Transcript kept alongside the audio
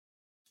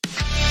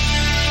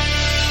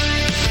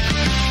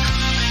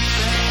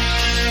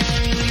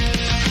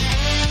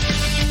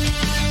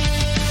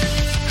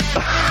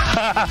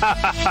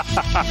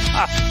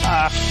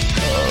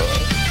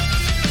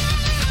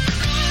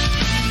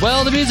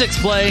Well, the music's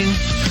playing.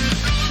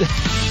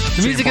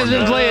 The music has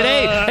been playing.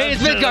 Hey,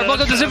 it's Midgard.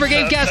 Welcome to Super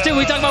Gamecast 2.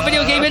 We talk about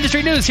video game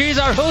industry news. Here's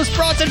our host,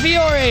 Bronson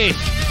Fiore.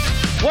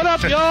 What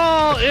up,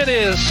 y'all? It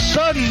is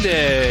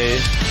Sunday,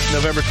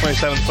 November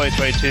 27th,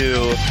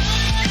 2022,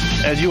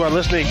 and you are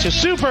listening to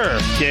Super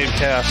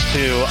Gamecast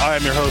 2. I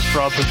am your host,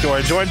 Bronson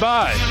Fiore, joined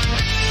by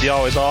the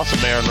always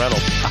awesome Aaron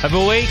Reynolds. I'm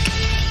awake.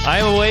 I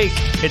am awake.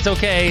 It's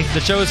okay. The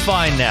show is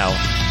fine now.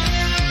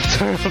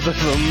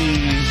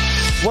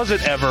 Was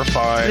it ever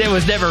fine? It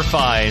was never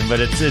fine, but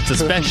it's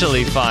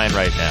especially fine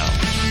right now.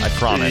 I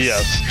promise.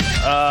 Yes.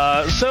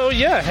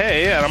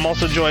 Hey, and I'm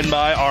also joined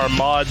by our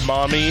mod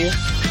mommy,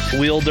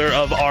 wielder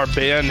of our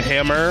band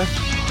hammer,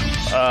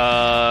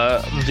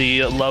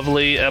 the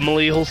lovely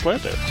Emily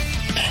Hulslander.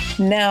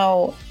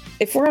 Now,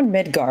 if we're on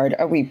Midgard,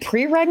 are we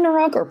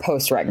pre-Ragnarok or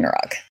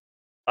post-Ragnarok?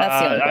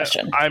 That's the only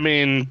question. I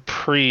mean,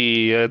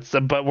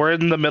 but we're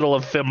in the middle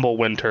of Thimble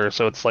winter,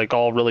 so it's like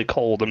all really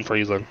cold and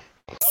freezing.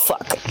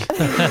 Fuck.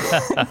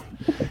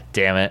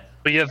 Damn it.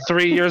 We get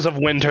 3 years of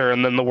winter,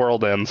 and then the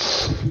world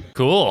ends.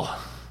 Cool.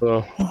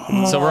 So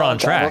we're on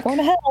track. We're going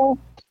to hell.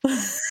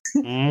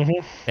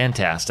 Mm-hmm.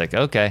 Fantastic.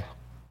 Okay.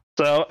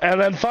 So, and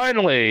then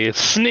finally,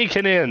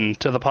 sneaking in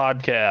to the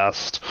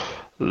podcast,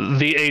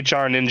 the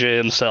HR ninja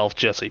himself,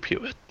 Jesse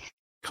Pewitt.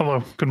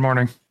 Hello. Good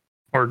morning.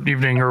 Or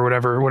evening, or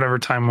whatever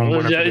time.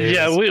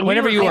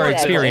 Whenever you are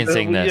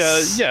experiencing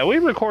this. Yeah, we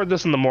record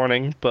this in the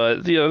morning,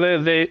 but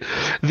the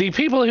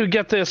people who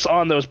get this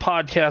on those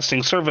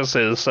podcasting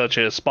services such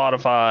as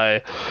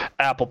Spotify,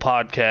 Apple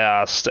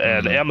Podcast,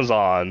 and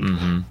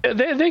Amazon,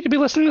 they could be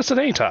listening to this at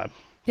any time.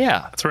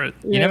 Yeah, that's right.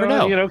 You never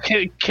know.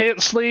 Can't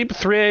sleep,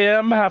 3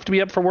 a.m., have to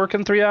be up for work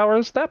in 3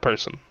 hours. That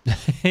person.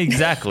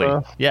 Exactly.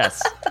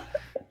 Yes.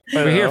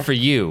 We're here for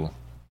you.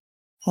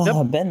 Oh, Yep.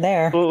 I've been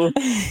there.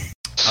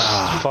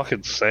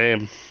 Fucking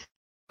same.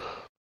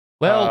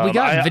 Well, we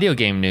got video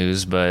game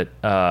news, but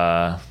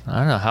I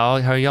don't know. How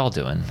are y'all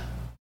doing?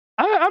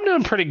 I'm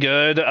doing pretty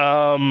good.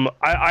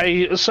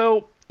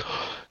 So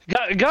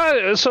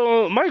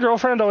my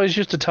girlfriend always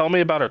used to tell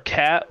me about her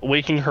cat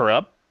waking her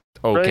up.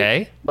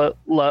 Okay. Right?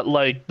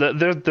 Like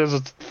there's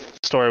a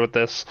story with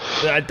this.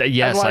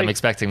 Yes, I'm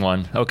expecting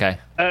one. Okay.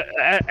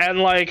 And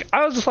like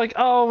I was just like,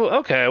 oh,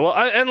 okay. Well,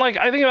 I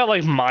think about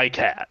like my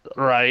cat,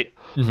 right?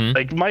 Mm-hmm.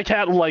 Like my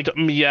cat will like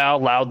meow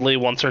loudly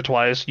once or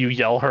twice. You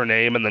yell her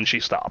name and then she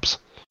stops.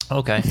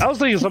 Okay. I was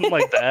thinking something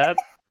like that.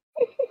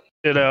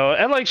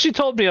 And like she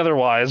told me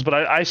otherwise, but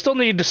I still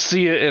need to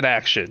see it in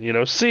action.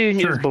 Seeing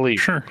is believing.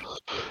 Sure.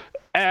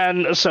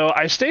 And so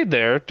I stayed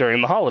there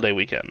during the holiday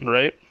weekend,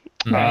 right?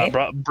 Right.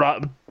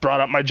 Brought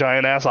up my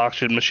giant ass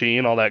oxygen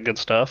machine, all that good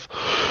stuff,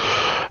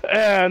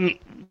 and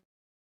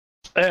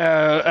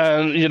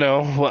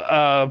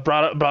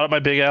brought up my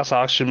big ass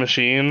oxygen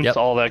machine,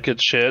 all that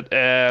good shit.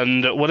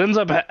 And what ends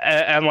up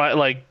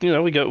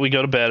we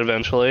go to bed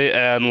eventually,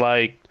 and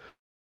like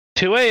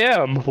 2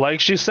 a.m., like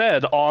she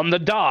said, on the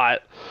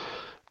dot,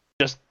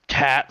 just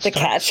the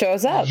cat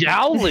shows up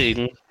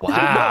yowling.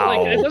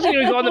 Wow. It doesn't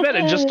even go on the bed,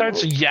 it just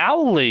starts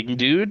yowling,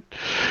 dude.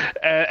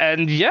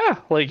 And yeah,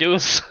 like it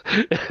was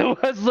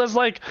just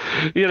like,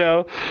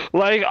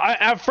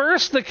 at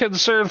first the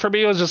concern for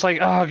me was just like,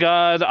 oh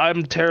god,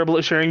 I'm terrible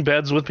at sharing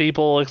beds with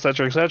people,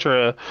 etc.,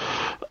 etc.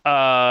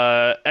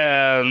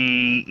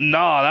 And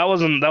no, that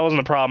wasn't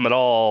a problem at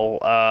all.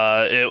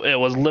 It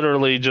was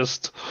literally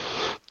just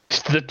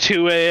the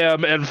 2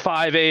 a.m. and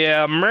 5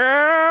 a.m.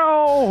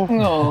 meow.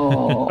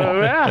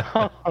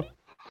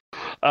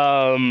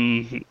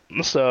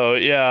 So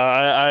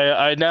yeah,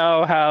 I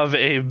now have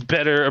a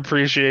better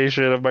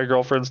appreciation of my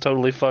girlfriend's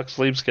totally fucked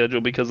sleep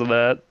schedule because of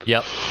that.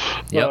 Yep.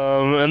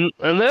 And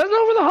then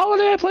over the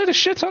holiday I played a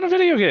shit ton of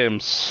video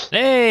games.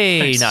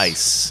 Hey,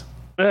 nice.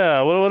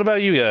 Yeah. What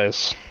about you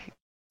guys?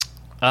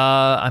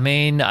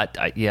 Mine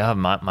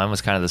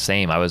was kind of the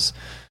same. I was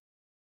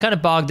kind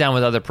of bogged down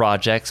with other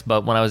projects,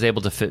 but when I was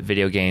able to fit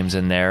video games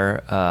in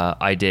there,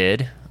 I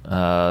did.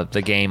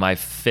 The game I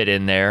fit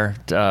in there,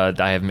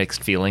 I have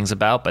mixed feelings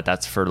about, but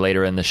that's for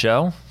later in the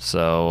show.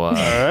 So, all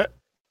right.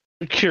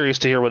 Curious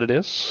to hear what it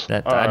is.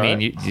 I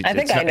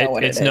think I know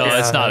what it is. No,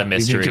 it's not a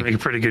mystery. You can make a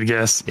pretty good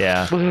guess.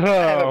 Yeah. I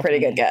have a pretty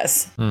good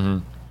guess.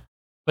 Mm-hmm.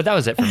 But that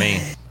was it for me.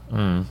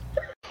 All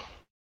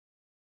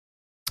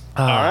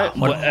right.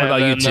 What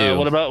about you two?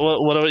 What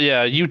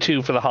about you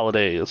two for the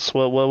holidays?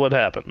 What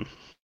happened?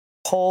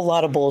 Whole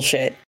lot of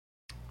bullshit.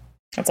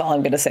 That's all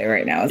I'm gonna say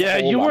right now. Yeah,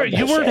 you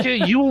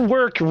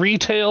work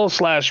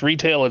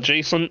retail/retail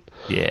adjacent.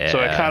 Yeah. So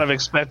I kind of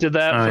expected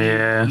that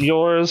from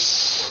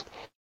yours.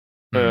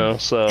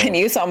 So. And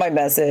you saw my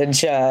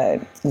message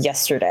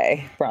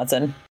yesterday,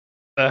 Bronson.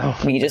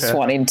 Me just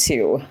wanting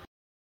to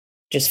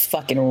just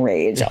fucking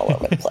rage all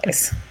over the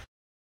place.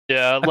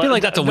 Yeah, I feel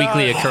like that's a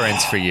weekly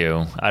occurrence for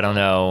you. I don't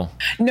know.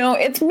 No,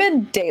 it's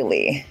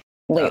mid-daily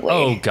lately.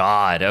 Oh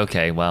God.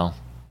 Okay. Well.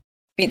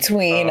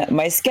 Between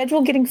my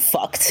schedule getting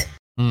fucked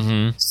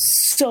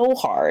so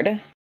hard,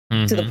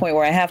 to the point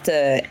where I have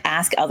to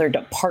ask other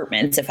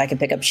departments if I can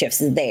pick up shifts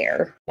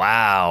there.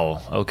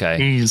 Wow. Okay.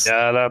 Jeez.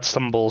 Yeah, that's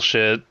some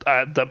bullshit.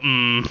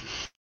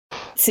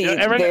 See,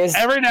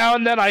 every now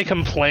and then I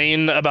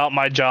complain about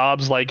my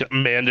job's like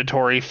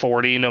mandatory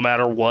 40 no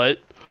matter what.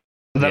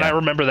 Then I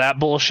remember that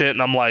bullshit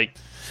and I'm like,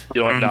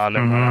 you know what, nah,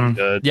 never mind, I'm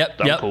good.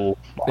 I'm cool.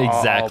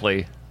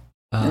 Exactly.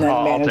 And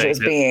then managers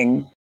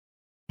being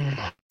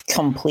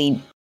complete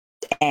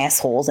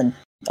assholes and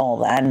all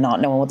that and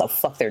not knowing what the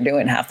fuck they're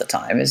doing half the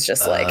time is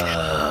just like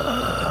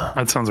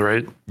that sounds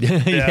right.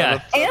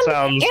 Yeah. And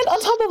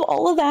on top of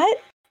all of that,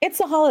 it's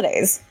the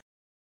holidays.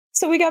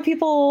 So we got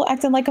people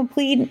acting like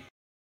complete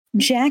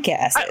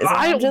jackasses.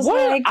 I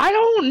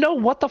don't know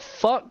what the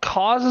fuck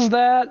causes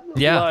that.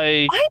 Yeah.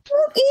 I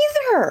don't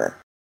either.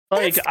 I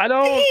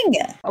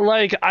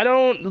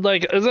don't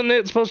isn't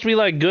it supposed to be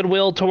like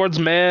goodwill towards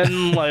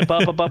men, like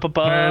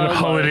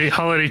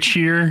holiday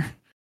cheer?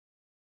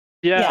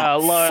 Yeah,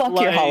 fuck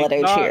your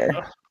holiday cheer.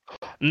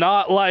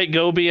 Not like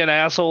go be an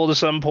asshole to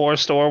some poor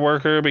store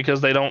worker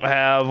because they don't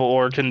have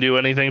or can do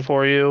anything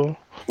for you.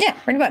 Yeah,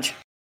 pretty much.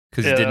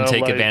 Because you didn't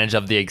take advantage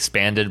of the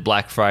expanded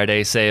Black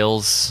Friday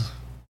sales.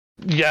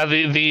 Yeah,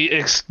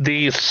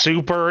 the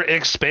super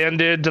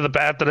expanded to the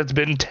fact that it's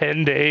been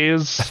 10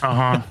 days.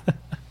 Uh-huh.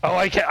 Oh,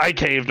 I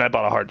caved and I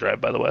bought a hard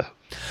drive, by the way.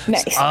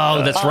 Nice.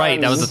 Oh, that's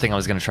right. That was the thing I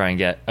was going to try and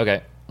get.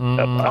 Okay.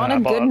 On a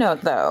good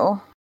note,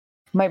 though,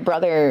 my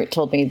brother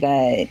told me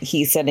that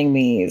he's sending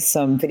me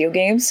some video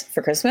games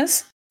for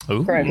Christmas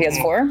for my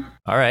PS4.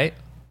 All right.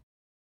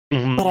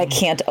 But I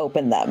can't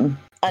open them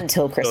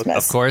until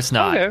Christmas. Of course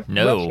not. Okay,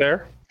 no. That's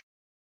fair.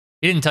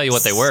 He didn't tell you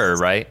what they were,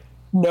 right?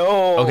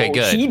 No. Okay,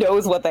 good. He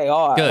knows what they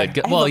are. Good.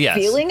 I Well, have yes. a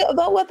feeling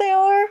about what they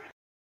are.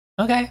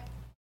 Okay.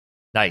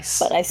 Nice.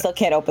 But I still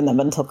can't open them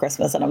until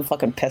Christmas, and I'm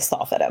fucking pissed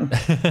off at him.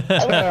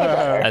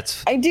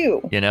 That's, I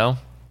do. You know?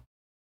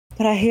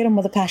 But I hate him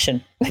with a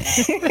passion.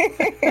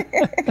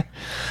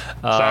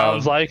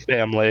 Sounds like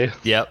family.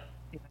 Yep.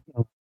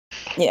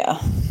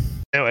 Yeah.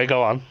 Anyway,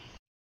 go on.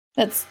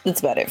 That's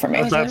about it for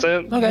me. That's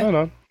it. Okay.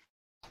 No.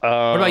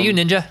 What about you,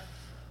 Ninja?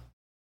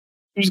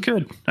 It was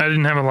good. I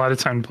didn't have a lot of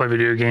time to play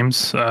video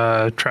games.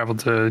 Traveled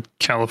to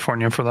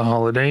California for the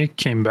holiday,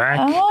 came back,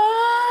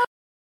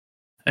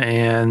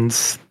 and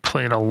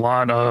played a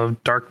lot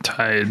of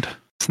Darktide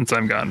since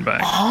I've gotten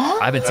back.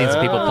 I've been seeing some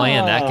people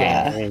playing that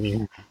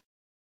game.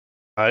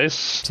 Nice.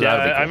 So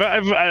yeah,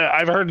 cool.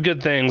 I've heard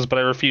good things, but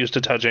I refuse to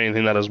touch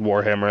anything that has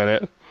Warhammer in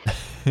it.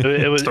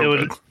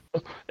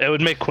 It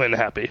would make Quinn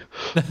happy.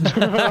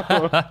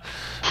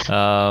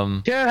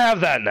 Can't have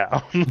that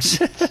now.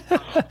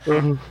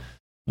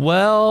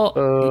 Well,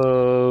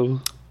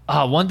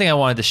 one thing I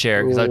wanted to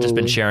share, because I've just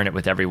been sharing it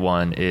with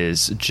everyone,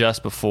 is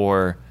just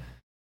before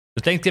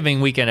the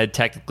Thanksgiving weekend had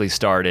technically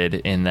started,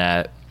 in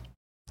that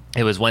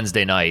it was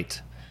Wednesday night,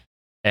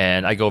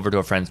 and I go over to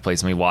a friend's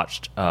place and we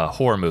watched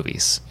horror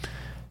movies.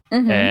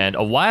 And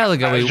a while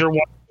ago,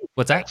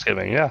 what's that?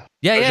 Thanksgiving, yeah.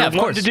 Yeah, of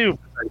course. To do.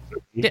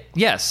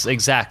 Yes,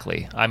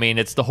 exactly. I mean,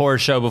 it's the horror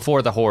show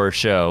before the horror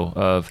show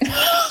of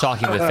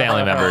talking with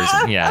family members.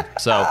 Yeah,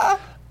 so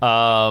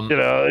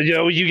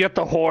you get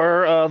the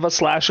horror of a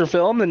slasher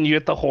film, and you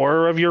get the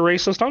horror of your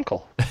racist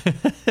uncle.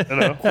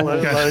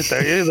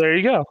 There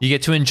you go. You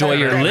get to enjoy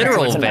your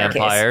literal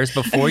vampires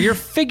before your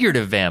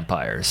figurative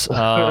vampires.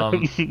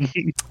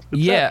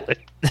 Yeah.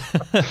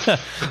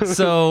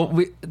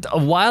 So a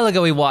while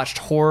ago, we watched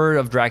Horrors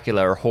of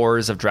Dracula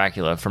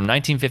from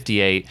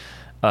 1958.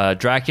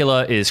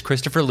 Dracula is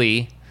Christopher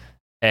Lee,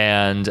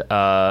 and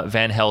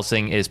Van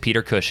Helsing is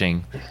Peter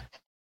Cushing,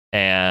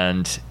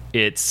 and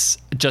it's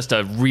just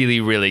a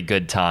really, really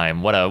good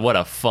time. What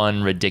a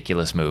fun,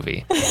 ridiculous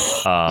movie.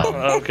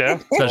 Okay,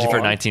 especially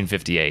for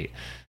 1958.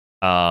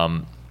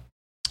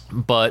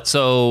 But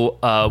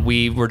so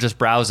we were just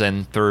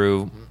browsing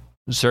through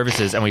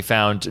services, and we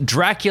found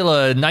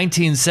Dracula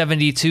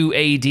 1972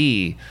 AD.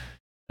 It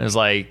was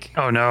like,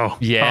 oh no,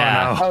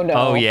 yeah, oh no,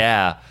 oh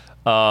yeah.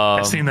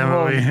 I've seen that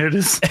movie. It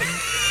is.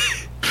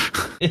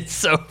 It's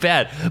so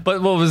bad.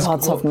 But what was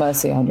God's have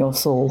mercy on your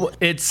soul.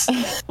 It's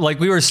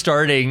like we were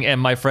starting, and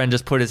my friend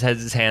just put his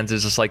hands.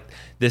 It's just like,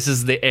 this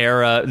is the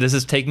era. This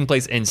is taking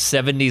place in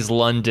 70s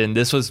London.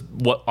 This was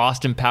what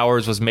Austin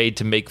Powers was made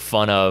to make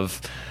fun of.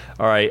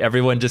 All right,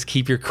 everyone, just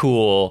keep your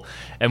cool.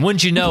 And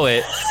wouldn't you know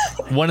it,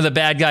 one of the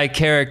bad guy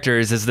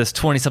characters is this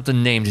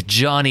 20-something named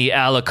Johnny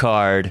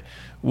Alucard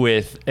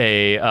with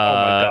a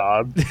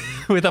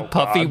with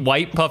a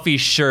white puffy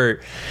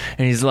shirt,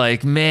 and he's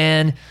like,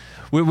 man,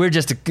 we're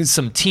just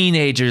some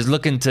teenagers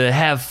looking to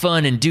have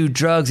fun and do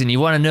drugs, and you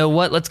want to know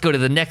what? Let's go to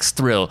the next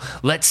thrill.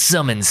 Let's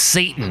summon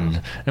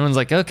Satan. Everyone's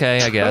like,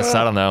 okay, I guess.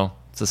 I don't know.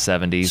 It's the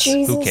 70s.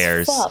 Jesus, who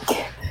cares? fuck.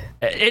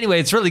 Anyway,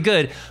 it's really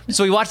good.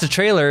 So we watched the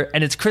trailer,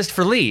 and it's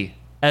Christopher Lee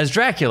as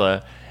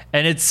Dracula,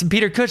 and it's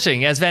Peter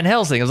Cushing as Van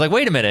Helsing. I was like,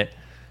 wait a minute.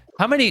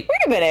 How many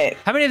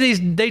of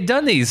these they've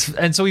done these?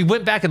 And so we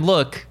went back and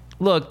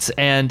looked,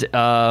 and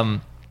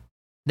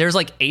there's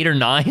like 8 or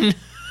 9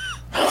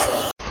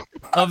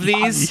 of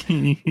these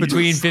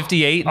between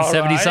 58 and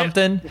 70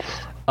 something.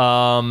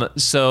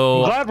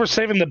 So I'm glad we're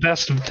saving the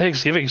best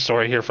Thanksgiving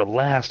story here for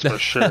last, for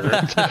sure.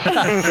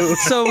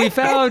 So we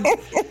found.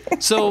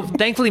 So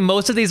thankfully,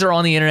 most of these are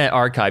on the Internet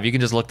Archive. You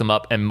can just look them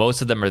up, and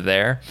most of them are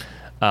there.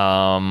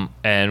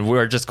 And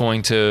we're just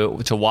going to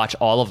watch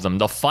all of them.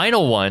 The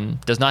final one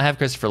does not have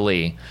Christopher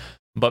Lee,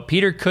 but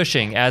Peter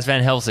Cushing as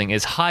Van Helsing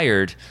is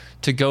hired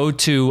to go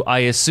to, I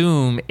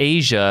assume,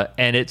 Asia,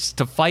 and it's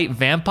to fight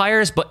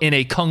vampires, but in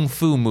a kung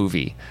fu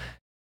movie.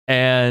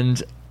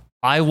 And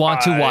I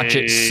want to watch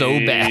it so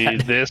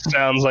bad. This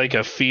sounds like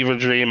a fever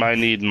dream I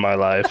need in my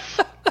life.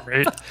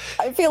 Right?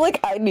 I feel like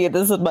I need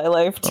this in my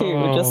life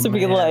too, just to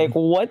be like,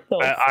 what the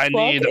I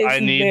need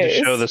this?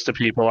 to show this to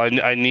people.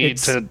 I need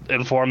to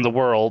inform the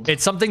world.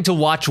 It's something to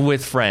watch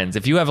with friends.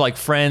 If you have like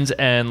friends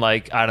and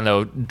like, I don't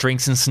know,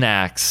 drinks and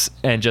snacks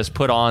and just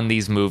put on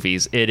these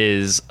movies, it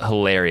is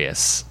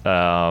hilarious.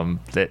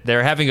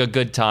 They're having a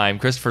good time.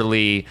 Christopher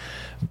Lee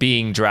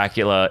being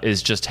Dracula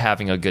is just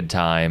having a good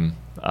time.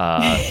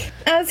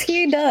 As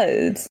he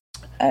does.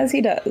 No Or at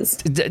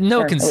least as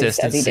he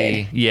consistency.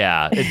 did.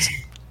 Yeah, it's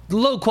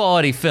low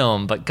quality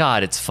film, but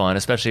God, it's fun,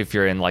 especially if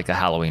you're in like a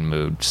Halloween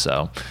mood.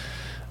 So,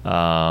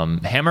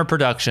 Hammer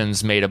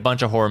Productions made a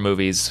bunch of horror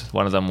movies.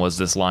 One of them was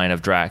this line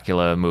of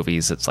Dracula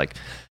movies. It's like,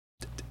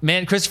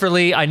 man, Christopher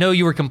Lee, I know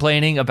you were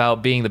complaining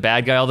about being the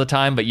bad guy all the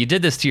time, but you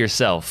did this to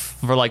yourself.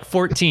 For like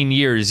 14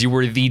 years, you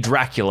were the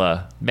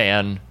Dracula,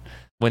 man.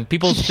 When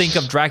people think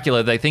of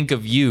Dracula, they think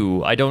of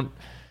you.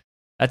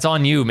 That's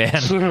on you,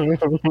 man.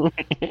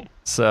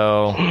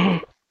 So,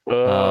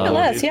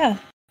 Yeah.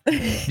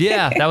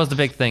 yeah, that was the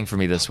big thing for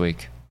me this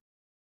week.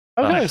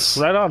 Okay,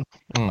 right on.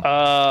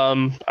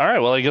 All right,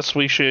 well, I guess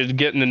we should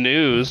get into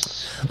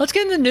news. Let's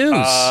get into news.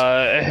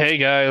 Hey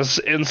guys,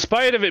 in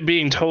spite of it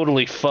being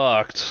totally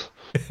fucked,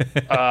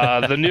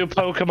 the new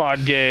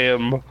Pokemon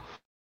game,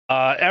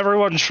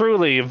 everyone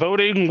truly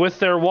voting with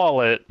their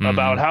wallet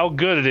about how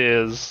good it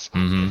is,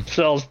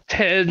 sells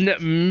 10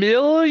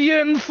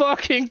 million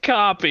fucking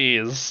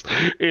copies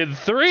in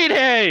 3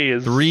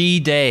 days. 3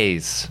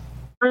 days.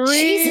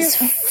 Jesus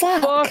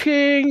fuck.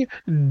 Fucking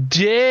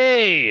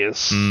days.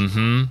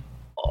 Mm-hmm.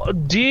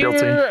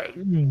 Dear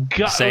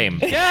God. Same.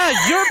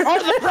 Yeah, you're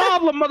part of the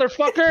problem,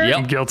 motherfucker. Yep.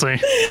 I'm guilty.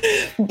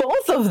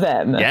 Both of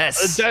them.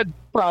 Yes.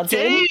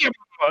 Bronson.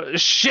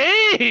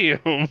 Shame.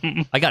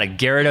 I got a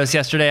Gyarados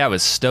yesterday. I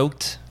was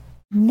stoked.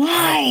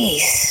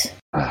 Nice.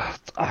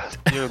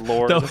 Dear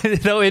Lord.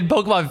 Though in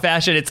Pokemon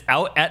fashion, it's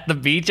out at the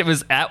beach. It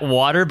was at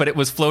water, but it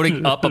was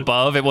floating up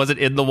above. It wasn't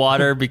in the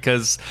water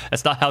because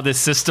that's not how this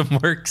system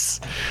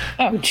works.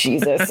 Oh,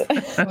 Jesus.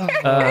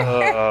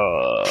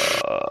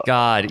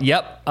 God.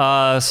 Yep.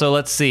 So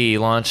let's see.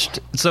 Launched.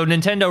 So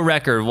Nintendo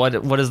Record.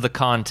 What is the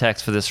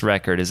context for this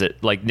record? Is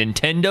it like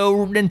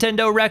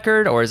Nintendo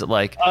Record, or is it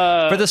like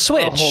for the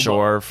Switch,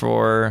 or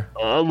for?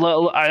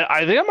 I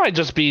think it might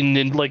just be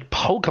like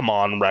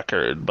Pokemon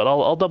Record, but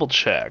I'll double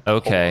check.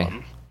 Okay.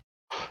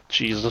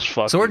 Jesus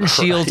fucking Sword and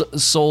Christ.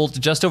 Shield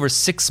sold just over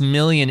 6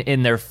 million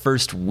in their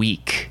first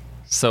week.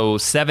 So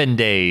 7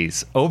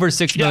 days. Over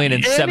 6 million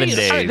in 7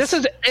 days. Sorry, this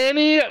is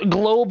any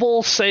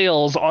global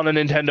sales on a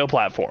Nintendo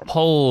platform.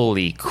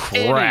 Holy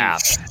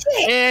crap.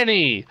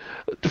 Any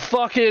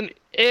fucking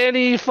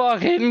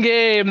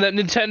game that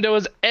Nintendo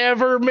has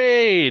ever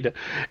made.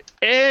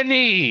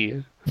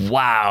 Any.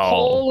 Wow.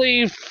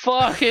 Holy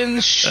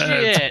fucking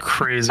shit. That's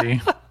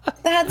crazy.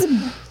 That's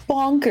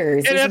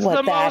bonkers, And is it's what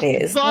the that most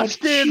is.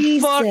 busted,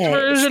 Jesus. fucked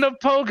version of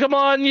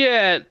Pokemon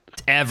yet.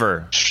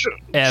 Ever.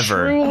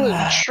 Truly,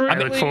 I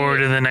look forward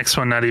to the next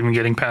one not even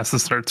getting past the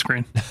start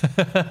screen. oh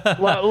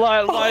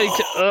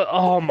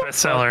my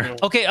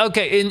Bestseller.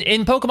 Okay.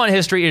 In Pokemon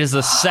history, it is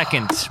the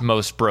second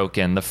most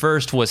broken. The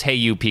first was Hey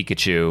You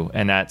Pikachu,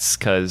 and that's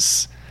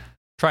because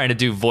trying to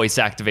do voice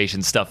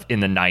activation stuff in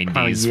the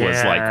 90s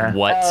was like,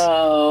 what?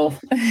 Oh.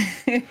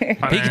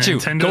 Pikachu,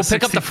 Nintendo go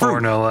pick up the 64,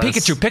 fruit. no less.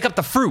 Pikachu, pick up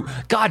the fruit.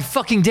 God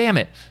fucking damn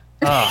it.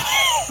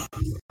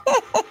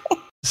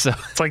 So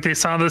It's like they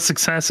saw the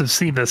success of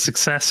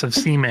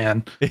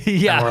Seaman.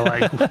 yeah, And we're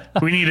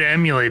like, we need to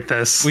emulate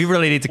this. we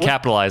really need to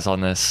capitalize on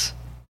this.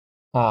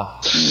 Oh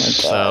my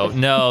So God.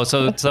 no,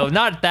 so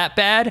not that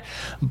bad,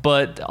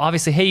 but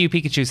obviously, Hey You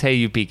Pikachu's Hey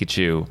You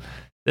Pikachu.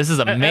 This is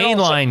a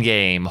mainline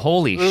game.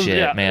 Holy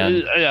shit,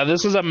 man! Yeah,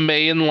 this is a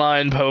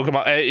mainline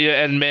Pokemon,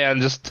 and man,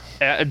 just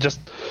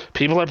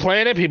people are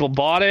playing it. People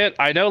bought it.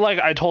 I know, like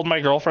I told my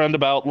girlfriend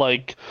about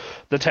like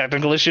the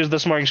technical issues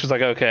this morning. She's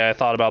like, "Okay, I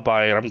thought about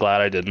buying it. I'm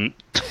glad I didn't."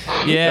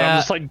 Yeah, And I'm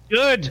just like,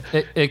 "Good."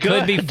 it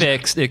could be good.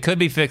 fixed. It could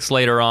be fixed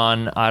later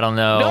on. I don't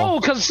know. No,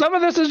 because some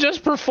of this is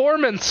just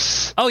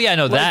performance. Oh yeah,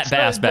 no, Like, that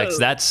aspects.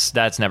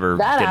 That's never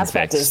That getting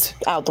aspect fixed.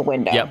 is out the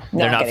window. Yep,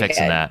 they're not gonna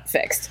fixing get that.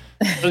 Fixed.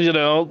 You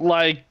know,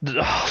 like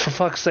for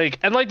fuck's sake.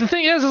 And like the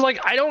thing is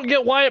like I don't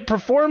get why it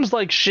performs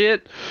like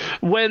shit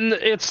when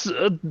it's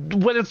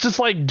just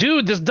like,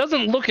 dude, this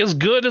doesn't look as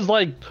good as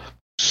like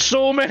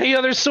so many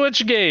other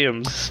Switch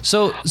games.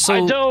 So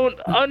I don't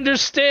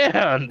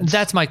understand.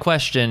 that's my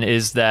question.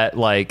 Is that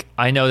like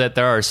I know that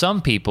there are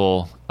some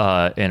people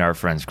in our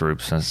friends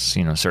groups, as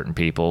you know, certain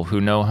people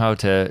who know how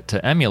to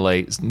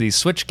emulate these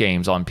Switch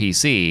games on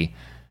PC,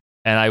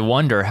 And I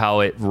wonder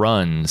how it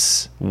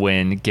runs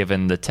when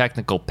given the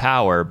technical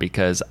power,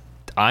 because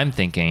I'm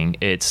thinking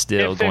it's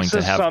still going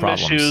to have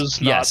problems.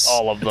 Issues, yes, not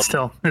all of them.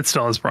 It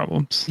still has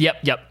problems.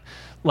 Yep.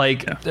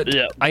 Like,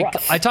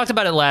 I talked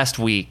about it last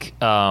week,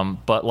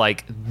 but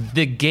like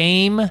the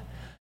game,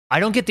 I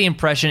don't get the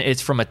impression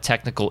it's from a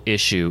technical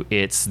issue.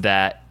 It's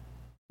that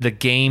the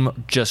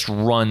game just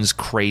runs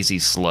crazy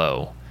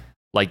slow.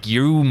 Like,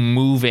 you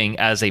moving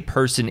as a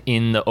person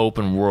in the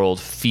open world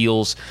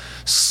feels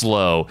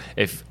slow.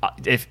 If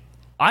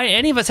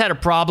any of us had a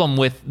problem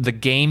with the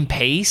game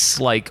pace,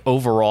 like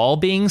overall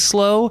being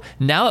slow,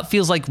 now it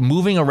feels like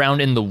moving around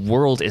in the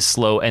world is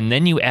slow, and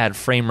then you add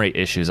frame rate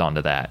issues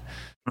onto that.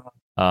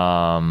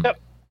 Yep.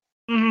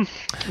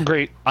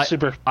 Great.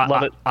 Super.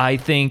 Love it. I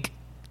think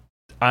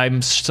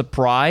I'm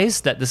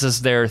surprised that this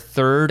is their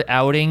third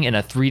outing in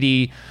a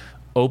 3D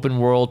open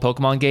world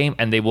Pokemon game,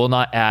 and they will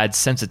not add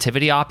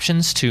sensitivity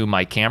options to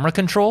my camera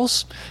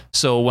controls.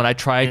 So when I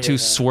try to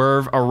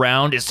swerve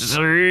around, it's just,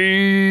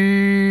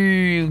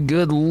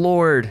 good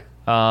lord.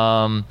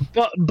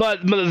 But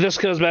this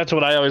goes back to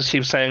what I always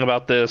keep saying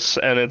about this,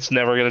 and it's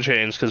never going to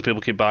change because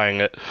people keep buying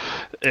it.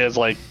 Is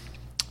like,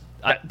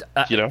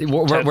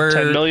 we're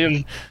 10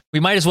 million. We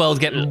might as well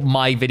get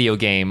my video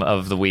game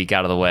of the week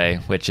out of the way,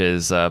 which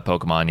is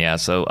Pokemon. Yeah.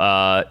 So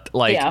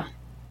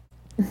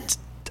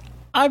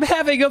I'm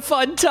having a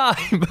fun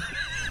time.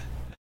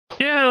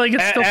 Yeah, like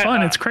it's still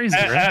fun. It's crazy,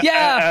 right?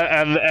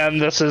 Yeah.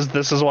 And this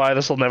is why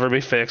this will never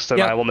be fixed,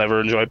 and I will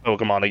never enjoy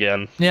Pokemon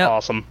again. Yeah.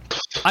 Awesome.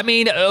 I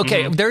mean,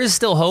 okay, there is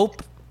still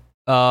hope,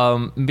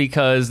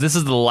 because this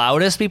is the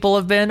loudest people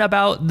have been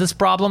about this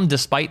problem,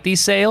 despite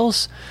these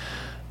sales.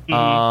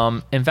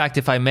 In fact,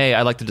 if I may,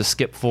 I'd like to just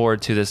skip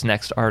forward to this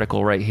next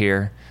article right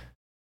here.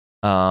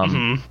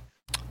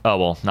 Oh,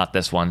 well, not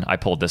this one. I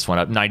pulled this one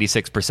up.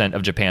 96%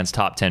 of Japan's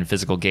top 10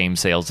 physical game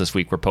sales this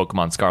week were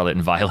Pokemon Scarlet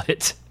and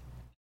Violet.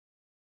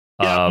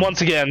 Yeah, once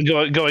again,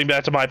 going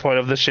back to my point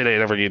of this shit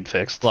ain't ever getting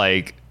fixed.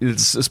 Like,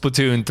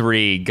 Splatoon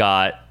 3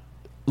 got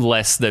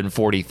less than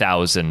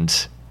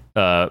 40,000.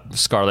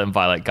 Scarlet and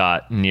Violet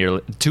got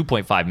nearly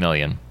 2.5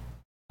 million.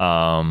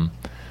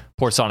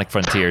 Poor Sonic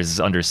Frontiers is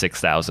under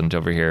 6,000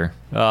 over here.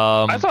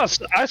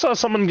 I saw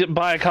someone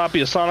buy a copy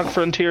of Sonic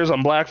Frontiers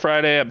on Black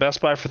Friday at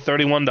Best Buy for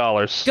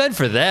 $31. Good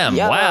for them!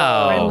 Yo.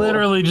 Wow. I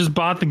literally just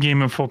bought the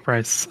game at full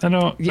price. I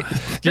don't.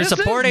 You're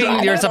supporting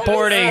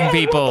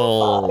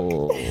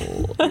people.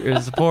 You're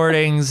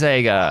supporting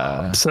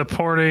Sega. I'm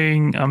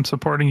supporting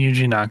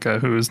Yuji Naka,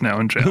 who is now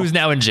in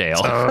jail.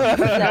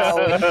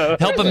 So.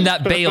 Help him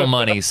not bail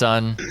money,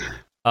 son.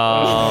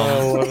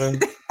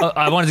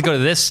 I wanted to go to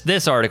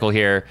this article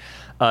here.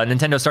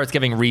 Nintendo starts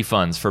giving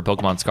refunds for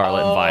Pokemon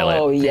Scarlet and Violet.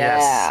 Oh,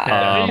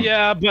 yeah.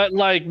 Yeah, but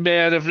like,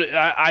 man, if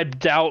I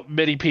doubt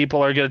many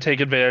people are going to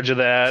take advantage of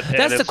that.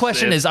 That's the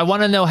question. I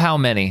want to know how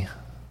many.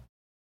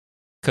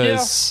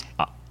 Because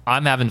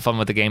I'm having fun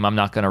with the game. I'm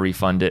not going to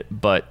refund it,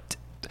 but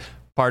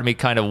part of me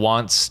kind of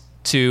wants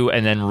to,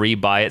 and then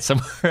rebuy it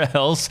somewhere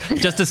else,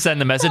 just to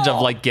send the message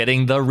of like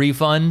getting the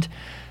refund,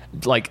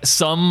 like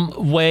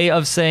some way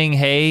of saying,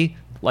 hey,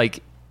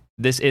 like,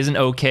 this isn't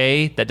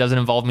okay. That doesn't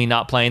involve me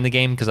not playing the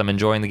game because I'm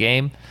enjoying the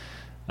game.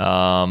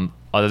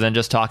 Other than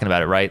just talking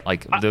about it, right?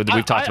 Like,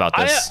 we've talked about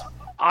this.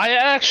 I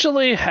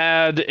actually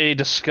had a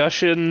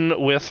discussion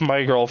with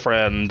my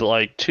girlfriend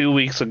like 2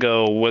 weeks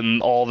ago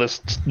when all this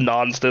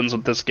nonsense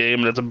with this game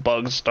and its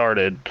bugs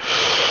started.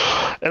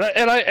 And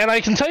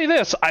I can tell you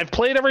this: I've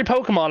played every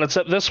Pokemon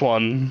except this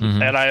one,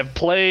 and I have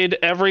played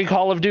every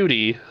Call of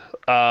Duty.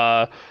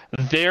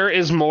 There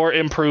is more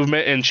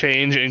improvement and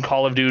change in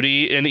Call of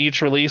Duty in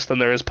each release than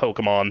there is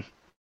Pokemon,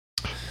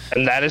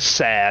 and that is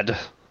sad.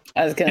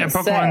 I was gonna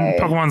say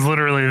Pokemon's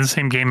literally the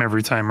same game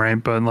every time, right?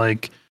 But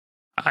like,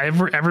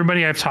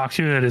 everybody I've talked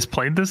to that has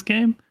played this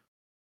game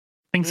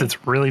thinks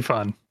it's really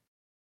fun.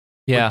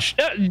 Yeah,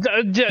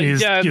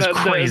 is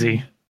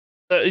crazy.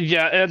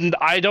 And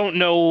I don't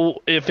know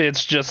if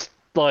it's just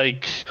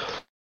like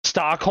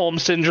Stockholm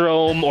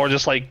syndrome or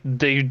just like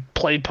they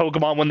played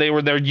Pokemon when they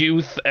were their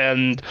youth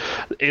and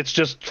it's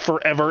just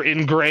forever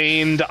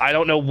ingrained. I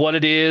don't know what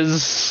it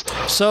is.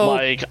 So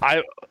like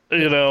I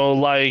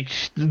don't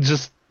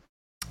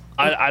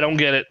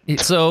get it.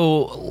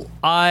 So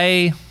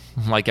I,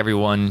 like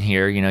everyone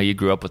here, you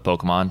grew up with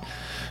Pokemon,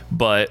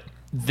 but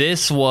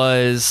this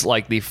was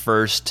like the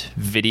first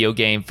video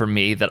game for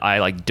me that I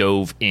like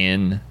dove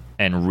in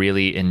and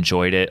really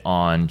enjoyed it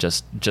on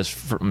just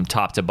from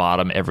top to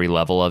bottom, every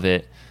level of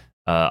it.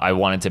 I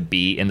wanted to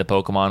be in the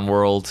Pokemon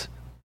world.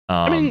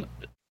 I mean,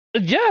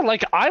 yeah,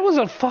 like I was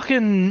a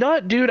fucking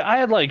nut, dude. I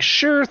had like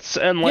shirts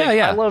and like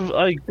I love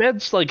like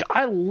beds. Like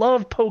I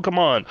love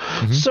Pokemon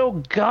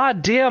so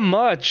goddamn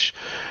much,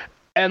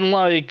 and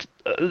like,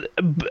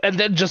 and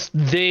then just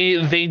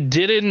they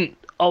didn't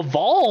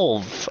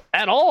evolve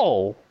at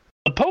all.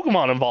 The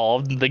Pokemon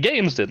evolved, the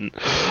games didn't.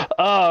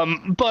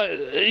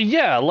 But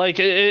yeah, like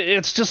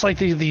it's just like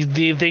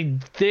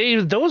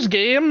those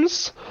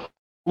games,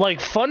 like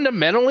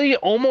fundamentally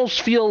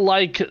almost feel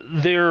like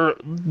they're,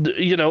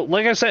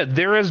 like I said,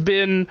 there has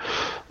been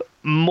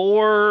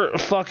more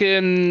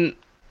fucking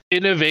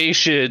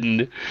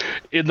innovation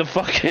in the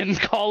fucking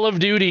Call of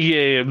Duty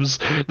games,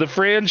 the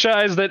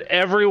franchise that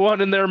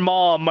everyone and their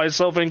mom,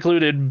 myself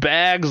included,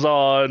 bags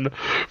on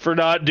for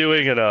not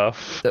doing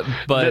enough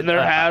than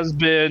there has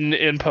been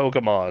in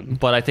Pokemon.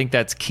 But I think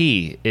that's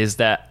key, is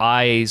that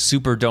I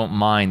super don't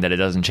mind that it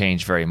doesn't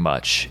change very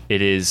much.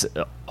 It is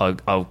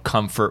a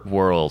comfort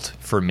world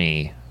for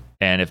me.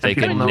 And if they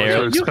can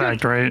narrow,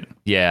 right?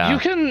 Yeah,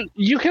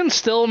 you can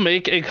still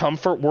make a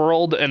comfort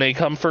world and a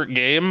comfort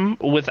game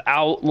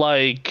without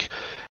like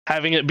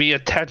having it be a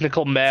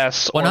technical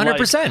mess.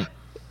 100%.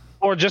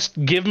 Or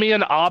just give me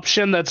an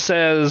option that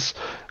says,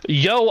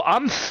 "Yo,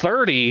 I'm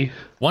 30."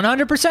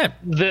 100%.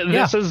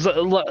 This is,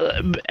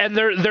 and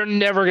they're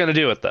never gonna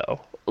do it though.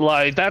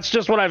 Like, that's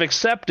just what I've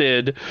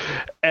accepted,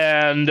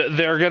 and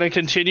they're gonna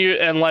continue.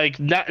 And like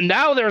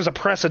now there's a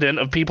precedent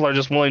of people are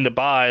just willing to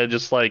buy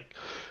just like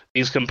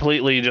these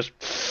completely just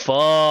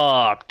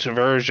fucked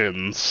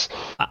versions.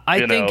 I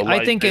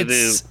think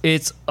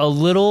it's a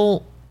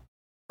little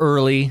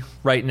early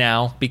right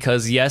now,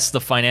 because yes,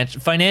 the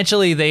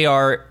financially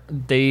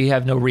they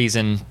have no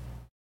reason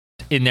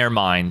in their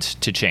mind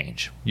to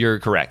change. You're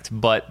correct,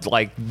 but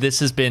like,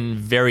 this has been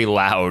very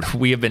loud.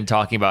 We have been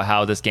talking about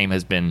how this game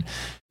has been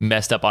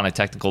messed up on a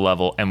technical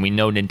level, and we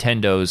know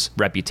Nintendo's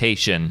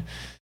reputation.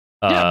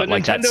 But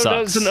like, Nintendo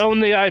doesn't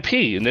own the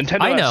IP.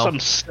 Nintendo has some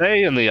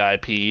say in the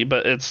IP,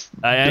 but it's...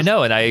 I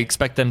know, and I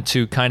expect them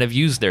to kind of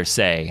use their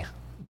say.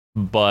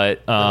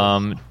 But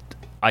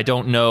I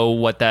don't know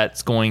what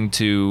that's going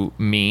to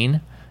mean.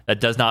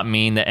 That does not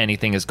mean that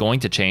anything is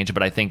going to change,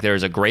 but I think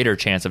there's a greater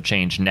chance of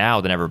change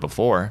now than ever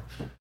before.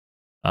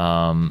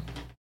 And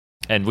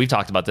we've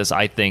talked about this.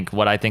 I think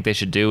they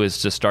should do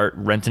is just start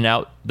renting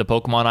out the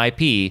Pokemon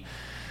IP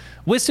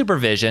with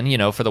supervision,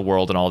 for the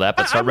world and all that,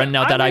 but start renting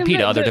out that IP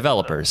to other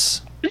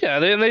developers. Yeah,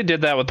 they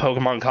did that with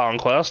Pokemon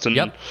Conquest,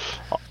 and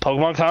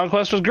Pokemon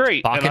Conquest was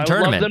great. And I would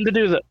love them to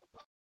do that.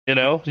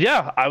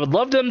 Yeah, I would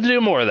love them to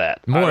do more of that.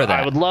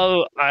 I would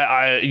love.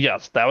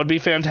 Yes, that would be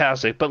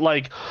fantastic. But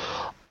like,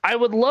 I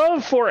would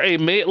love for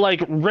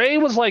like, Ray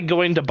was like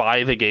going to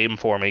buy the game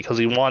for me because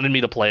he wanted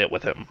me to play it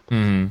with him.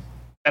 Mm-hmm.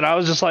 And I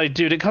was just like,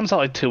 dude, it comes out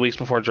like 2 weeks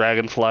before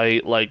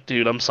Dragonflight. Like,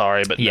 dude, I'm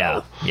sorry, but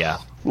no. Yeah.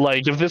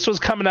 Like, if this was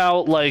coming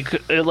out,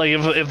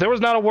 if there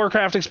was not a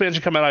Warcraft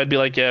expansion coming out, I'd be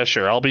like, yeah,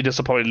 sure, I'll be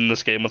disappointed in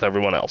this game with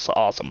everyone else.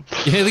 Awesome.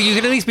 You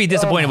can at least be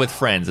disappointed with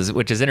friends,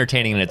 which is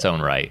entertaining in its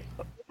own right.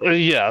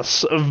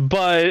 Yes,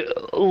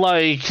 but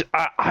like,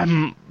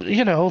 I'm,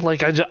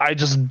 I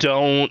just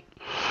don't.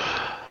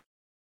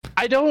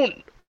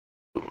 And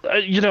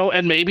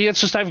maybe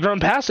it's just I've grown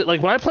past it.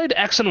 Like, when I played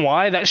X and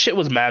Y, that shit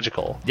was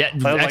magical. Yeah,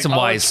 X and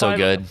Y is so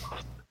good.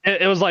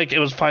 It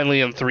was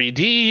finally in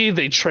 3D.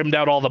 They trimmed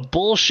out all the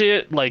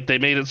bullshit. Like, they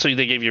made it so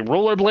they gave you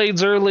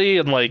rollerblades early,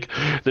 and like,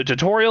 the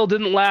tutorial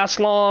didn't last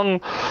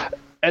long.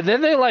 And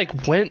then they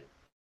like went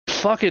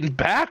fucking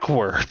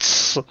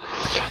backwards.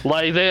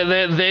 Like,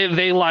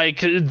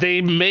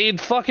 they made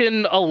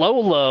fucking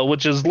Alola,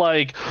 which is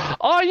like,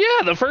 oh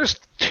yeah, the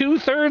first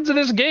 2/3 of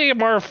this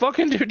game are a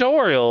fucking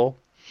tutorial.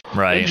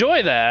 Right.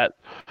 Enjoy that.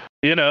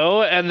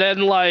 And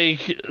then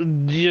like,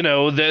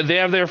 they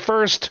have their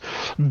first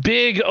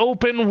big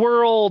open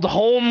world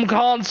home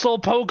console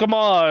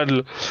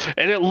Pokemon,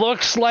 and it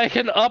looks like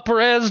an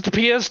up-resed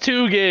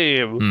PS2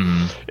 game.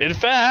 Mm. In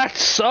fact,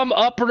 some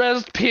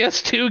up-resed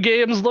PS2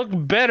 games look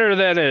better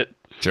than it.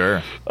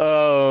 Sure.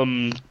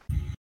 And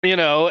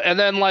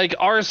then like,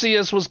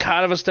 Arceus was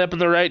kind of a step in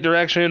the right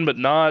direction, but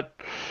not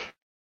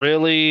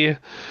really.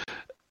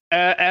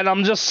 And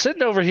I'm just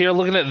sitting over here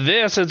looking at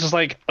this. It's just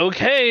like,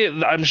 okay,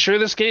 I'm sure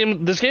this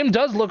game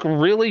does look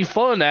really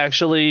fun,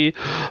 actually,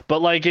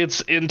 but like, it's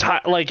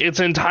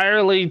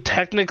entirely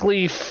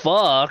technically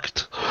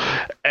fucked.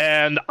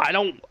 And I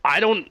don't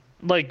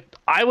like.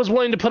 I was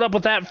willing to put up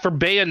with that for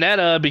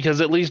Bayonetta,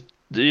 because at least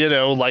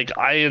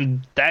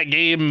that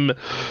game,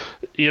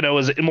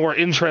 is more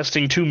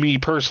interesting to me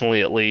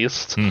personally, at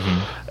least.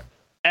 Mm-hmm.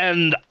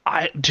 And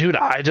I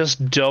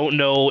just don't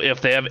know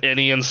if they have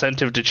any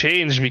incentive to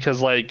change,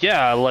 because like,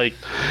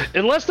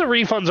 unless the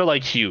refunds are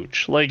like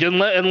huge, like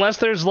unless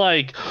there's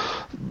like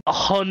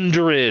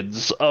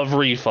hundreds of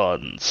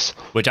refunds,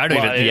 which I don't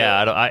even.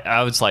 Yeah,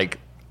 I was like.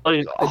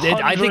 I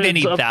think they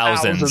need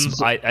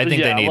thousands. I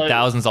think they need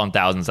thousands on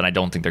thousands, and I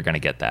don't think they're going to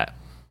get that.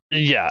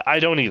 Yeah, I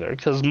don't either,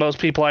 because most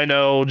people I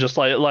know just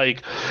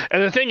like,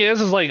 and the thing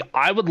is like,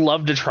 I would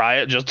love to try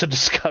it just to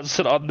discuss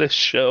it on this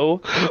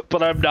show,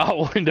 but I'm not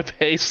willing to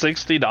pay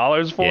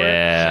 $60 for it.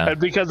 And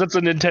because it's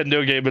a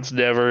Nintendo game, it's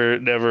never,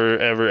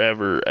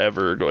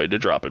 ever going to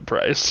drop in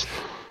price.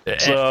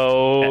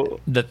 So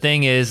the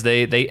thing is,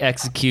 they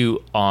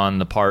execute on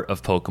the part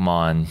of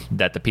Pokemon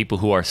that the people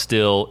who are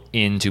still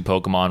into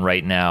Pokemon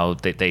right now,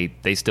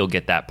 they still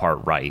get that part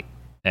right.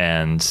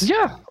 And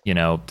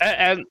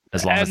and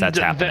as long as that's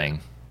happening,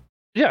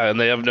 and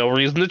they have no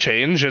reason to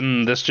change,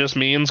 and this just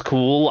means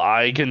cool,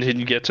 I can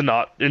get to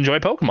not enjoy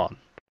Pokemon.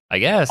 I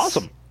guess.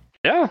 Awesome.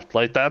 Yeah,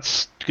 like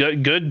that's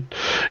good,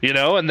 you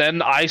know. And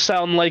then I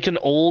sound like an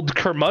old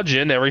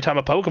curmudgeon every time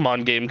a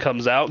Pokemon game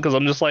comes out because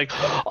I'm just like,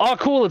 oh,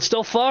 cool, it's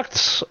still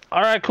fucked.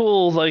 All right,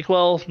 cool. Like,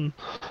 well,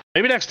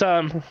 maybe next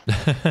time.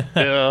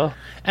 Yeah.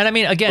 And I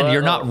mean, again,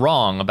 you're not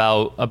wrong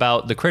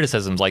about the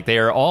criticisms. Like, they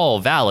are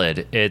all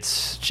valid.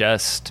 It's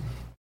just,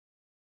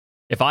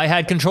 if I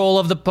had control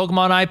of the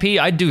Pokemon IP,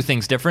 I'd do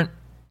things different.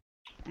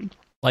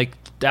 Like,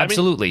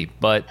 absolutely,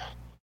 but.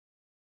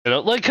 You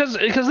know, like, because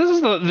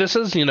this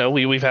is you know,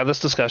 we've had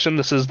this discussion.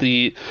 This is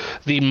the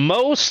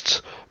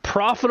most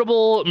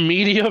profitable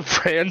media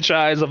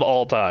franchise of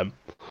all time.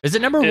 Is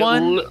it number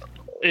one?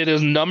 It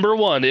is number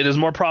one. It is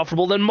more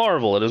profitable than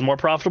Marvel. It is more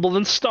profitable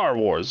than Star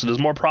Wars. It is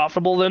more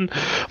profitable than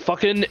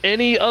fucking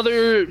any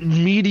other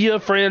media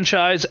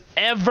franchise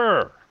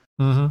ever.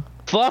 Mm-hmm.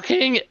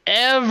 Fucking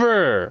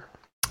ever.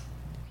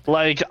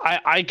 Like,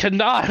 I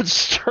cannot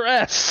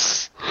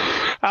stress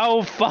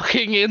how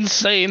fucking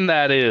insane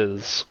that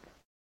is.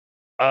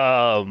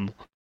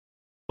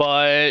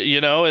 But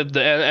you know, and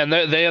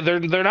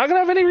they're not gonna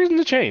have any reason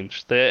to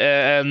change.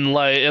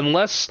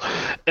 Unless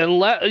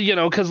you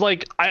know, because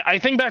like I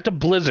think back to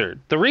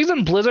Blizzard. The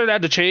reason Blizzard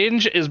had to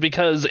change is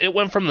because it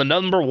went from the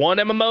number 1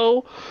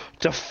 MMO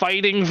to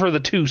fighting for the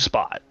 2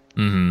 spot.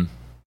 Mm-hmm.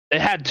 It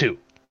had to.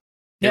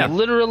 Yeah, it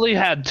literally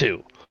had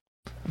to.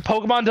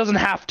 Pokemon doesn't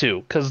have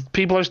to because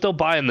people are still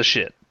buying the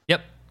shit.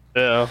 Yep.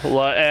 Yeah,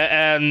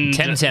 and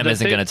Temtem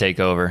isn't gonna take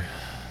over.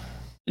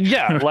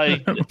 Yeah,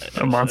 like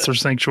a Monster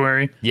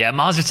Sanctuary. Yeah,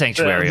 Monster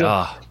Sanctuary.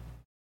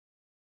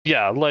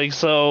 Yeah, like,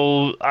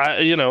 so I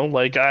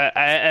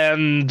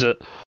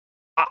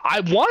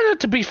want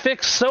it to be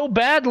fixed so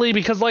badly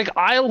because like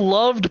I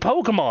loved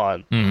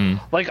Pokemon.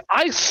 Mm-hmm. Like,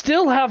 I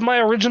still have my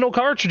original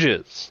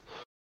cartridges.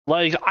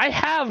 Like, I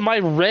have my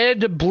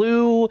red,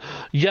 blue,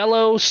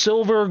 yellow,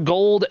 silver,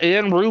 gold,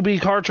 and ruby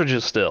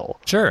cartridges still.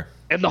 Sure.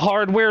 And the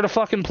hardware to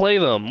fucking play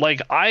them.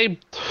 Like,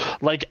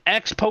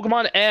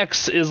 Pokemon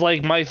X is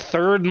like my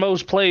 3rd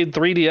most played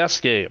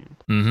 3DS game.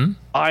 Mm-hmm.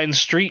 Behind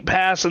Street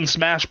Pass and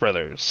Smash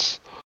Brothers.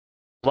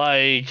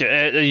 Like,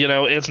 you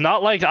know, it's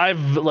not like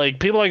I've,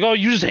 like, people are like, oh,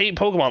 you just hate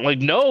Pokemon. Like,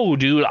 no,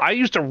 dude, I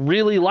used to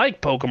really like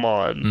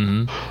Pokemon.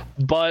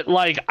 Mm-hmm. But,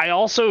 like, I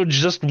also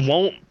just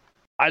won't,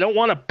 I don't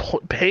want to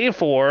pay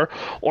for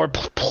or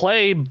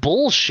play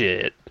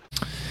bullshit.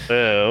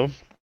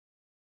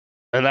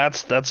 And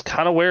that's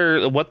kind of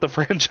what the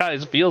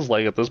franchise feels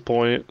like at this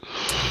point,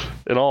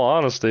 in all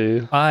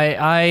honesty.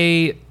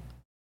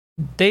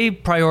 They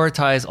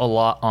prioritize a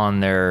lot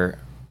on their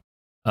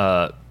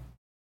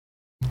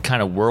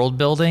kind of world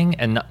building,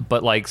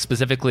 but like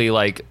specifically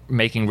like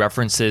making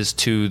references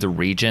to the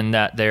region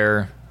that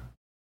they're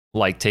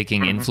like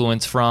taking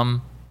influence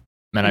from.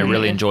 And I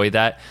really enjoy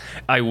that.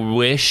 I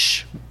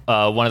wish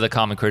one of the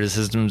common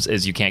criticisms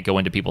is you can't go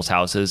into people's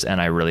houses,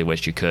 and I really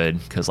wish you could,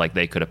 because like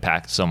they could have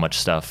packed so much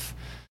stuff.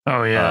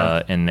 Oh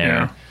yeah, in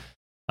there.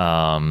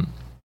 Yeah.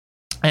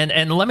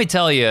 And let me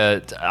tell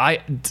you,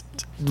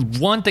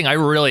 one thing I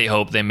really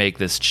hope they make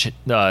this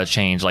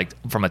change, like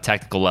from a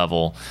technical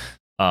level,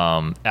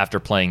 after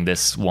playing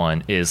this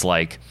one, is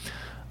like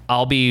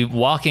I'll be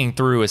walking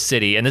through a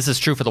city, and this is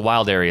true for the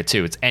wild area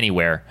too. It's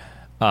anywhere,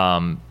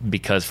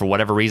 because for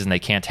whatever reason they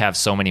can't have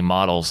so many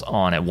models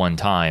on at one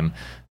time.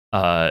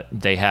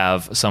 They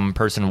have some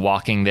person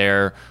walking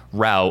their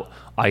route.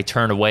 I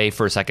turn away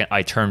for a second.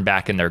 I turn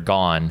back, and they're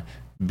gone,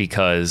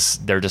 because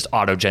they're just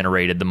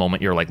auto-generated the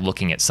moment you're like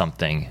looking at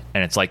something,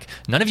 and it's like,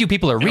 none of you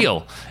people are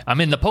real. I'm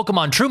in the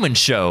Pokemon Truman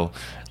Show.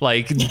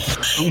 Like,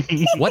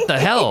 what the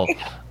hell?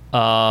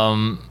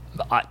 I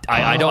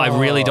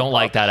really don't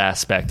like that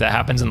aspect. That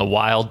happens in the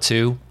wild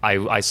too.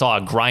 I saw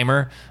a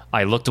Grimer.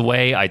 I looked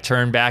away. I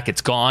turned back.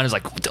 It's gone. It's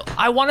like,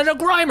 I wanted a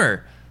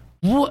Grimer.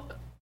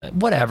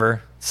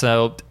 Whatever.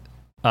 So,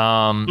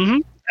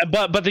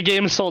 But the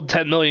game sold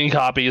 10 million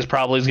copies,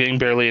 probably is getting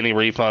barely any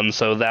refunds,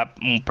 so that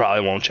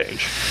probably won't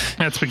change.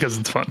 That's because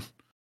it's fun.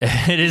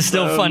 It is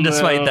still fun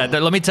despite that.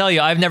 Let me tell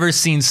you, I've never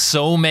seen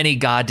so many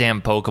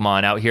goddamn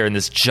Pokemon out here in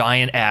this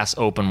giant ass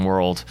open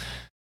world.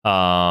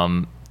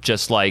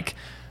 Just like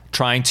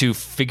trying to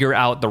figure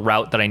out the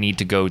route that I need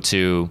to go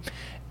to.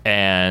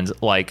 And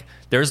like,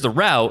 there's the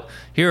route.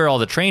 Here are all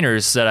the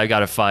trainers that I got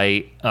to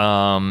fight.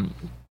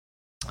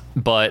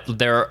 But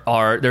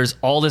there's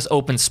all this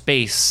open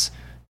space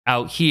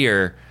out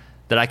here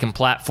that I can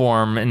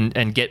platform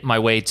and get my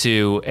way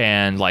to,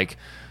 and like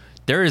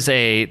there's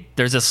a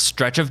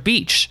stretch of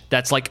beach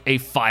that's like a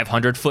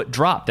 500-foot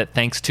drop that,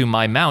 thanks to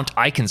my mount,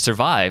 I can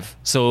survive.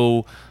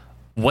 So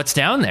what's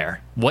down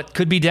there? What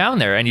could be down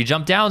there? And you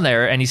jump down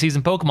there and you see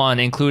some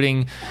Pokemon,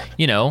 including,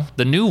 you know,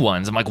 the new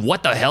ones. I'm like,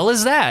 what the hell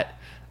is that?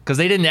 Because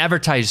they didn't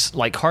advertise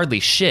like hardly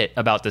shit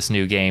about this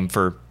new game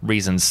for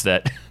reasons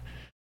that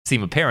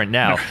seem apparent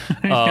now.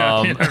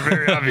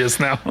 Very obvious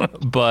now.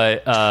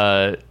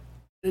 But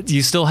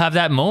you still have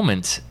that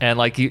moment, and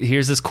like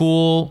here's this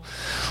cool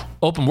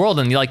open world,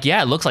 and you're like,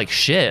 yeah, it looks like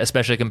shit,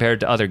 especially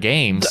compared to other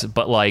games,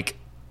 but like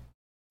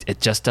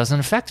it just doesn't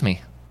affect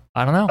me.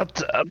 I don't know.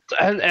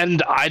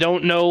 And I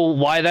don't know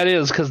why that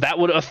is, because that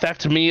would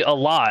affect me a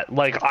lot.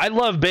 Like, I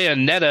love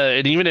Bayonetta,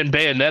 and even in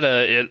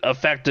Bayonetta, it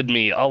affected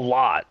me a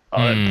lot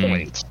at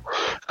points.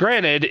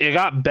 Granted, it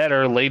got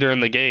better later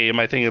in the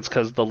game. I think it's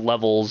because the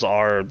levels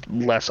are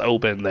less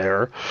open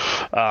there.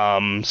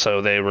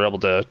 So they were able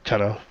to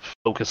kind of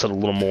focus it a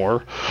little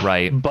more.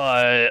 Right.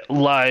 But,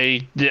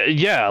 like,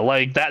 yeah,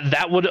 like,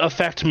 that would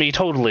affect me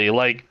totally.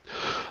 Like,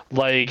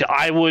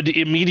 I would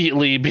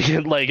immediately be,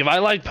 like, if I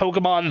like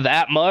Pokemon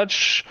that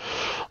much,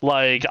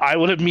 like, I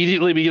would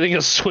immediately be getting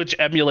a Switch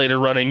emulator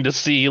running to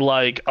see,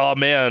 like, oh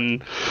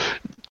man,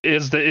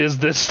 is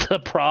this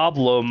the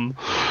problem?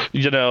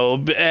 You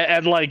know,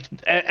 and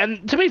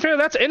to be fair,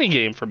 that's any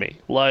game for me.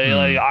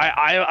 Like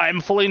I'm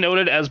fully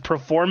noted as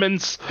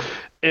performance,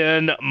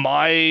 in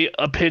my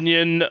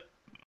opinion,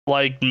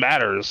 like,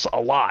 matters a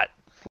lot.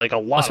 Like, a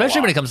lot.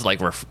 Especially when it comes to, like,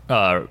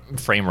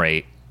 frame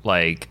rate.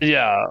 Like,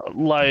 yeah,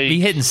 like, be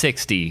hitting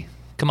 60.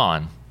 Come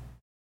on.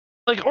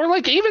 Like, or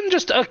like, even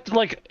just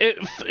like,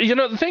 you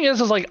know, the thing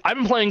is like,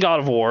 I'm playing God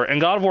of War,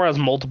 and God of War has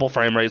multiple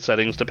frame rate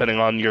settings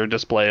depending on your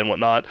display and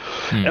whatnot,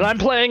 and I'm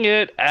playing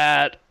it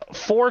at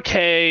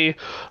 4K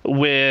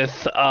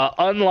with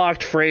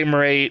unlocked frame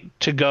rate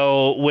to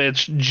go,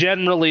 which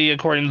generally,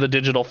 according to the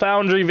Digital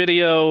Foundry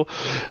video,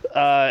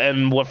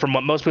 and from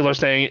what most people are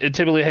saying, it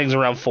typically hangs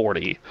around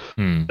 40.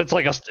 It's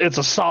like it's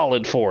a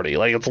solid 40,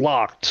 like, it's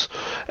locked,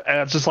 and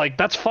it's just like,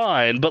 that's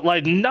fine, but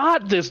like,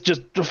 not this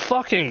just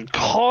fucking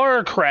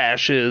car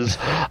crashes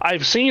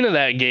I've seen in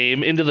that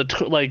game into the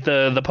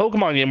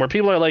Pokemon game, where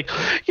people are like,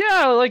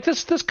 yeah, like,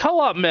 this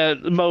co-op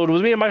mode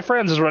with me and my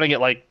friends is running at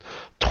like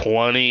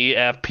 20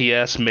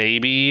 FPS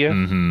maybe.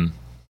 I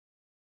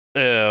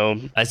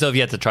still have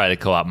yet to try the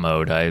co-op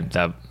mode.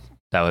 That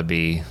would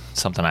be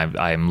something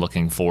I'm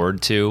looking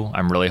forward to.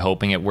 I'm really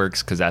hoping it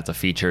works, because that's a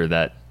feature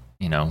that,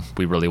 you know,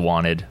 we really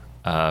wanted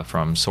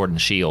from Sword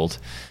and Shield.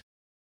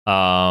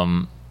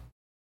 Yeah,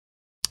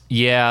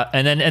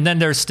 and then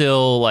there's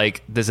still,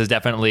 like, this is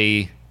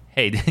definitely,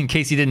 hey, in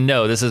case you didn't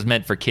know, this is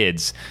meant for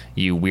kids,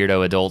 you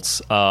weirdo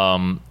adults.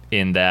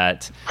 In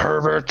that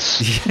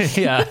perverts.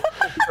 Yeah.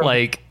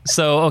 Like,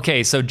 so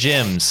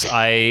gyms,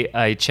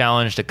 I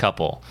challenged a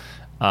couple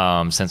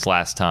since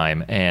last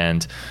time,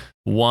 and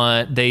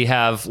they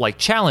have, like,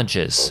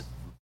 challenges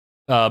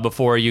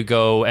before you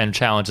go and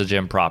challenge the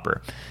gym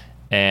proper,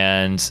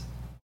 and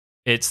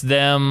it's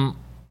them.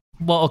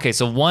 Well, okay,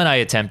 so one I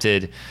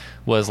attempted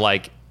was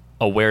like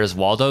a Where's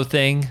Waldo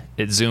thing.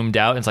 It zoomed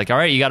out and it's like, all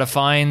right, you got to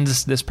find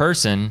this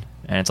person.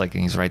 And it's like,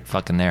 he's right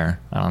fucking there.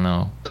 I don't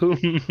know.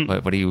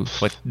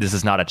 What this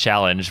is not a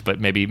challenge, but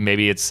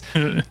maybe it's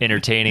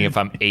entertaining if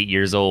I'm 8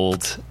 years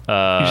old. He's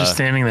just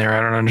standing there.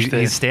 I don't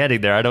understand. He's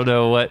standing there. I don't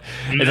know what.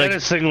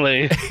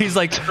 Menacingly. Like, he's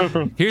like,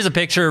 here's a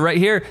picture right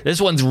here. This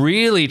one's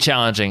really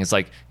challenging. It's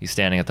like, he's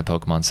standing at the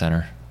Pokemon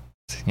Center.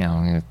 You know,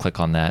 I'm gonna click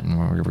on that and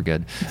we're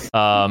good.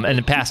 And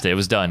then past it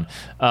was done.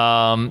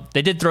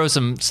 They did throw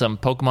some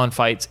Pokemon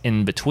fights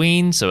in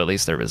between, so at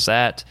least there was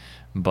that.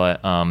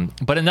 But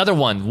another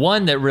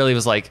one that really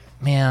was like,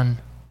 man,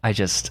 I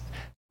just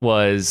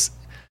was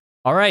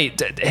all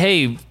right.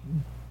 Hey,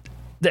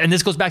 and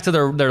this goes back to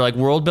their like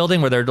world building,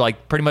 where they're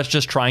like pretty much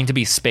just trying to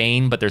be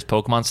Spain, but there's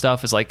Pokemon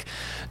stuff. It's like,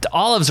 the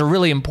olives are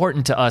really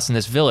important to us in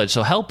this village,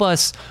 so help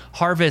us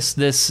harvest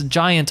this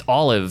giant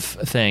olive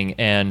thing.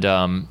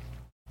 And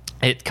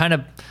it kind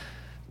of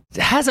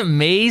has a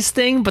maze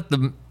thing,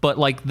 but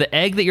like the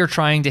egg that you're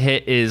trying to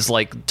hit is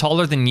like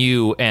taller than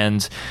you,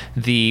 and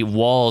the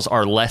walls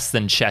are less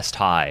than chest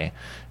high.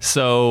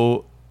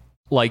 So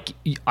like,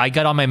 I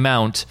got on my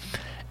mount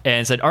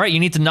and said, all right, you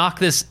need to knock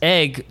this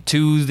egg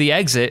to the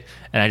exit,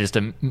 and I just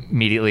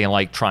immediately am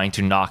like trying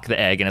to knock the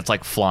egg, and it's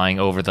like flying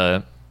over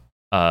the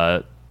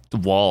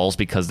walls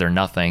because they're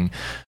nothing.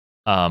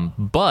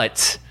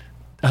 But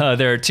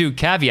there are two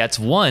caveats.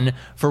 One,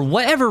 for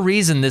whatever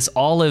reason, this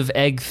olive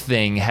egg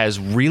thing has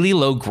really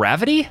low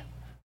gravity.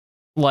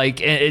 Like,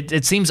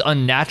 it seems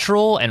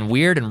unnatural and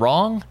weird and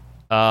wrong.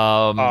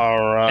 All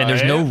right. And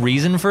there's no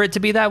reason for it to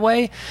be that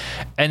way.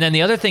 And then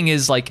the other thing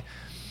is, like,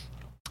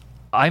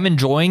 I'm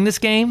enjoying this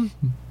game,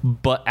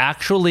 but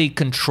actually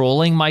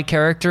controlling my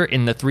character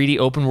in the 3D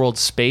open world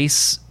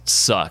space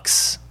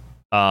sucks.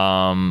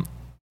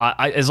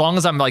 As long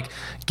as I'm like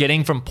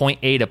getting from point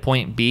A to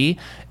point B,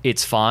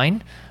 it's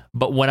fine.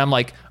 But when I'm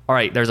like, all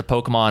right, there's a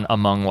Pokemon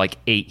among like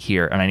 8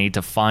 here, and I need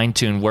to fine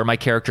tune where my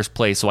character's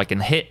placed so I can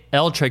hit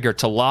L trigger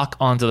to lock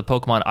onto the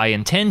Pokemon I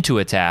intend to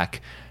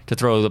attack to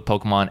throw the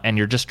Pokemon, and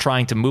you're just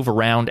trying to move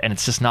around, and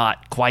it's just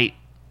not quite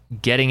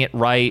getting it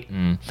right.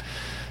 And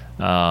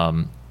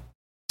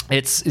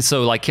it's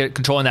so like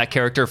controlling that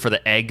character for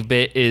the egg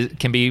bit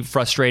can be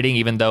frustrating,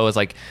 even though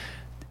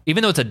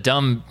it's a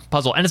dumb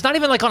puzzle, and it's not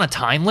even like on a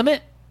time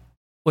limit,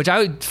 which I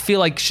would feel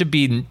like should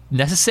be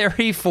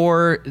necessary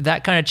for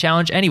that kind of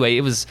challenge.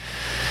 Anyway,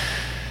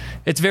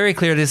 it's very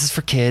clear this is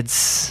for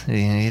kids.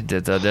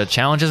 The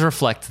challenges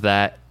reflect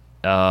that.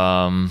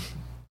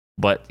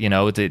 But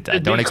I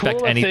don't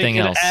expect anything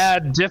else.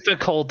 Add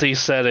difficulty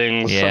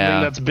settings, something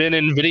that's been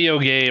in video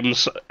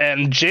games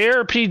and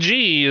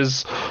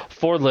JRPGs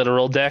for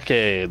literal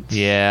decades.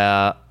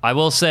 Yeah, I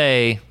will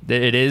say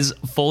that it is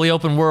fully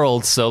open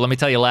world. So let me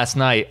tell you, last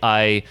night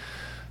I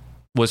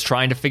was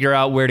trying to figure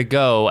out where to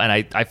go, and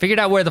I figured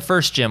out where the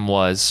first gym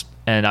was,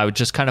 and I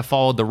just kind of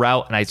followed the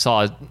route, and I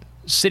saw a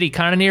city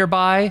kind of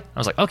nearby. I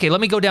was like, okay,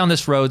 let me go down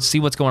this road, see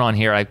what's going on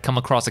here. I come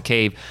across a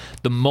cave.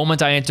 The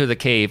moment I enter the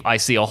cave, I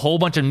see a whole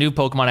bunch of new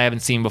Pokemon I haven't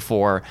seen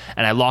before,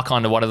 and I lock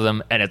onto one of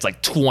them, and it's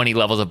like 20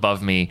 levels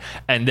above me,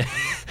 and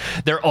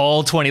they're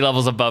all 20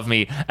 levels above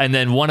me. And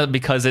then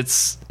because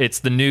it's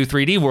the new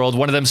 3D world,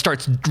 one of them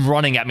starts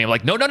running at me. I'm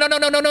like, no.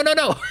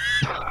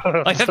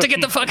 I have to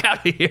get the fuck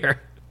out of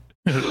here.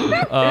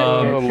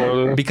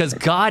 Because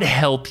God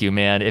help you,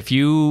 man, if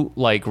you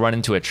like run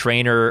into a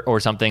trainer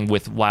or something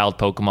with wild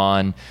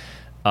Pokemon,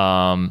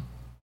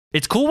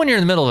 it's cool when you're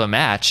in the middle of a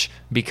match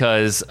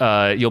because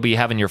you'll be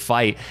having your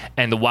fight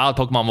and the wild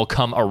Pokemon will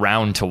come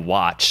around to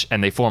watch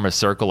and they form a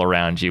circle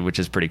around you, which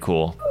is pretty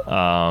cool.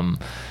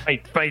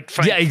 Fight.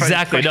 Yeah,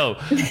 exactly. No,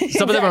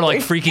 some of them are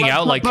like freaking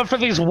out, like. But for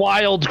these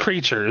wild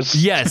creatures.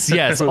 Yes,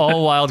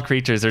 all wild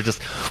creatures. They're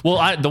just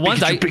the ones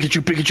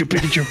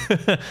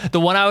Pikachu. The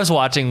one I was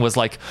watching was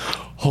like,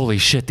 holy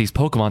shit, these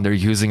Pokemon they're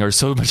using are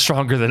so much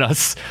stronger than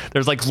us.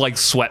 There's like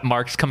sweat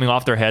marks coming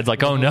off their heads.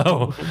 Like, oh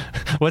no,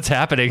 what's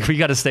happening? We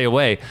got to stay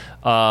away.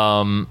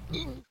 So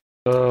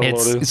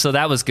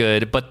that was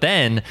good. But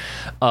then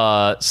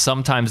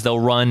sometimes they'll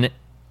run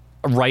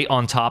right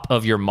on top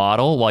of your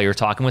model while you're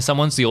talking with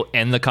someone, so you'll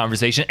end the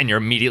conversation and you're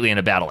immediately in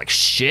a battle. Like,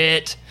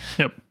 shit.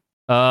 Yep.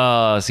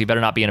 So you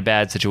better not be in a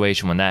bad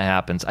situation when that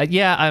happens.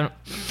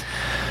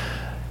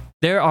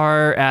 There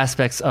are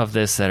aspects of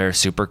this that are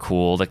super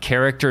cool. The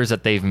characters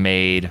that they've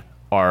made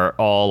are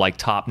all like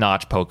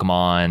top-notch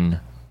Pokemon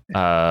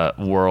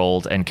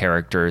world and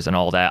characters and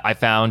all that. I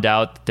found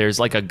out there's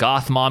like a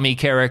goth mommy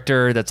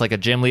character that's like a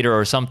gym leader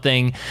or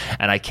something,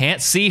 and I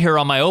can't see her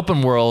on my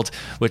open world,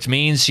 which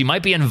means she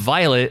might be in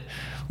Violet,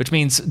 which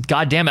means,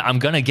 god damn it, I'm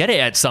gonna get it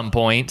at some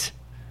point.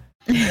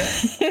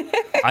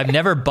 I've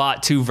never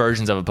bought two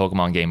versions of a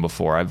Pokemon game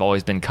before. I've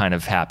always been kind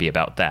of happy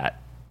about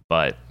that,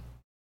 but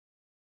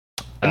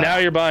and now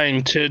you're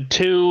buying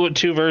two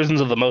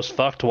versions of the most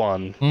fucked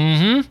one.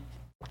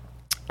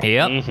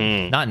 Yep.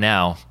 Not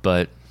now,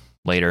 but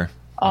later.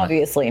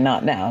 Obviously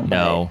not now.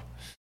 No.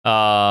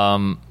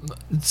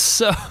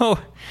 So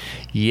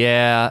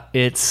yeah,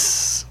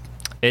 it's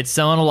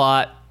selling a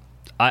lot.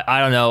 I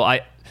don't know.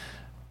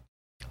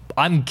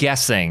 I'm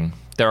guessing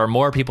there are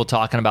more people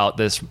talking about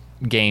this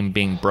game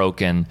being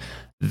broken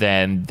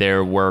than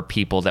there were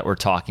people that were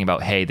talking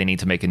about, hey, they need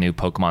to make a new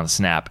Pokemon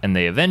Snap, and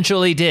they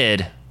eventually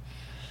did.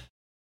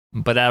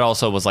 But that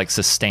also was like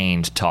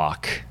sustained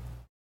talk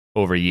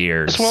over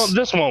years.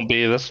 This won't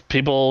be. This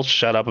people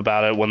shut up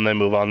about it when they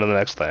move on to the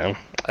next thing.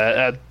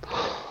 Yeah.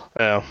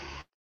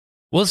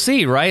 We'll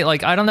see, right?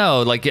 Like, I don't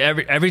know. Like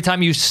every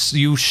time you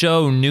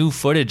show new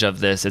footage of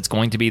this, it's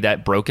going to be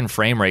that broken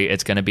frame rate.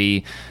 It's going to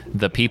be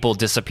the people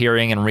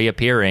disappearing and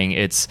reappearing.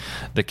 It's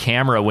the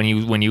camera when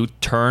you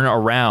turn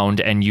around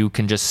and you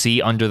can just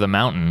see under the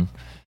mountain.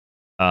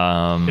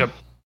 Yep.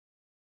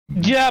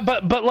 Yeah,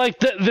 but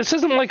like this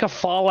isn't like a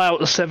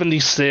Fallout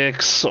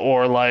 76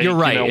 or like, you're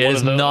right. It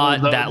is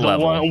not that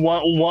level.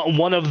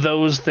 One of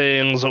those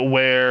things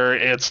where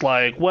it's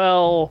like,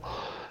 well,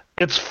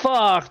 it's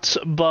fucked,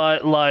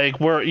 but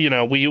like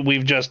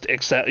we've just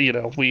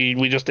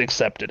we just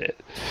accepted it.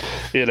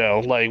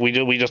 Like we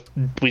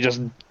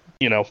just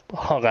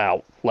hung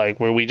out,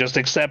 like where we just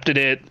accepted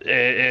it.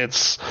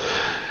 It's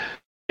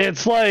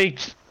like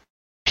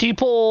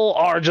people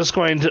are just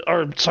going to,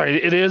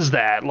 it is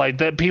that, like,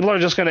 that people are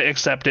just going to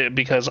accept it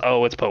because,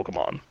 oh, it's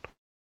Pokemon.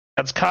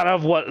 That's kind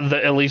of what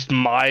at least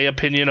my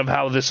opinion of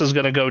how this is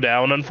going to go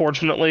down,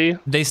 unfortunately.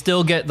 They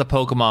still get the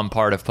Pokemon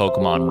part of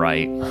Pokemon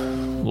right,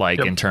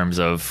 like, in terms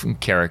of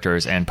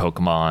characters and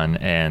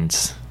Pokemon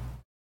and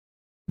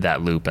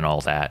that loop and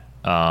all that.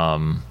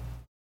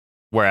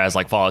 Whereas,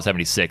 like, Fallout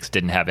 76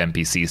 didn't have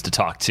NPCs to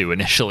talk to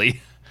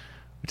initially,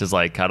 which is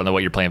like, I don't know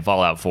what you're playing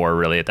Fallout for,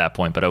 really, at that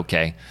point, but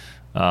okay.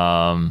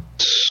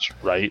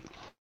 Right,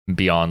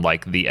 beyond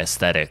like the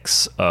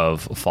aesthetics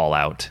of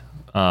Fallout,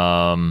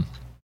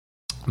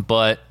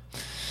 but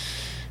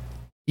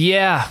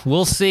yeah,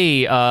 we'll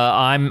see.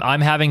 I'm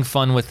having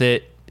fun with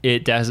it.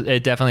 It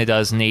definitely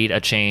does need a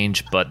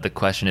change, but the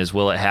question is,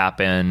 will it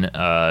happen?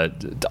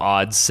 The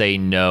odds say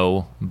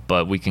no,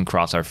 but we can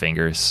cross our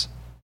fingers.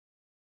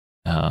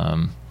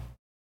 So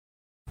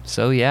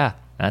yeah,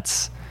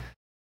 that's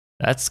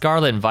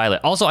Scarlet and Violet.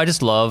 Also, I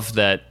just love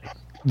that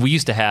we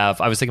used to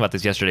have, I was thinking about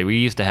this yesterday, we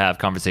used to have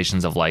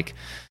conversations of like,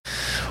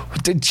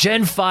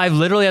 Gen 5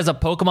 literally has a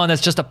Pokemon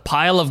that's just a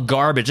pile of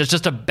garbage. It's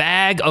just a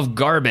bag of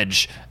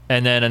garbage.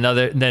 And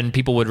then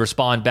people would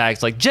respond back.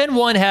 It's like, Gen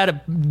 1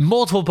 had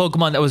multiple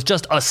Pokemon that was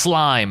just a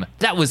slime.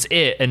 That was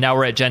it. And now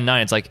we're at Gen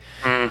 9. It's like,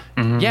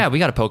 yeah, we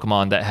got a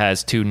Pokemon that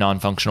has 2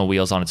 non-functional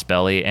wheels on its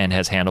belly and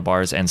has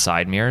handlebars and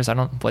side mirrors.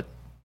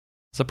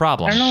 It's a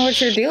problem. I don't know what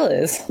your deal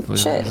is.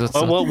 Shit.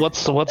 Well,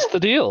 what's the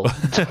deal?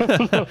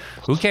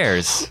 Who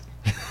cares?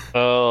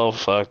 Oh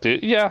fuck,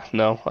 dude. Yeah,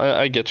 no,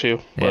 I get you.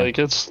 Yeah. Like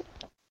it's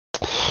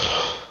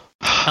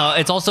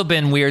also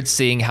been weird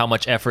seeing how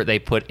much effort they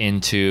put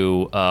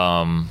into.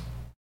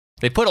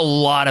 They put a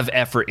lot of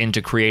effort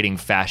into creating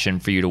fashion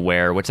for you to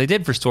wear, which they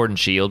did for Sword and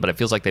Shield, but it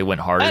feels like they went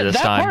harder this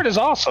time. That part is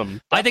awesome.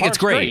 I think it's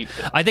great.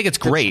 I think it's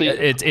great.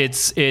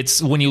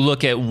 It's when you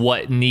look at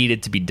what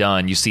needed to be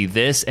done, you see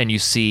this and you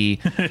see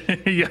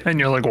yeah, and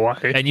you're like,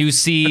 why? And you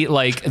see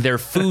like their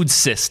food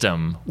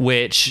system,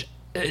 which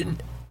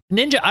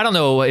Ninja, I don't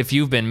know if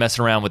you've been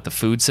messing around with the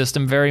food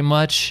system very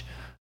much.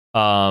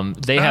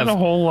 They have a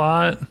whole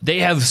lot. They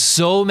have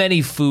so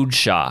many food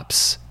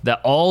shops that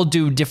all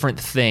do different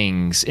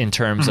things in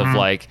terms of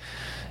like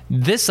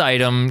this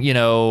item,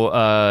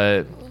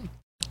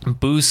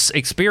 boosts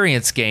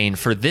experience gain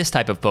for this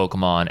type of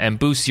Pokemon and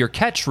boosts your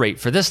catch rate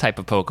for this type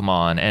of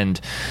Pokemon, and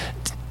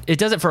it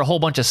does it for a whole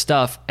bunch of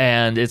stuff.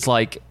 And it's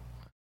like,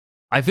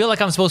 I feel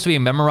like I'm supposed to be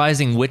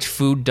memorizing which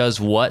food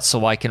does what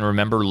so I can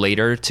remember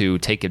later to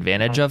take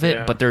advantage of it.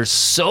 Yeah. But there's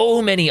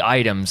so many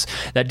items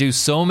that do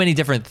so many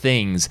different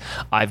things.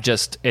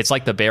 It's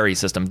like the berry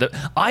system.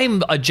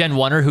 I'm a Gen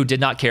 1er who did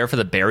not care for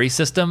the berry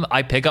system.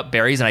 I pick up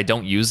berries and I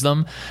don't use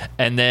them.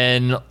 And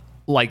then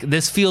like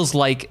this feels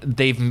like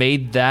they've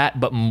made that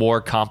but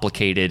more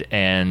complicated,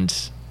 and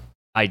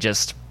I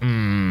just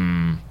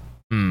But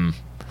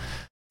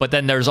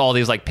then there's all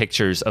these like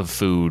pictures of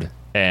food,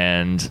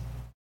 and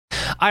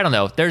I don't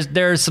know.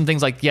 There's some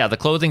things like, the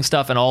clothing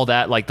stuff and all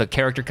that, like the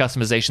character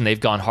customization, they've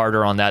gone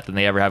harder on that than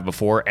they ever have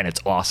before, and it's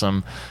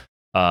awesome.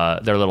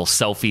 Their little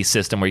selfie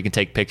system where you can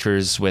take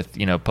pictures with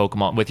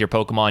Pokemon, with your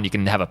Pokemon. You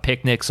can have a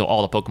picnic so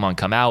all the Pokemon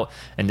come out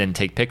and then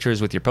take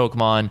pictures with your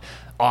Pokemon.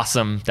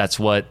 Awesome. That's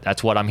what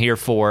I'm here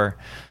for.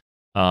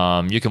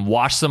 You can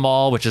wash them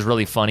all, which is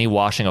really funny.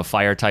 Washing a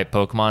fire type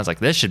Pokemon, it's like,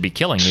 this should be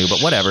killing you, but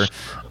whatever.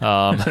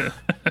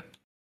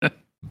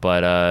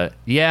 But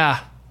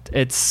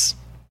it's,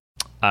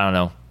 I don't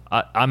know.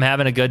 I'm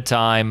having a good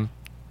time.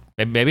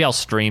 Maybe I'll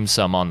stream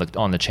some on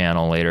the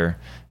channel later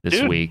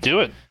this week.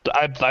 Do it.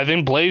 I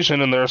think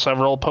Blasian, and there are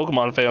several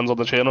Pokemon fans on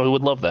the channel who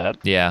would love that.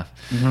 Yeah.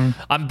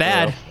 I'm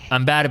bad. Yeah.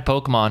 I'm bad at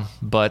Pokemon,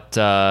 but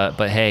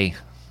hey.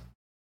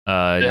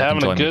 You're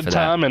having a good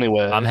time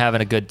anyway. I'm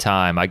having a good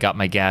time. I got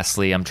my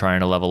Ghastly. I'm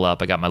trying to level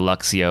up. I got my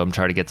Luxio. I'm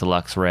trying to get to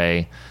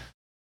Luxray.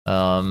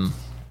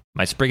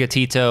 My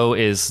Sprigatito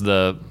is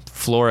the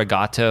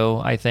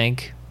Florigato, I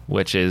think,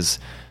 which is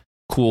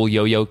cool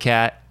yo-yo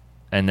cat,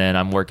 and then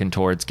I'm working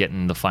towards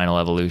getting the final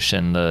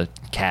evolution, the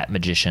cat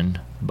magician.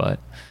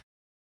 But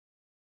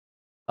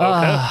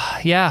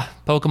yeah,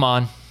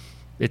 Pokemon,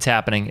 it's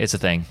happening. It's a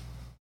thing.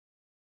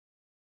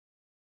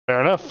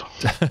 Fair enough.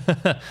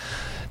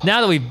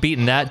 Now that we've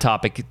beaten that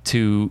topic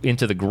into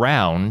the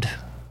ground,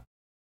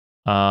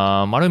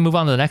 why don't we move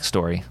on to the next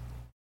story?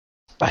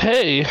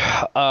 Hey,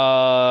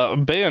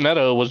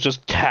 Bayonetta was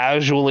just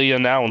casually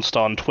announced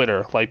on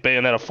Twitter, like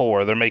Bayonetta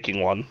 4, they're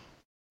making one.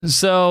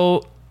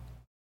 So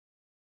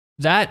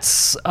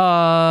that's this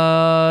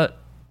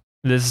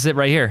is it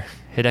right here.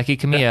 Hideki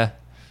Kamiya.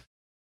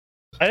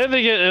 I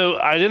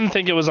didn't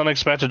think it was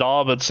unexpected at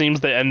all, but it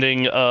seems the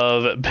ending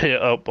of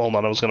hold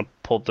on, I was gonna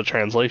pull up the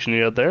translation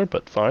you had there,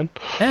 but fine.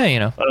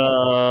 Yeah,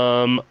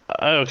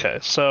 okay,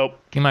 so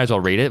you might as well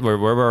read it.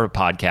 We're a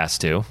podcast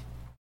too.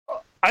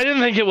 I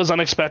didn't think it was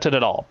unexpected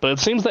at all, but it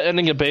seems the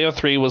ending of Bayo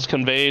 3 was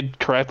conveyed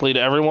correctly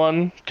to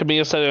everyone.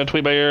 Kamiya said in a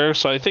tweet by Eric,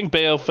 so I think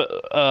Bayo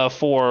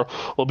 4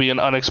 will be an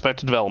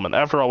unexpected development.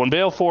 After all, when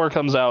Bayo 4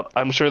 comes out,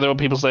 I'm sure there will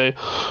be people say,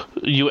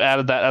 you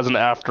added that as an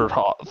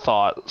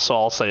afterthought, so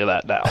I'll say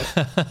that now.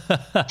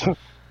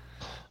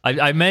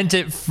 I meant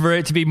it for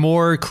it to be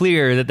more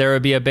clear that there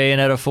would be a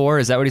Bayonetta 4.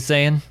 Is that what he's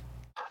saying?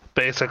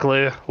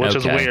 Basically, which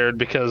is weird,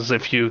 because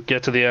if you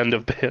get to the end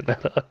of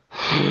Bayonetta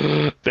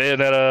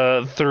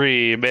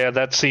 3, man,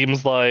 that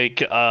seems like,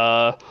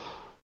 that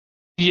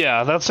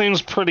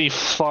seems pretty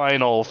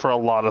final for a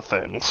lot of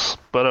things.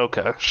 But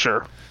okay,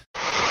 sure.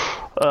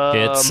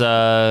 It's,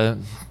 I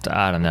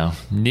don't know,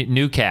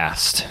 new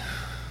cast.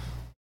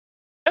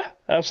 Yeah,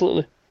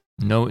 absolutely.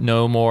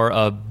 No more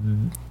of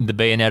the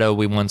Bayonetta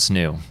we once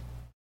knew.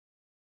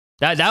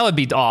 That would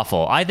be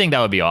awful. I think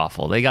that would be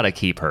awful. They got to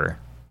keep her.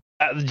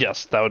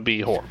 Yes, that would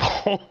be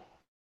horrible.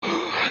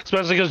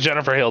 Especially because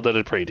Jennifer Hale did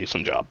a pretty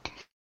decent job.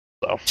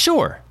 So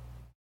sure.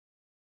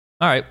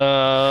 All right.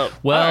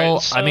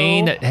 I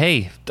mean,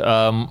 hey,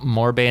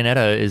 more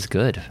Bayonetta is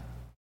good.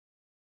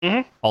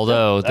 Mm-hmm.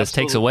 Although this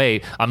takes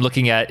away. I'm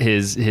looking at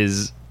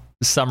his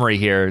summary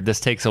here. This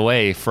takes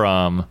away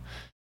from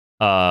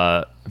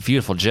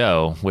Beautiful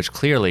Joe, which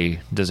clearly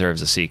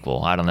deserves a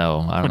sequel. I don't know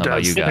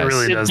about you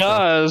guys. It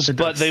does,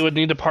 but they would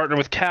need to partner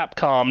with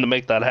Capcom to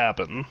make that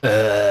happen.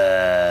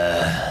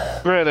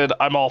 Granted,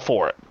 I'm all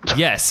for it.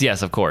 Yes,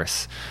 of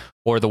course.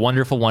 Or the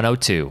Wonderful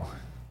 102.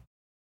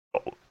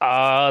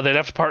 They'd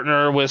have to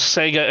partner with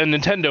Sega and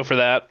Nintendo for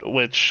that,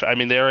 which, I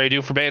mean, they already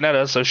do for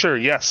Bayonetta, so sure,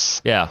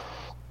 yes. Yeah.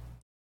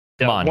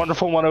 Come on.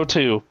 Wonderful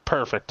 102.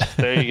 Perfect.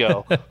 There you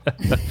go.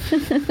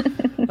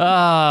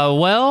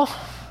 Well,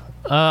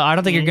 I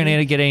don't think you're going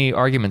to get any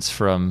arguments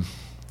from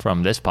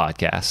this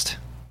podcast.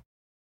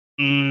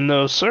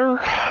 No, sir.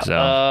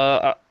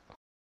 So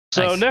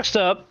nice. Next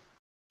up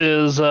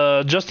is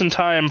just in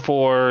time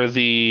for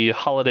the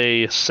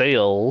holiday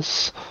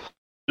sales.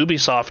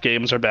 Ubisoft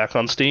games are back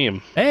on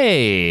Steam.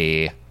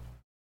 Hey.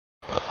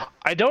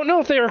 I don't know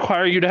if they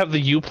require you to have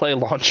the Uplay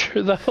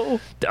launcher, though.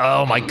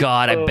 Oh my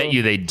god, I bet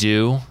you they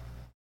do.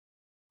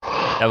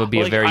 That would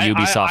be a very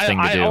Ubisoft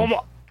thing to do.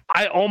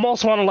 I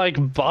almost want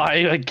to buy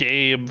a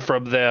game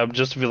from them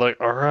just to be like,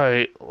 all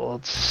right,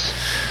 let's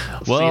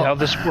see how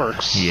this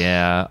works.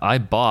 Yeah, I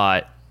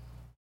bought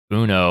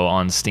Uno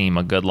on Steam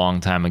a good long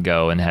time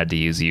ago and had to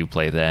use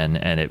Uplay then,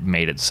 and it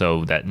made it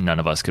so that none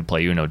of us could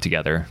play Uno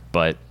together.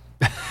 But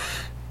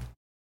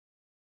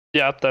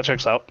yeah, that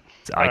checks out.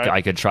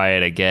 I could try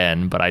it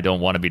again, but I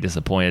don't want to be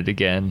disappointed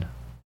again.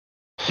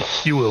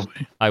 You will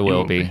be. I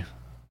will be.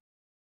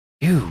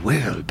 You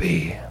will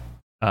be.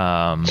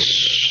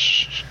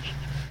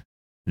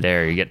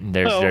 There you get.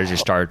 There's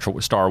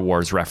your Star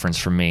Wars reference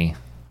from me.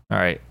 All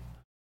right.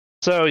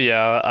 So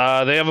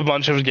yeah, they have a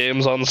bunch of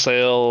games on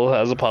sale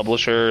as a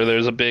publisher.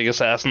 There's a big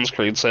Assassin's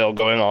Creed sale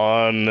going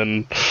on,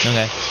 and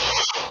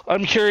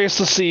I'm curious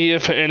to see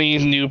if any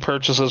new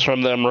purchases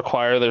from them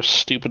require their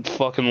stupid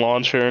fucking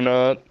launcher or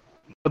not.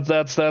 But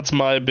that's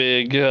my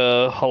big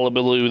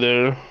hullabaloo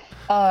there.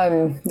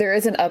 There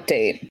is an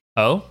update.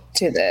 Oh.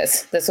 To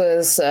this. This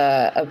was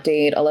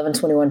update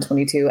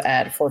 11/21/22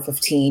 at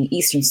 4:15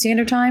 Eastern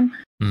Standard Time.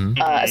 Mm-hmm.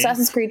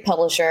 Assassin's Creed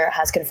publisher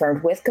has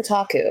confirmed with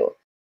Kotaku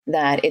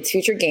that its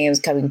future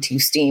games coming to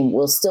Steam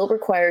will still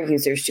require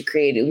users to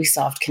create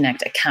Ubisoft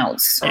Connect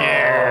accounts.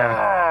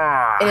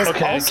 Yeah. It is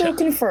also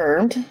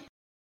confirmed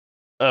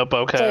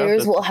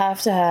players will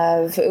have to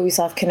have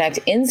Ubisoft Connect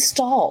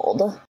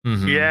installed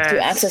to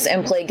access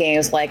and play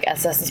games like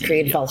Assassin's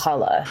Creed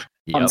Valhalla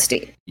on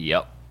Steam.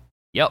 Yep.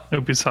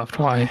 Ubisoft,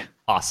 why?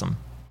 Awesome.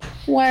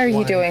 Why are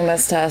you doing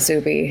this to us,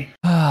 Ubi?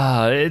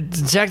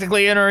 It's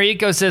technically in our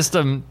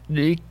ecosystem.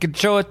 You can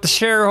show it to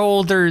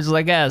shareholders,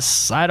 I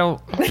guess. I don't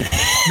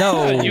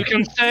know. You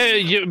can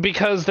say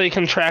because they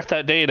can track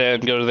that data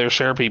and go to their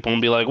share people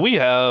and be like, we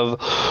have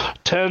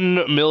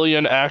 10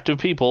 million active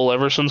people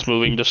ever since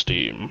moving to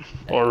Steam.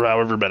 Or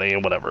however many,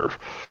 whatever.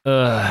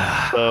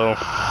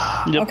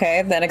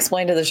 Okay, then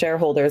explain to the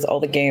shareholders all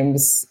the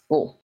games,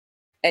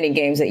 any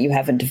games that you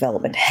have in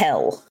development.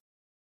 Hell.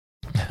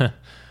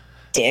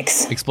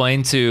 Dicks.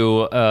 Explain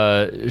to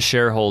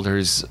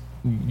shareholders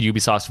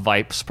Ubisoft's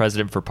Vice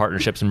President for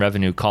Partnerships and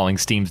Revenue calling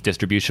Steam's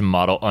distribution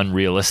model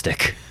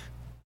unrealistic.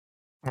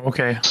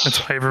 Okay, that's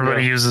why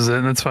everybody uses it,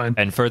 and that's fine.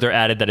 And further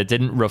added that it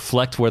didn't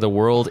reflect where the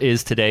world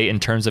is today in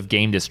terms of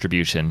game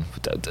distribution.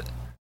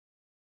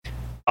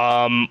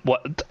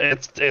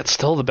 It's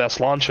still the best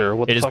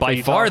launcher. It is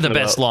by far the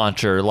best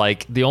launcher.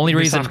 The only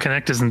reason Ubisoft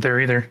Connect isn't there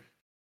either.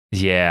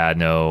 Yeah,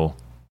 no.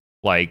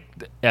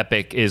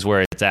 Epic is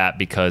where it's at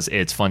because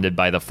it's funded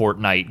by the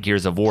Fortnite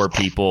Gears of War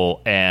people,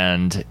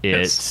 and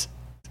it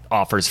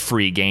offers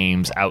free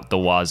games out the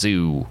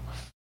wazoo.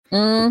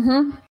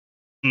 I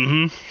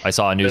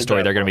saw a news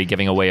story. They're going to be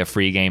giving away a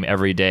free game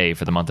every day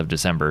for the month of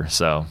December.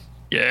 So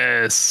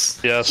yes.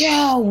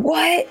 Yeah,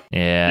 what?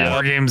 Yeah.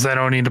 More games I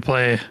don't need to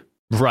play.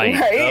 Right.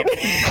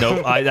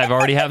 Nope. I've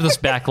already have this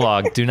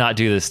backlog. Do not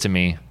do this to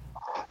me.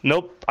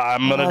 Nope,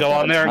 I'm gonna go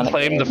on there and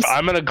claim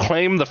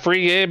claim the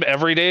free game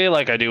every day,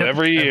 like I do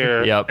every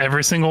year. Yep,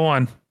 every single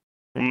one.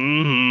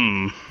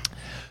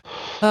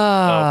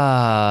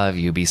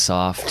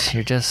 Ubisoft,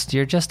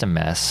 you're just a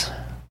mess.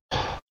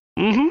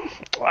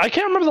 I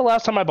can't remember the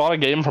last time I bought a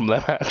game from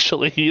them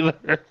actually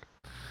either.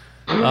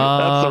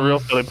 That's the real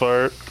funny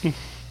part.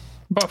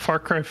 Bought Far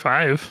Cry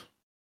 5.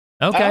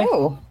 Okay.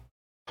 Oh.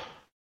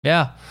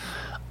 Yeah,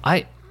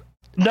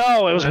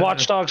 No, it was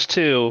Watch Dogs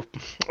 2.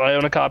 I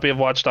own a copy of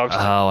Watch Dogs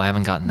 2. Oh, I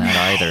haven't gotten that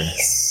either.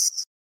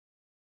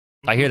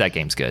 I hear that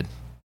game's good.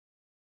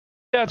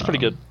 Yeah, it's pretty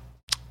good.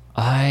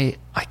 I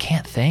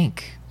can't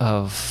think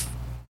of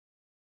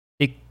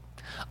it.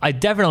 I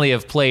definitely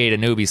have played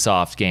an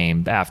Ubisoft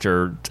game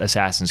after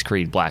Assassin's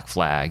Creed Black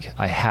Flag.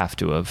 I have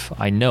to have.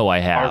 I know I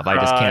have. I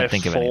just can't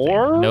think of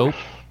anything. Nope.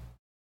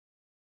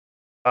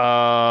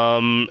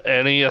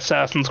 Any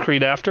Assassin's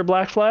Creed after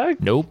Black Flag?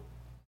 Nope.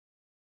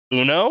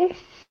 Uno?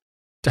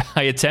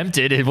 I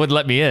attempted. It wouldn't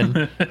let me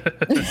in.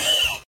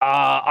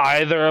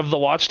 Either of the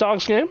Watch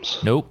Dogs games?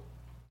 Nope.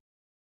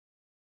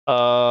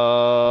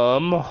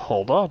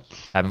 Hold on.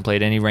 Haven't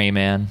played any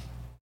Rayman.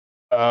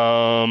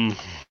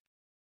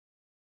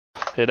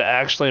 It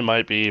actually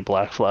might be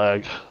Black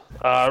Flag.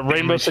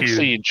 Rainbow Six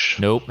Siege.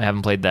 Nope,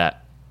 haven't played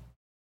that.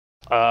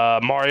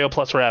 Mario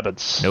plus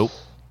Rabbids. Nope.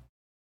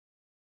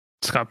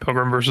 Scott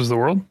Pilgrim versus the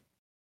World?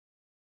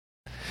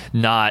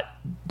 Not.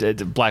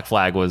 Black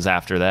Flag was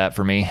after that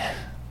for me.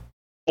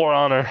 For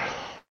Honor.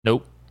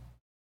 Nope.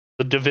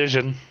 The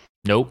Division.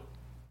 Nope.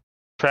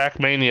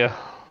 Trackmania.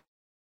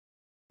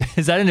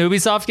 Is that an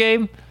Ubisoft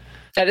game?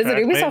 That is an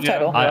Ubisoft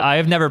title. I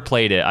have never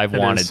played it. I've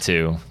wanted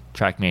to.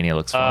 Trackmania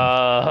looks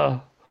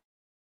fun.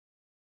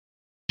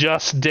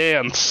 Just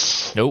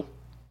Dance. Nope.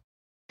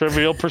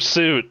 Trivial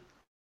Pursuit.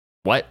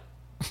 What?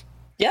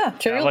 Yeah,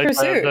 Trivial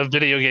Pursuit. The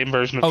video game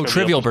version of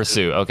Trivial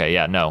Pursuit. Okay,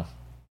 yeah, no.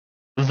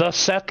 The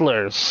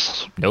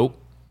Settlers. Nope.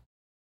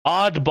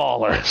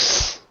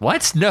 Oddballers.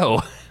 What?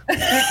 No.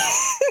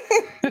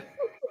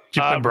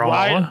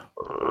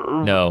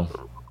 No.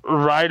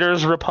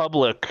 Riders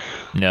Republic.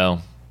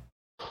 No.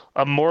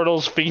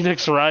 Immortals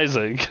Phoenix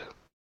Rising.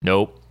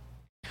 Nope.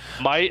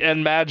 Might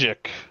and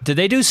Magic. Did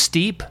they do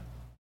Steep?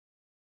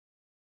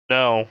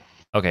 No.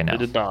 Okay, no. They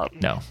did not.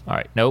 No. All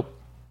right. Nope.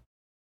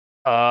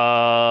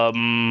 I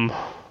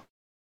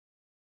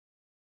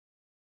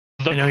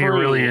know you're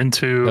really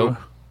into. Nope.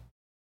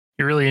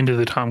 You're really into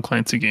the Tom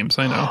Clancy games.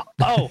 I know.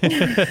 Oh.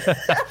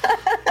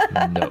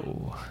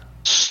 No.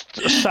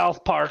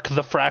 South Park: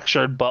 The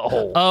Fractured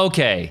Butthole.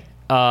 Okay.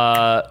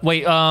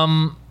 Wait.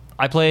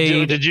 I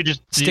played. Did you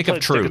just Stick of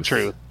Truth?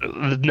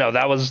 No,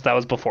 that was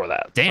before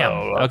that. Damn.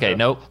 So, okay.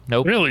 Nope.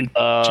 Really?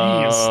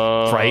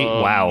 Jeez. Right.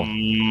 Wow.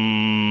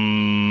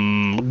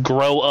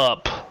 Grow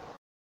Up.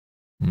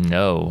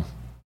 No.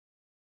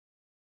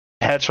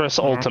 Tetris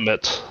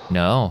Ultimate.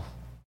 No.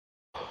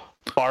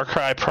 Far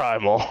Cry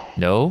Primal.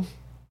 No.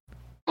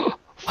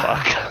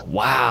 Fuck.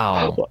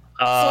 Wow. So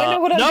I know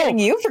what I'm getting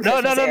you for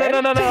Christmas.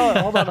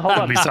 No. Hold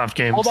on. Ubisoft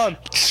games. Hold on.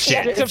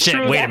 Shit.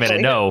 Wait a minute.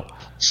 No.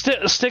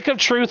 Stick of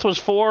Truth was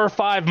 4 or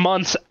 5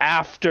 months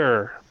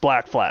after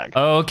Black Flag.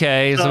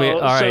 Okay. So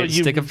all right.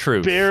 So Stick of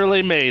Truth.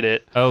 Barely made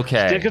it.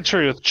 Okay. Stick of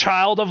Truth.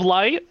 Child of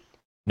Light.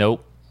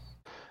 Nope.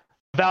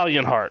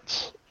 Valiant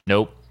Hearts.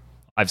 Nope.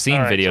 I've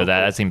seen video of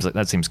that. Cool.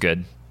 That seems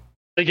good.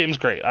 The game's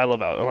great. I love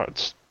Valiant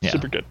Hearts. Yeah.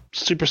 Super good.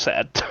 Super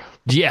sad.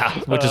 Yeah,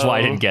 which is why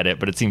I didn't get it,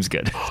 but it seems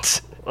good.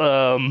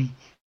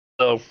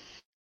 So.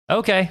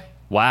 Okay.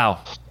 Wow.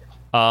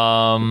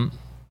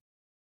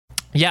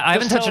 Yeah, I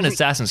haven't touched an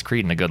Assassin's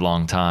Creed in a good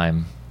long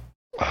time.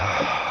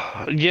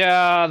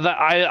 Yeah,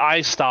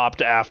 I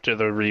stopped after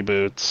the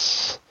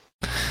reboots.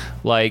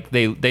 Like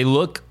they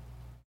look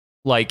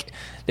like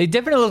they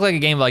definitely look like a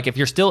game. Like if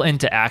you're still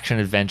into action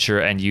adventure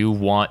and you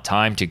want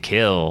time to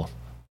kill,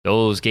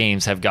 those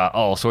games have got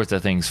all sorts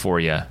of things for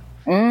you.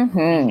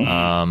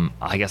 Mm-hmm.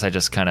 I guess I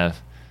just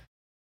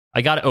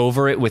I got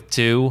over it with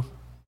 2,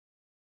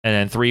 and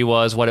then 3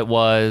 was what it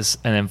was,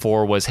 and then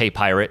 4 was Hey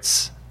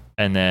Pirates,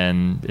 and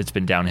then it's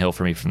been downhill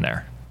for me from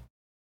there.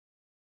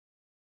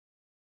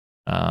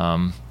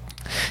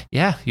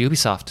 Yeah,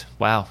 Ubisoft.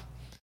 Wow.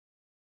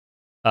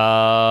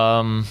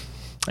 And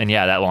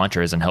yeah, that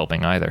launcher isn't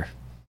helping either.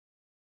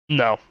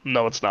 No,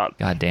 it's not.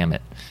 God damn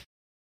it.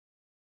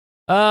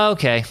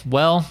 Okay,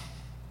 well,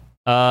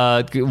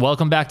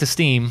 welcome back to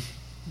Steam.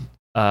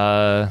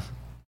 God,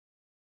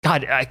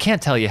 I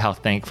can't tell you how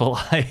thankful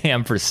I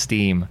am for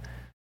Steam.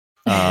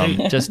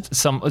 Just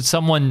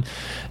someone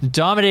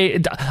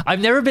dominate. I've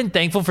never been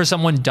thankful for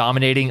someone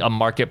dominating a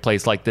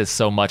marketplace like this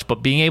so much,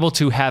 but being able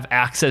to have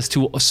access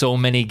to so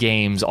many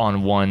games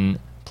on one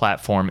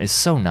platform is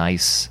so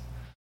nice.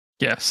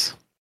 Yes.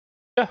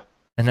 Yeah.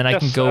 And then I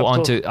can go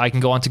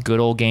on to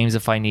Good Old Games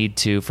if I need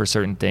to for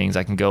certain things.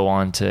 I can go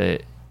on to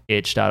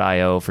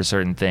itch.io for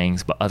certain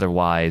things, but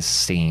otherwise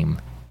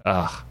Steam.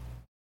 Ugh.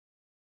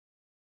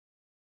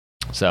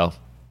 So,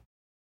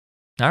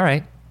 all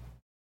right.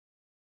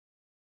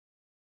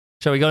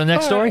 Shall we go to the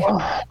next story?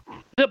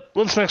 Yep,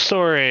 what's next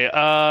story?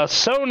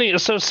 Sony.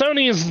 So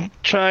Sony is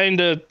trying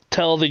to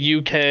tell the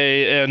UK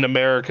and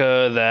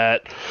America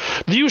that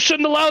you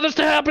shouldn't allow this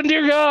to happen,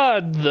 dear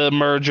God. The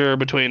merger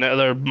between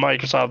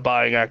Microsoft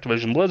buying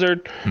Activision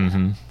Blizzard.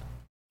 Mm-hmm.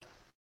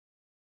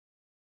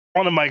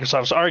 One of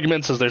Microsoft's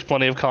arguments is there's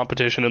plenty of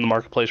competition in the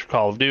marketplace for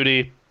Call of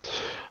Duty.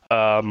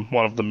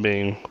 One of them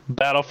being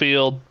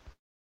Battlefield.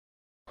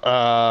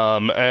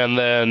 And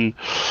then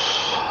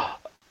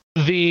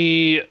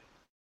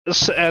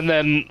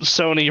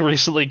Sony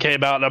recently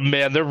came out and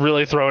man, they're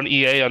really throwing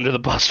EA under the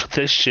bus with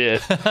this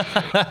shit. Like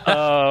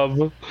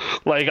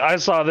I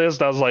saw this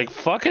and I was like,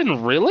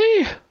 fucking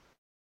really?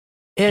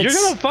 You're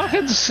gonna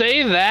fucking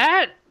say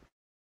that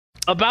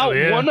about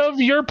one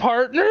of your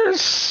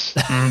partners?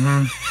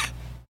 Mm-hmm.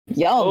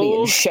 Y'all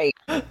being shady.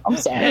 I'm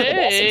sorry.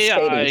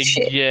 Hey,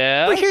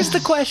 yeah. But here's the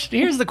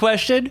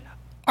question.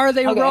 Are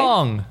they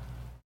wrong?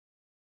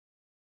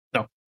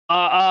 No.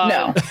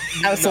 No,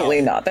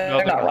 absolutely not.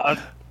 They're not wrong.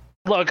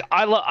 Look,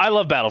 I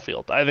love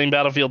Battlefield. I think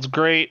Battlefield's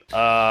great.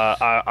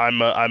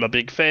 I'm a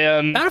big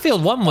fan.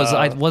 Battlefield 1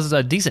 was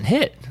a decent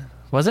hit,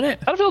 wasn't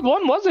it? Battlefield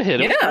 1 was a hit.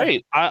 It was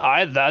great.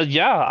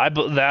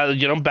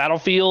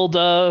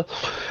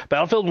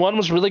 Battlefield 1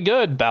 was really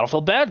good.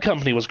 Battlefield Bad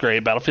Company was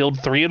great.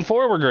 Battlefield 3 and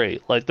 4 were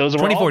great. Like those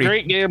were all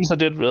great games that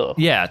did.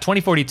 Yeah,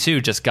 2042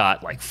 just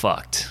got like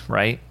fucked,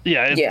 right?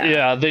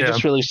 Yeah, they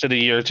just released it a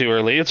year too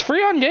early. It's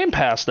free on Game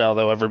Pass now,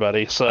 though,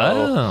 everybody.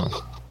 So,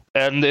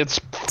 and it's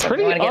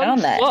pretty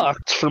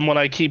unfucked from what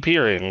I keep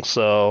hearing.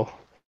 So,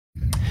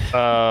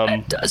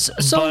 I just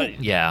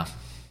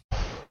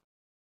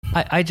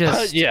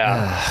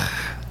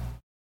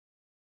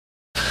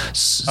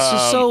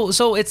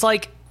So it's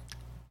like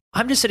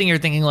I'm just sitting here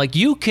thinking like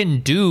you can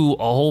do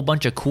a whole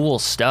bunch of cool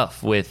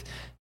stuff with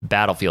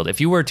Battlefield.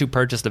 If you were to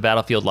purchase the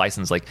Battlefield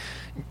license, like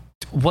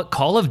what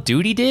Call of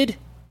Duty did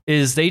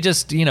is they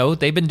just,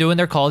 they've been doing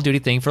their Call of Duty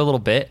thing for a little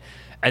bit,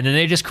 and then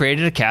they just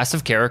created a cast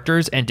of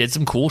characters and did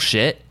some cool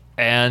shit,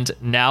 and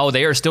now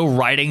they are still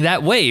riding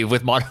that wave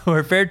with Modern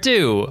Warfare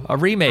 2, a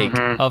remake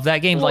of that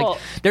game. Well,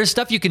 like, there's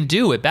stuff you can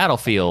do at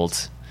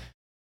Battlefield.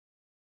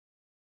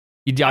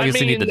 You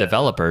obviously need the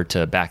developer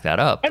to back that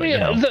up.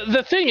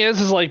 The thing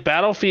is like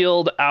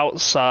Battlefield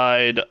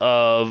outside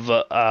of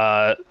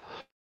God,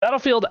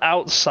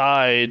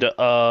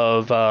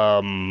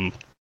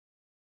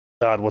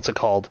 what's it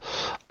called?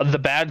 The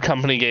Bad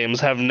Company games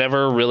have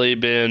never really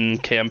been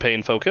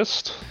campaign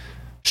focused,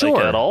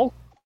 like, at all.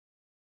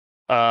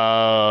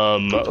 A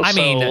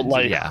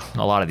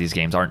lot of these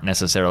games aren't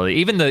necessarily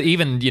even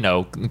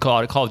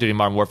Call of Duty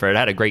Modern Warfare. It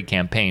had a great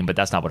campaign, but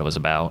that's not what it was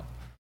about.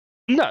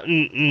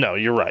 No,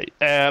 you're right.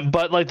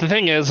 But like the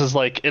thing is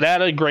like it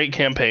had a great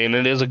campaign.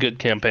 It is a good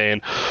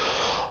campaign.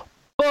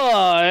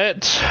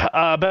 But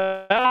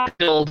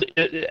Battlefield,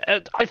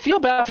 I feel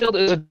Battlefield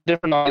is a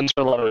different audience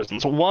for a lot of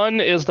reasons. One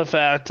is the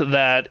fact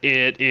that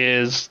it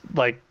is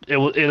like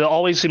it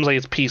always seems like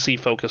it's PC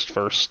focused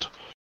first.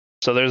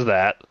 So there's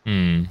that.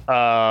 So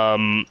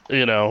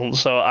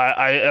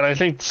I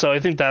think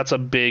that's a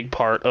big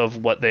part of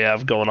what they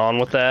have going on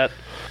with that.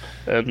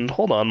 And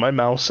hold on, my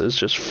mouse is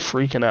just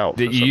freaking out.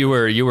 You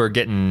were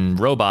getting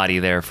robot-y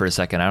there for a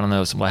second. I don't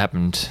know what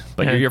happened,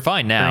 but you're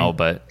fine now.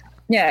 But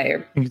yeah,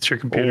 it's your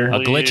computer.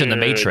 A glitch in the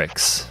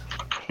Matrix.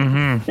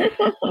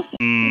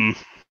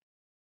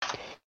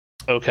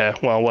 Okay,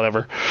 well,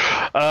 whatever.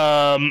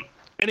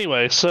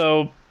 Anyway,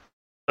 so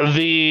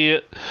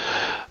it's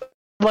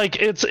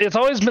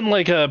always been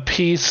like a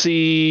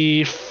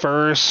PC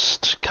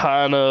first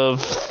kind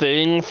of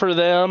thing for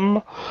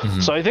them.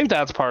 So I think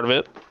that's part of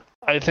it.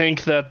 I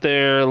think that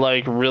they're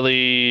like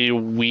really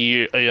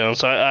weird,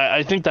 so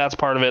I think that's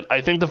part of it. I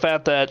think the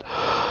fact that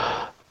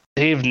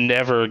they've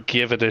never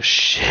given a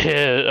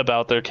shit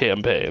about their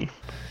campaign.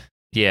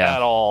 Yeah.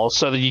 At all.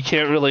 So that you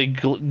can't really,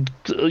 can't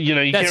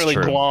really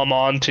glom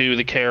onto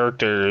the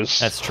characters.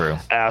 That's true.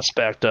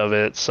 Aspect of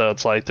it. So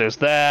it's like there's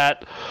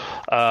that.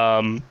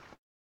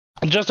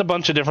 Just a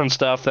bunch of different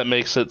stuff that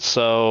makes it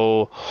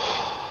so...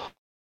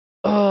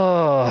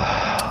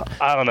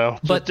 I don't know,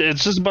 but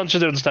it's just a bunch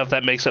of different stuff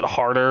that makes it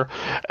harder,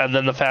 and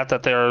then the fact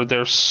that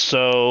they're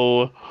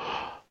so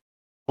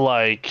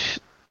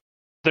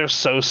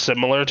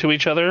similar to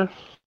each other.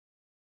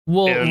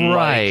 Well,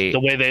 right. Like, the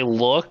way they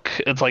look,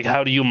 it's like,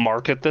 how do you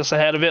market this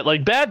ahead of it?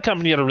 Like, Bad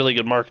Company had a really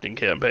good marketing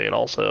campaign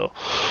also.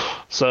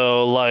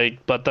 So,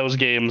 but those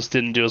games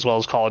didn't do as well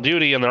as Call of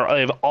Duty, and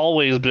they've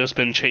always just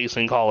been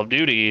chasing Call of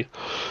Duty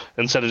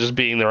instead of just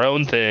being their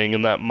own thing,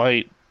 and that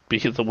might be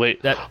the way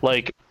that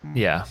might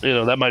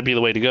be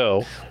the way to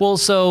go. Well,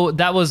 so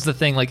that was the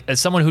thing, like,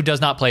 as someone who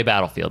does not play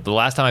Battlefield, the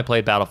last time I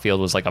played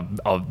Battlefield was like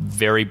a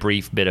very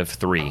brief bit of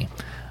 3.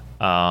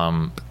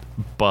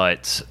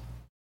 But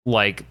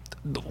like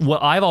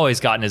what I've always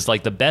gotten is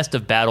like the best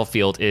of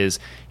Battlefield is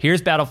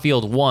here's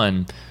Battlefield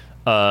 1.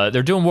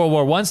 They're doing World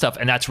War I stuff,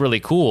 and that's really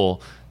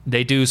cool.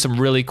 They do some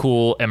really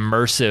cool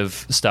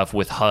immersive stuff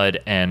with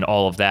HUD and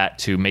all of that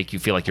to make you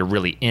feel like you're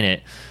really in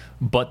it.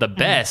 But the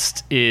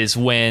best is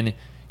when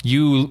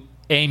you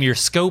aim your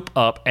scope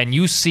up and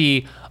you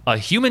see a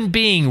human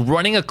being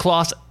running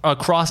across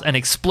an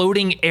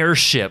exploding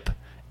airship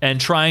and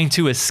trying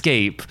to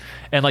escape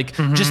and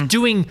just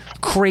doing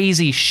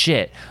crazy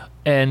shit.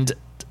 And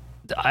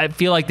I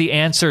feel like the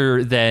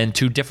answer then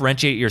to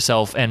differentiate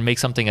yourself and make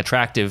something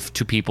attractive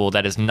to people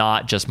that is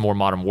not just more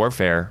Modern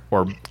Warfare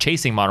or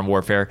chasing Modern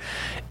Warfare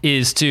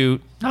is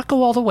to not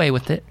go all the way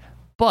with it,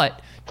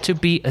 but to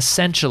be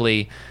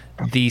essentially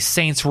the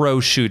Saints Row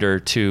shooter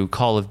to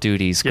Call of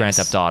Duty's Grand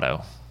Theft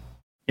Auto.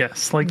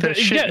 Yes, like that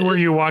shit where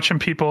you're watching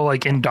people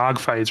like in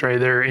dogfights, right?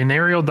 They're in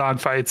aerial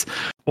dogfights.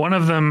 One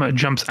of them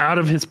jumps out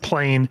of his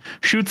plane,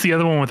 shoots the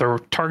other one with a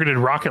targeted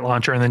rocket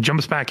launcher, and then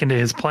jumps back into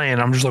his plane.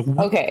 I'm just like,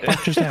 what the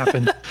fuck just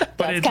happened?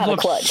 But it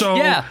looks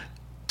so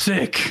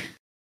sick.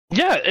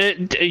 Yeah,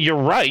 you're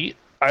right.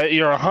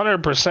 You're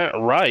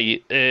 100%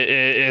 right.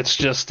 It's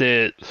just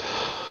it's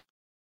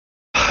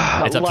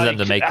up to them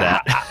to make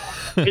that.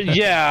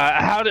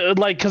 Yeah,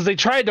 because they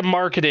tried to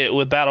market it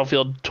with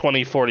Battlefield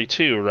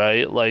 2042,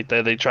 right? Like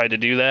they tried to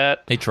do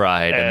that. They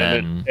tried,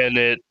 and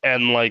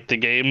the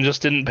game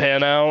just didn't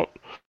pan out.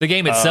 The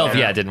game itself,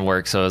 didn't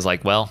work. So it was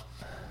like, well.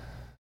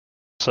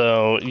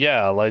 So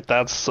yeah, like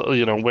that's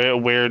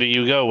where do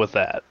you go with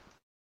that?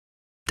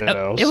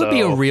 It would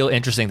be a real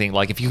interesting thing.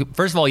 Like if you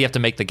first of all you have to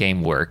make the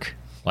game work.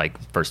 Like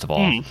first of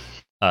all,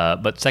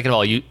 but second of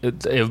all, it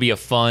would be a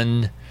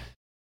fun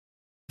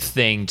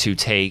thing to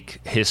take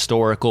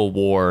historical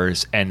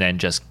wars and then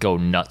just go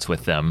nuts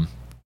with them.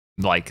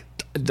 Like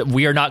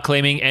we are not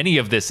claiming any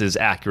of this is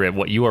accurate.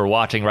 What you are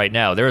watching right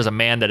now, there is a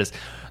man that is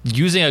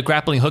using a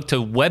grappling hook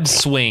to web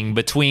swing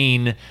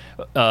between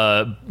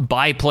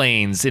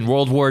biplanes in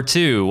World War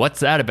II.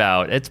 What's that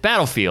about? It's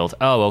Battlefield.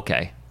 Oh,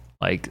 okay.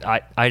 Like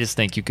I just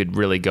think you could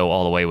really go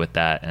all the way with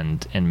that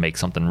and make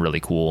something really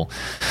cool,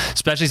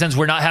 especially since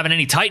we're not having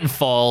any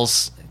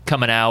Titanfalls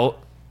coming out.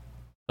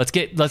 Let's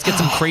get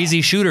some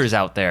crazy shooters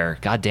out there.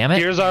 God damn it!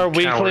 Here's our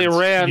weekly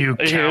rant.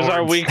 Here's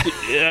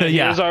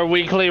our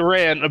weekly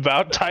rant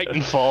about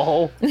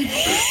Titanfall.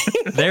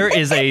 there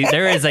is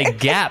a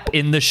gap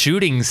in the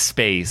shooting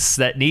space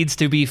that needs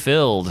to be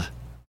filled.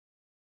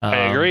 I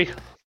agree.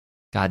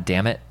 God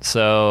damn it!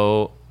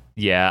 So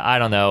yeah, I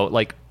don't know.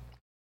 Like,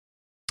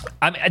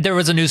 there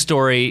was a news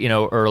story,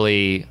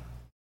 early.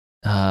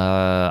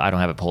 I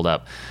don't have it pulled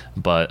up,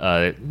 but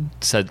it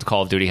said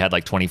Call of Duty had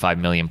like 25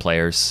 million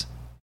players.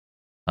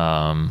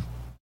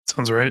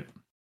 Sounds right.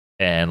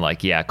 And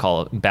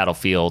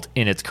Battlefield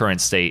in its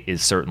current state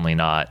is certainly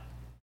not.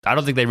 I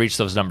don't think they reached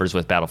those numbers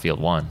with Battlefield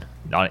 1.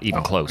 Not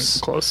even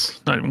close.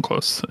 Not even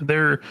close.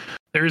 There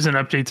is an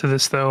update to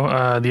this though.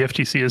 The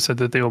FTC has said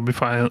that they will be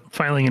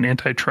filing an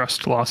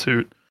antitrust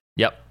lawsuit.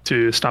 Yep.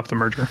 To stop the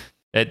merger.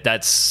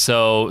 That's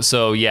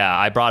so. Yeah,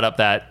 I brought up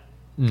that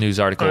news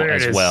article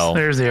as well.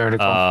 There's the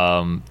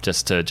article.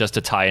 Just to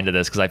tie into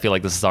this, because I feel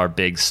like this is our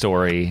big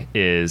story.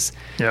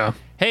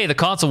 Hey, the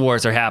console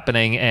wars are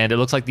happening, and it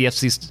looks like the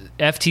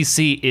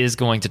FTC is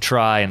going to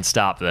try and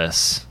stop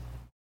this.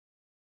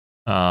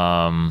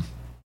 Good,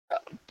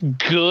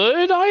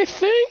 I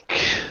think.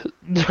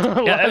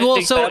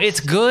 It's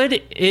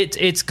good.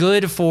 It's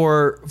good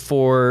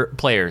for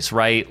players,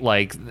 right?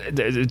 Like,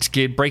 it's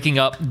breaking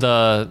up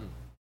the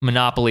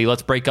monopoly.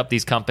 Let's break up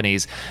these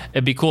companies.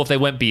 It'd be cool if they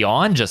went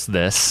beyond just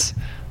this.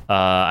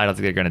 I don't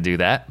think they're going to do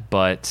that,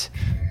 but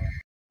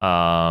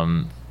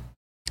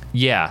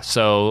yeah.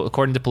 So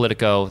according to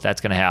Politico, that's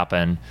going to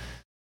happen.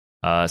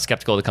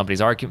 Skeptical of the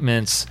company's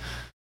arguments.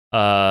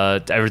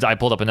 I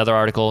pulled up another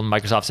article.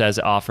 Microsoft says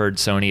it offered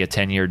Sony a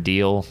 10-year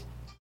deal.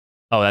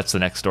 Oh, that's the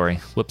next story.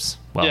 Whoops.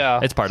 Well,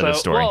 yeah, it's part of the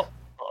story.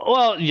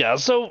 Well, yeah.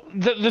 So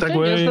the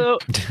thing is, though,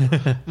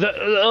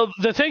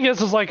 the thing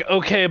is like,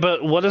 okay,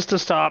 but what is to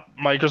stop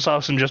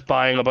Microsoft from just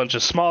buying a bunch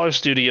of smaller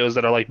studios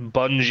that are like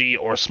Bungie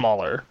or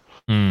smaller?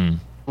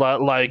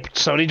 Like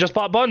Sony just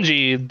bought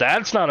Bungie.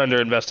 That's not under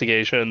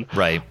investigation.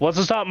 Right. What's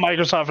to stop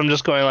Microsoft from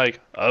just going like,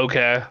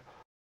 okay,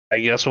 I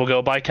guess we'll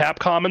go buy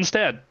Capcom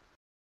instead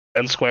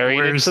and Square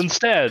Enix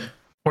instead.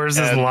 Where's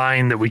this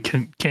line that we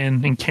can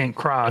and can't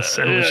cross,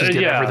 and let's just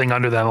get everything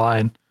under that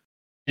line?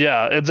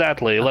 Yeah,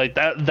 exactly. Like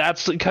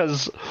that's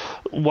because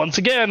once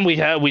again we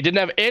didn't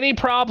have any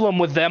problem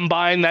with them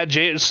buying that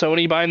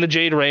Sony buying the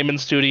Jade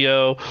Raymond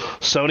studio,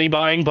 Sony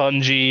buying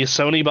Bungie,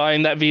 Sony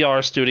buying that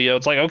VR studio.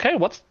 It's like, okay,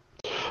 what's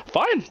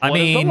fine. What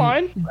is the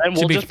line? And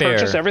we'll just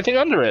purchase everything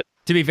under it.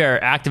 To be fair,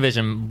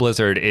 Activision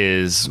Blizzard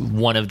is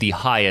one of the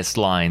highest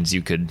lines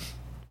you could.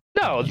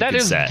 No, that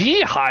is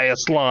the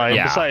highest line.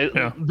 Yeah. Besides,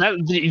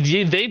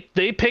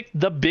 they picked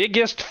the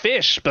biggest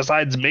fish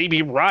besides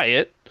maybe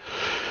Riot.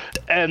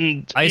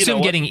 And I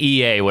assume getting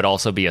EA would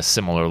also be a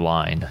similar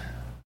line.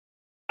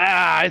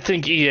 I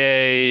think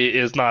EA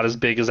is not as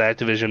big as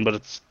Activision, but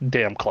it's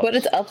damn close. But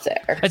it's up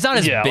there. It's not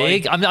as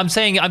big. Like, I'm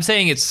saying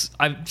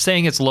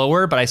it's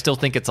lower, but I still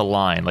think it's a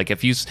line. Like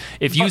if you told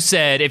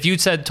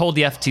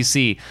the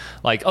FTC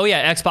like, oh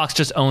yeah, Xbox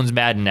just owns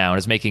Madden now and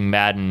is making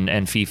Madden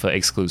and FIFA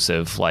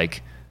exclusive,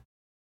 like.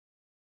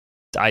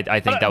 I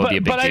think that would be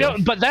a big deal.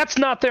 But that's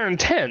not their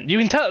intent. You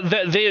can tell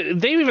that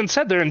they even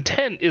said their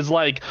intent is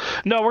like,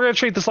 no, we're going to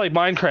treat this like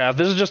Minecraft.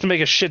 This is just to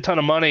make a shit ton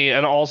of money,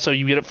 and also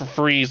you get it for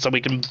free so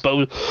we can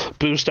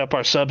boost up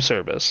our sub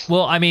service.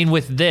 Well, I mean,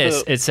 with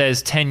this, it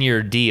says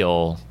 10-year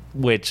deal,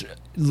 which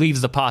leaves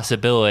the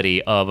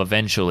possibility of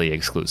eventually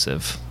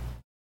exclusive.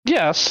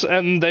 Yes,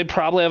 and they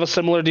probably have a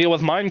similar deal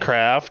with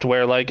Minecraft,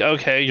 where like,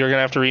 okay, you're going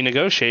to have to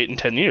renegotiate in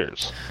 10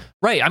 years.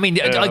 Right. I mean,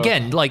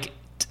 again, like.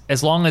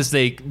 As long as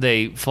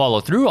they follow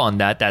through on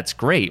that, that's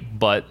great.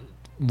 But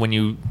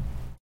when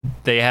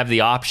they have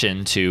the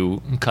option to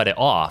cut it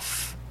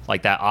off,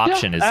 like that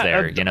option is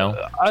there,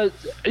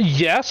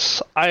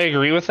 Yes, I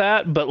agree with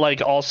that. But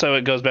like, also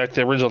it goes back to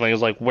the original thing.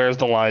 Is like, where's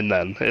the line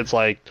then? It's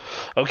like,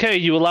 okay,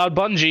 you allowed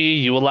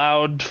Bungie, you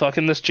allowed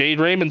fucking this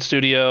Jade Raymond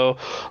studio.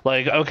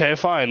 Like, okay,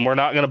 fine, we're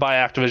not gonna buy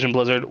Activision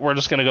Blizzard. We're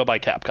just gonna go buy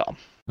Capcom.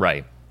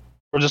 Right.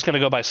 We're just gonna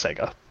go buy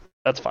Sega.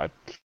 That's fine.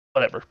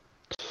 Whatever.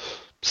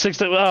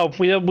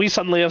 We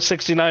suddenly have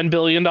 $69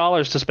 billion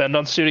to spend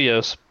on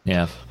studios.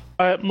 Yeah.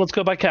 All right, let's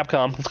go buy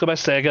Capcom. Let's go buy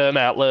Sega and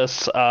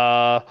Atlas.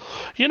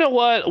 You know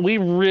what? We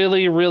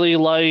really, really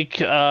like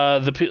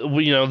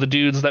the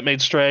dudes that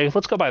made Stray.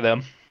 Let's go buy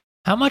them.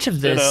 How much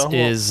of this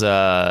is?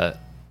 I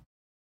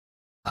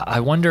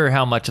wonder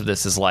how much of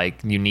this is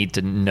like you need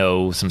to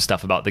know some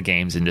stuff about the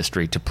games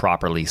industry to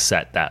properly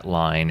set that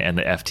line, and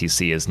the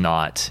FTC is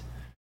not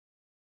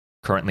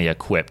currently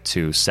equipped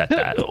to set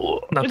that.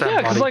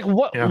 Because like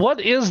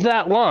what is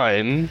that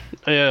line?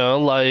 You know,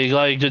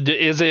 like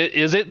is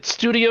it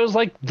studios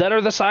like that are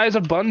the size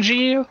of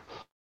Bungie?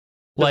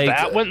 Like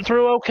that went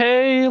through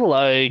okay?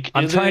 Like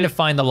I'm trying to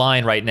find the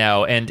line right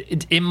now, and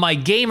in my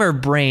gamer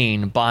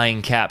brain,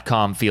 buying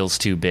Capcom feels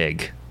too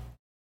big.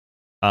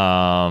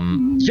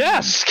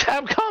 Yes,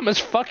 Capcom is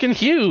fucking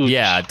huge.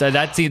 Yeah,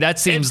 that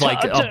seems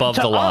like above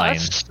the line.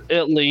 Us,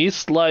 at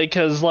least, like,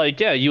 because, like,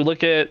 yeah, you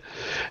look at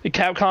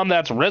Capcom,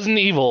 that's Resident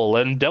Evil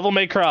and Devil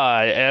May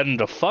Cry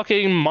and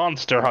fucking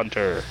Monster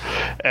Hunter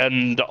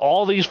and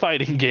all these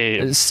fighting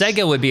games.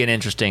 Sega would be an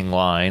interesting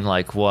line.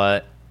 Like,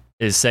 what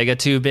is Sega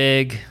too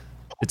big?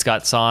 It's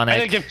got Sonic.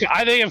 I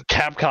think if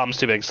Capcom's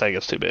too big,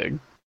 Sega's too big.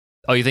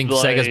 Oh, you think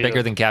Sega's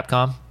bigger than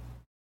Capcom?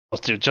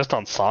 Dude, just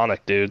on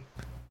Sonic, dude.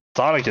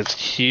 Sonic is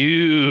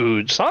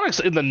huge. Sonic's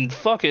in the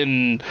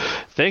fucking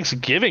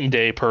Thanksgiving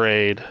Day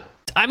parade.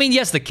 I mean,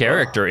 yes, the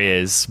character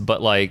is,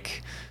 but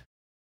like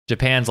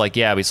Japan's like,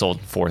 yeah, we sold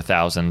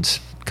 4,000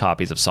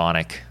 copies of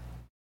Sonic.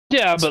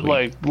 Yeah, but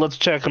like, let's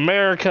check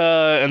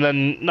America, and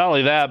then not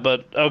only that,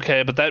 but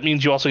that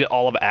means you also get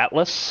all of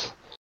Atlas.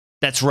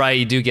 That's right,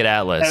 you do get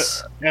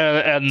Atlas.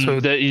 But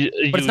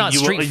it's not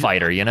Street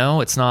Fighter, you know?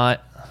 It's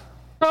not.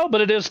 No,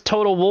 but it is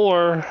Total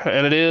War,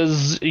 and it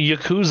is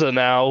Yakuza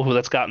now,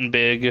 that's gotten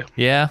big.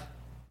 Yeah.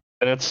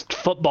 And it's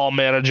Football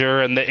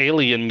Manager and the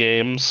Alien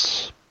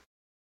games.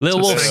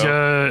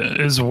 Sega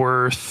is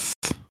worth...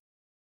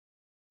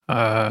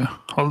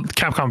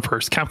 Capcom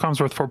first. Capcom's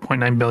worth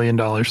 $4.9 billion.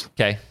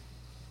 Okay.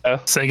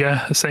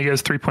 Sega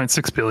is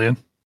 $3.6 billion.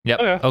 Yep.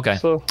 Okay.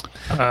 So,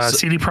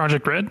 CD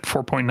Projekt Red,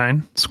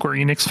 4.9. Square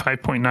Enix,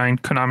 5.9.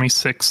 Konami,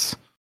 6.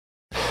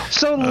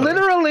 So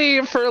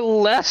literally for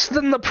less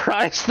than the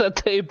price that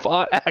they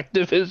bought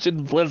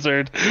Activision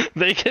Blizzard,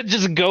 they could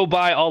just go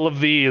buy all of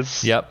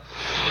these. Yep.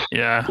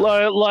 Yeah.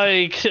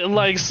 Like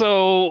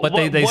so. But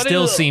they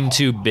still seem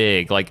too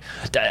big. Like,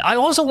 I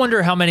also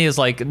wonder how many is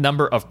like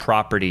number of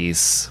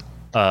properties.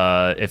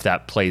 If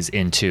that plays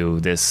into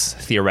this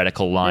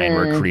theoretical line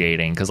we're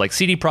creating, because like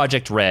CD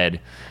Projekt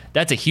Red,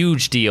 that's a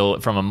huge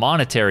deal from a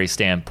monetary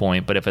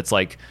standpoint. But if it's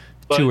like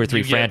 2 or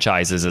 3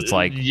 franchises, it's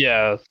like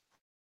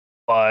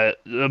But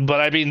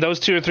I mean,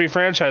 those 2 or 3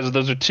 franchises,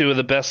 those are 2 of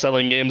the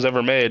best-selling games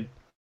ever made.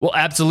 Well,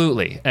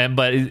 absolutely,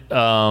 but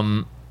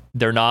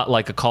they're not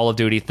like a Call of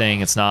Duty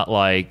thing. It's not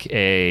like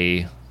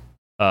a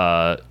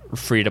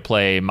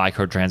free-to-play,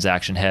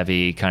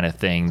 microtransaction-heavy kind of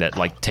thing that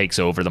like takes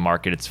over the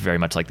market. It's very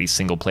much like these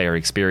single-player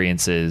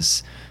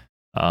experiences.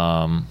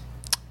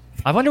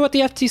 I wonder what the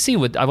FTC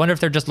would. I wonder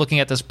if they're just looking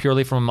at this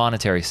purely from a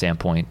monetary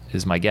standpoint.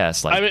 Is my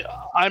guess. Like,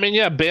 I mean,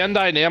 yeah.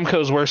 Bandai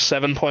Namco's worth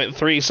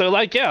 7.3. So,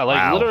 like, yeah, like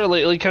wow.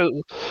 literally, like,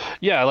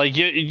 yeah, like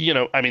you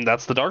know. I mean,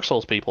 that's the Dark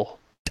Souls people.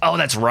 Oh,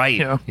 that's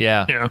right.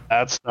 Yeah.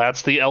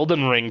 That's the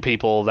Elden Ring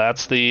people.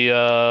 That's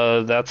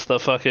the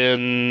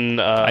fucking.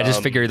 I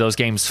just figure those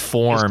games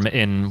form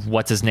in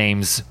what's his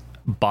name's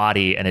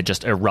body, and it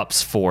just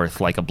erupts forth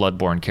like a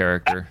Bloodborne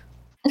character.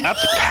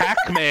 That's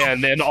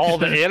Pac-Man and all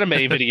the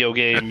anime video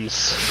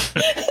games.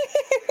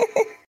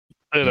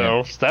 You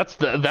know, that's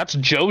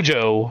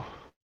JoJo.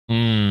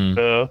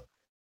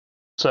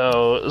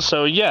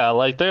 So yeah,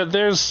 like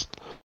there's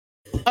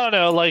I don't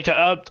know, like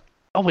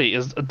oh wait,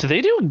 do they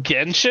do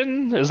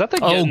Genshin? Is that the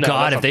Oh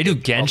god, if they do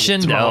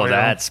Genshin, no,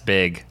 that's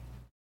big.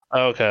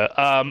 Okay.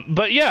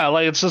 But yeah,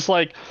 like it's just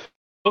like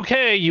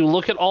okay, you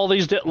look at all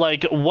these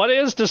like what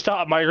is to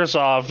stop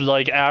Microsoft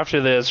like after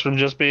this from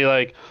just being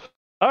like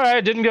all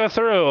right, didn't go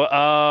through.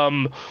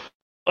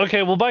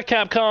 Okay, we'll buy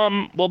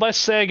Capcom, we'll buy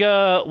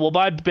Sega, we'll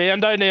buy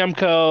Bandai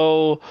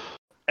Namco,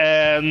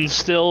 and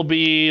still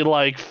be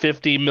like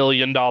 $50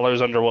 million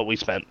under what we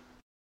spent.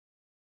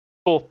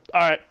 Cool. All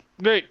right,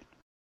 great.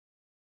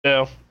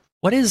 Yeah.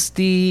 What is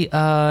the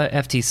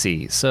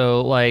FTC?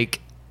 So,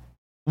 like,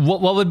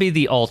 what would be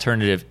the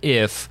alternative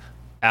if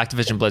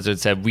Activision Blizzard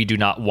said we do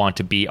not want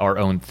to be our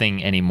own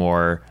thing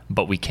anymore,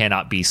 but we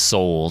cannot be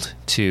sold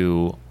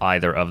to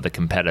either of the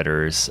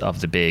competitors of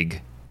the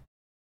big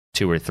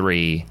 2 or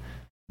 3?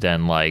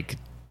 Then, like,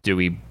 do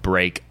we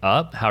break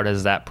up? How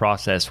does that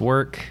process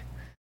work?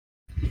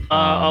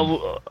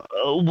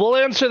 We'll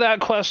answer that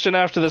question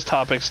after this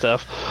topic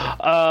stuff.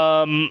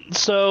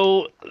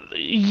 So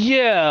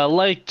yeah,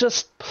 like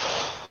just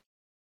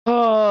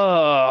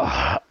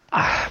I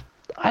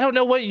don't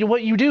know what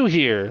you do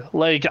here.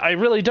 Like, I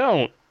really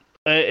don't.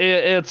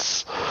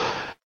 It's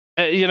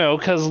you know,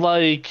 because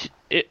like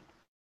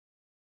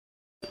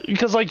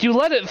you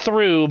let it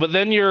through, but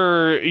then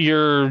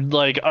you're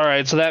like, all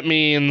right, so that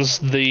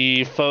means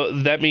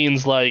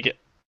like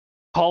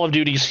Call of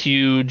Duty's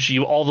huge.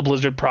 All the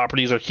Blizzard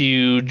properties are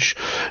huge.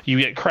 You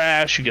get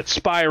Crash, you get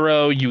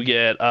Spyro, you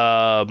get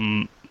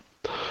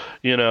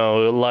you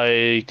know,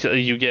 like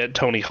you get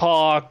Tony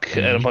Hawk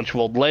and a bunch of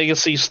old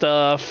legacy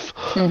stuff.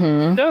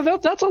 No,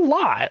 that's a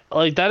lot.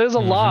 Like that is a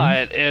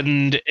lot,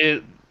 and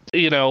it,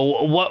 you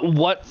know,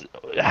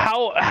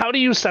 how do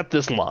you set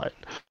this line?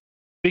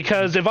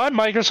 Because if I'm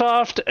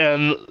Microsoft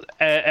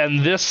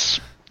and this,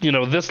 you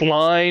know, this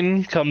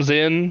line comes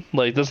in,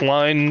 like this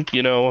line,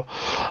 you know,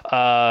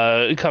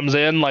 comes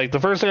in, like the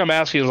first thing I'm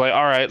asking is like,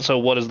 all right, so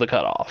what is the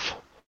cutoff?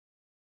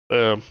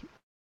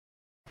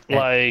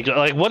 Like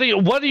what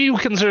do you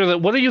consider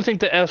that? What do you think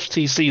the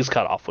FTC's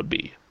cutoff would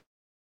be?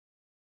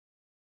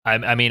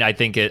 I mean, I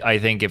think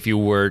if you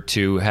were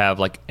to have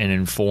like an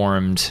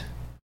informed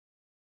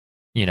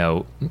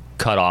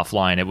cutoff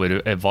line. It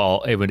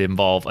would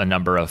involve a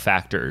number of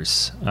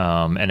factors,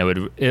 and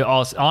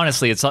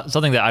honestly, it's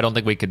something that I don't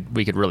think we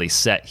could really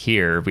set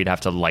here. We'd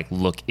have to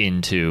look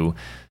into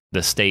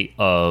the state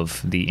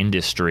of the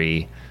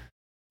industry,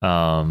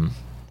 number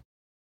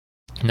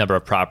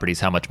of properties,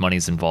 how much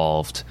money's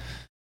involved,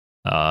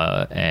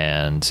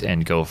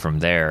 and go from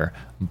there.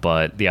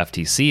 But the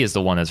FTC is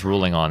the one that's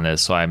ruling on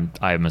this, so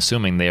I'm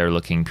assuming they are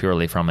looking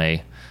purely from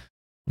a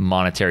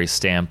monetary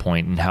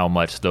standpoint and how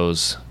much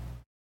those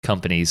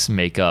companies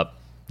make up,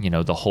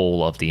 the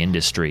whole of the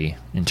industry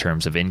in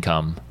terms of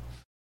income,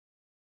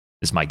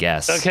 is my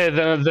guess. Okay,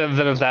 then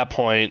at that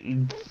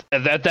point,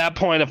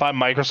 if I'm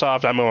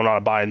Microsoft, I'm going on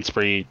a buying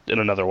spree in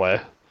another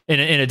way. In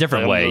a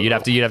different way, you'd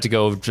have to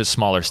go just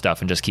smaller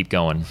stuff and just keep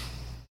going.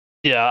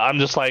 Yeah, I'm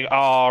just like,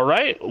 all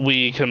right,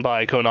 we can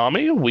buy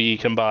Konami, we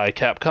can buy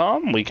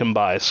Capcom, we can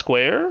buy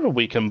Square,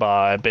 we can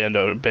buy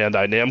Bandai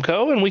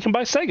Namco, and we can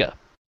buy Sega.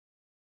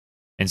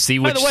 And see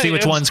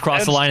which ones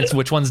cross the line and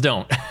which ones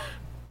don't.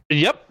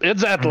 Yep,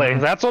 exactly.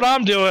 Mm-hmm. That's what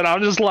I'm doing.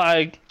 I'm just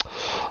like,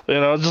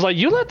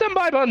 you let them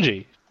buy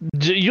Bungie.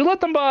 You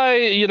let them buy,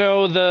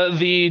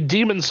 the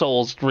Demon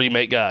Souls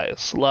remake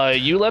guys.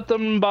 You let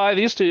them buy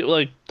these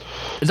two.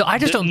 So I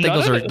just don't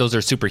think those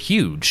are super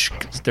huge.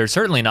 They're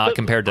certainly not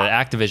compared to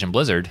Activision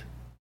Blizzard.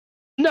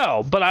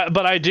 No, but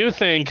I do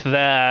think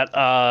that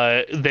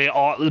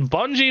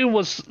Bungie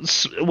was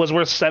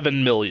worth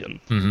 $7 million.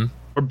 Mm-hmm.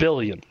 Or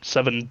billion,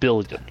 $7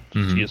 billion.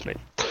 Mm-hmm. Excuse me.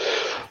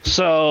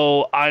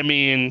 So, I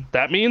mean,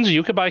 that means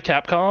you could buy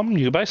Capcom,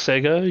 you could buy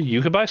Sega,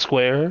 you could buy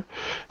Square,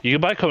 you could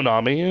buy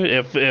Konami.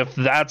 If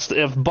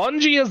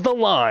Bungie is the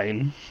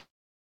line,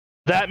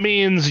 that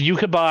means you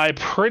could buy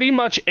pretty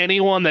much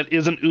anyone that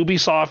isn't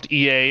Ubisoft,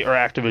 EA, or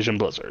Activision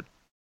Blizzard.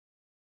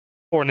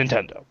 Or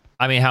Nintendo.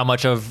 I mean, how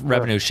much of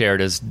revenue share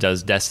does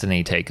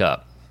Destiny take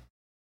up?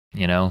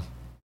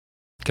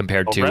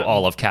 Compared to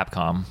all of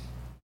Capcom.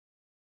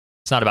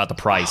 It's not about the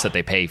price that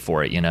they pay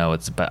for it,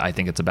 I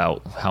think it's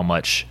about how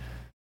much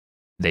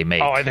they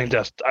make. Oh, I think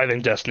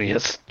Destiny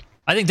is.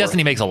 I think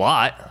Destiny makes a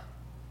lot.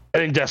 I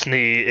think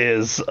Destiny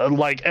is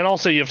and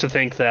also you have to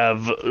think of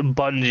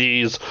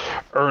Bungie's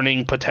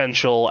earning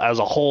potential as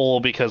a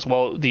whole, because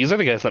these are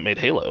the guys that made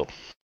Halo.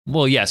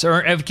 Well, yes,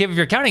 if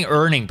you're counting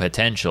earning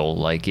potential,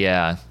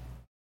 yeah.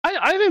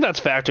 I think that's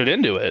factored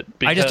into it.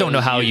 I just don't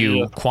know how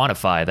you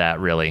quantify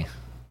that, really.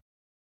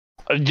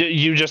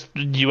 You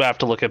have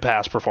to look at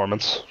past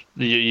performance.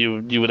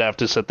 You would have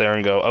to sit there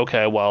and go,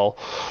 okay, well,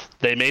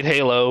 they made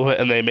Halo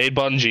and they made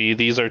Bungie.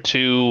 These are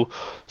two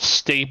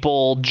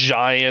staple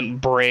giant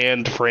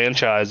brand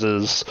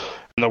franchises,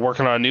 and they're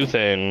working on a new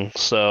thing.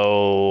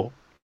 So,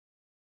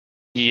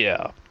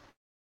 yeah.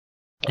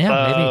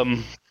 Yeah,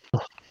 maybe.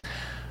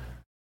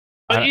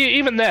 But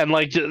even then,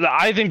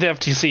 I think the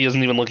FTC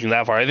isn't even looking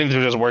that far. I think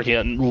they're just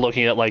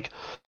looking at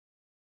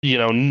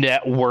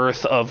net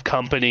worth of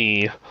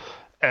company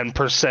and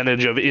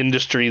percentage of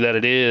industry that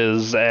it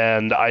is,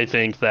 and I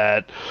think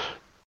that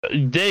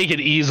they could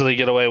easily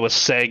get away with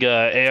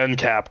Sega and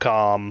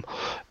Capcom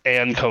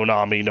and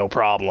Konami, no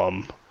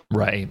problem.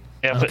 Right.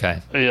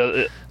 Okay.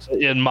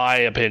 In my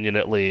opinion,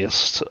 at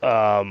least.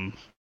 I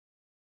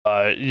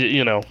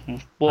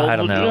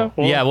don't know.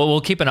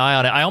 We'll keep an eye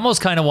on it. I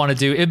almost kind of want to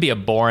do. It'd be a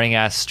boring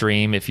ass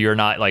stream if you're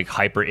not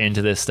hyper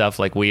into this stuff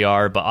like we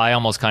are. But I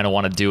almost kind of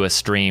want to do a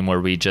stream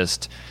where we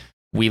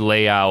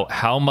lay out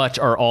how much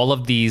are all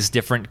of these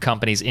different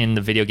companies in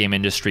the video game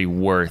industry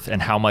worth,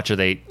 and how much are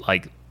they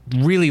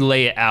really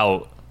lay it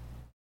out.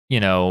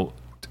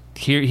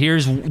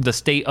 Here's the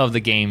state of the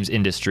games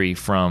industry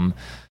from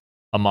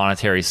a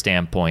monetary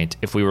standpoint.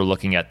 If we were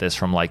looking at this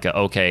from how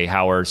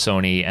are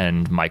Sony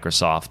and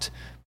Microsoft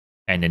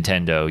and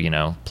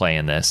Nintendo,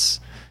 playing this,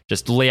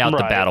 just lay out the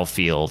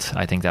battlefield.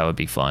 I think that would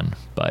be fun,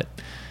 but.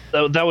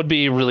 That would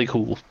be really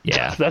cool.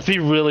 Yeah. That'd be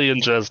really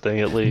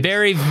interesting, at least.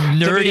 Very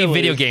nerdy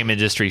video game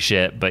industry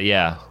shit, but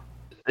yeah.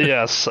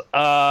 Yes.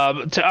 All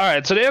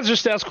right, so to answer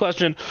Stats'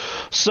 question,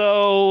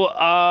 so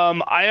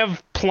I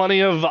have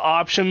plenty of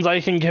options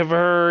I can give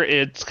her.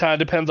 It kind of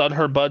depends on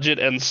her budget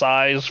and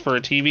size for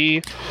a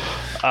TV.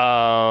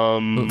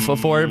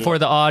 For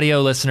the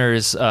audio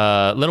listeners,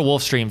 Little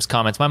Wolf Streams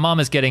comments, my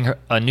mom is getting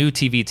a new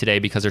TV today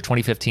because her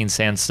 2015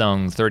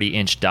 Samsung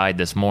 30-inch died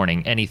this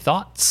morning. Any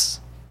thoughts?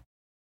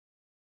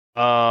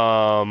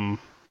 A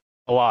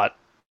lot.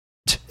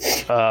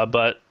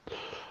 But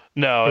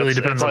no, it really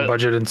depends on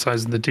budget and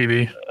size of the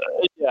TV.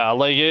 Yeah,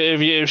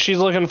 if she's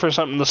looking for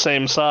something the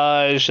same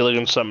size, she's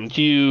looking for something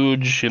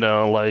huge,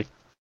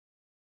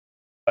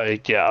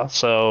 yeah.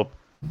 So,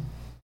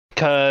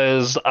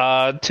 because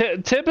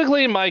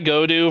typically my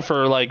go-to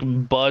for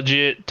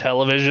budget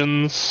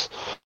televisions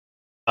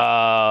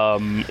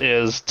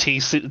is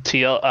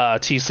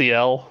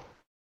TCL.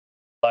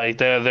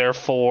 Their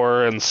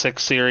 4 and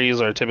 6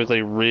 series are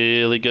typically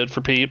really good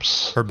for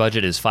peeps. Her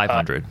budget is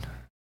 500.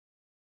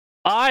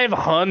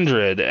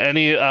 500.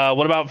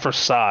 What about for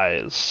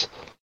size?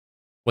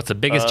 What's the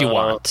biggest you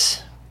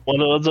want?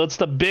 What's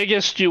the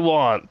biggest you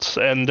want?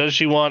 And does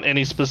she want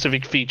any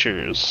specific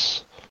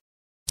features?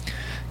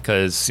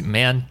 because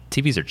man,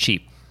 TVs are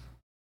cheap.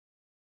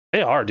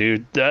 They are,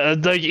 dude.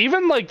 Like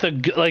even like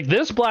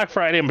this Black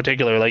Friday in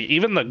particular, like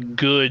even the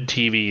good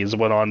TVs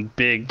went on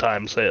big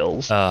time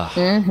sales.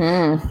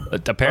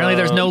 Apparently,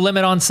 there's no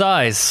limit on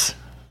size.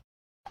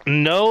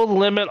 No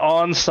limit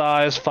on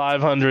size.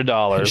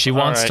 $500. She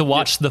wants to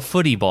watch the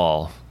footy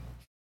ball.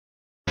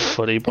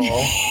 Footy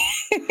ball.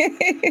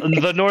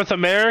 The North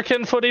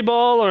American footy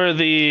ball or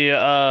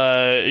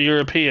the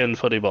European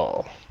footy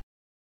ball?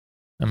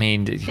 I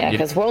mean, yeah,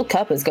 because World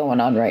Cup is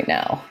going on right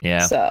now.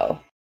 Yeah. So.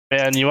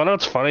 Man, you want to know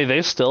what's funny?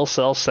 They still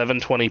sell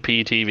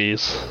 720p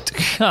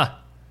TVs.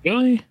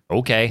 Really?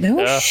 Okay.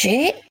 No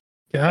shit.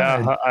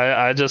 Yeah,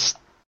 I just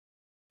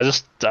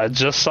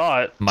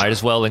saw it. Might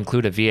as well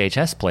include a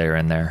VHS player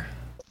in there.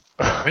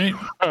 Right.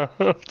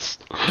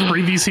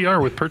 Free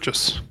VCR with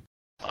purchase.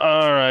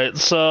 All right,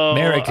 so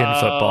American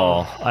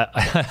football.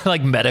 I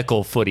like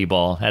medical footy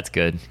ball. That's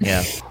good.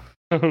 Yeah.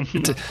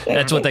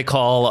 That's what they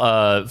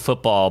call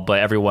football, but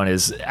everyone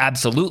is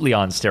absolutely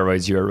on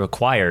steroids. You're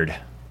required.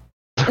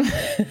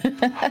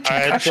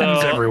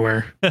 Concussions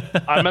everywhere.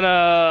 I'm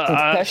gonna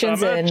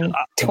concussions and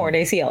torn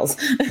ACLs.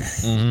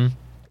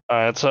 All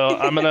right, so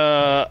I'm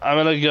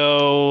gonna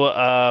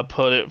go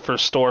put it for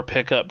store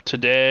pickup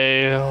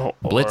today.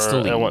 Blitz the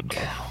league.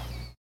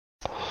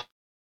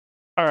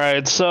 All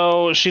right,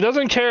 so she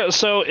doesn't care.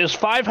 So is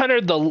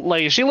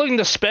 $500 is she looking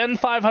to spend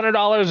 $500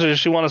 or does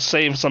she want to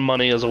save some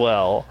money as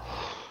well?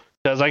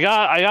 Because I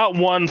got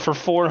one for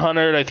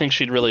 $400. I think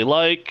she'd really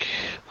like.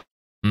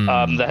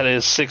 That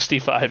is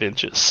 65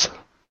 inches.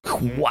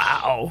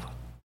 Wow.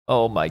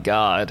 Oh my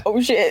god. Oh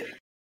shit.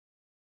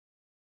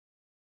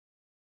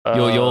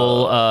 You'll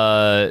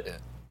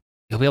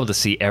be able to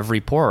see every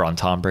pore on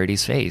Tom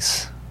Brady's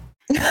face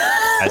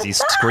as he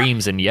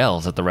screams and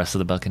yells at the rest of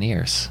the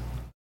Buccaneers.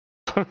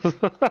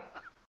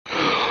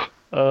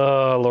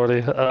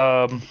 Lordy.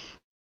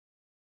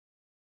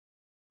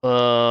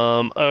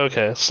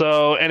 Okay.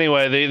 So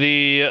anyway,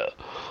 the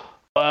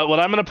what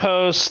I'm gonna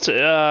post.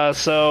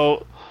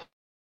 So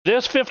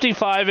this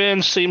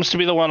 55-inch seems to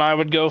be the one I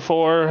would go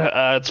for.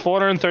 It's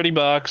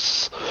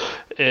 $430.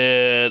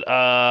 It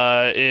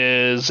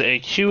is a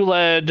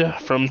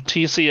QLED from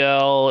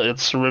TCL.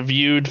 It's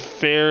reviewed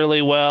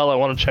fairly well. I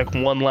want to check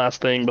one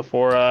last thing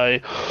before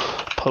I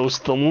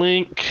post the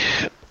link.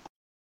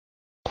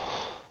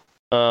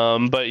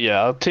 But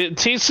yeah,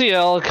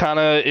 TCL kind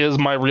of is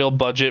my real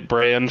budget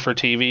brand for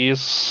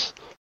TVs.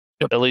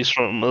 Yep. At least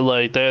from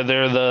like they're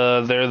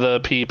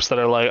the peeps that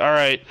are like, all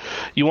right,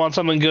 you want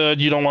something good,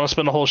 you don't want to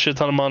spend a whole shit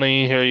ton of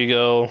money, here you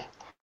go.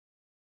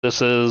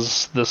 This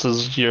is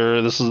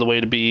the way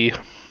to be.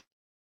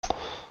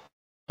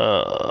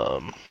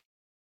 But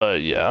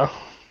yeah,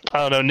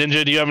 I don't know,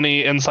 Ninja. Do you have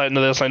any insight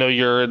into this? I know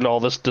you're in all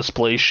this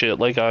display shit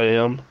like I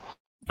am.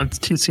 It's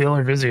TCL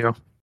or Vizio.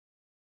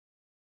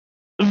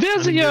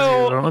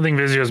 Vizio. I think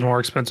Vizio is more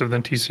expensive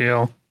than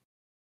TCL.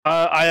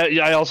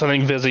 I also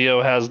think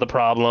Vizio has the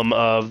problem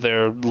of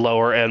their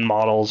lower end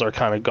models are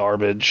kind of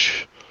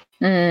garbage.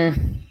 Okay,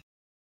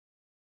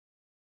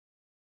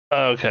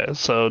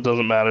 so it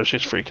doesn't matter.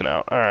 She's freaking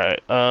out. All right.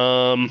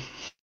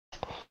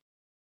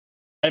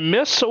 I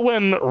miss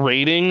when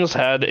Ratings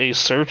had a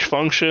search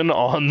function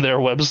on their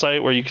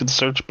website where you could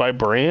search by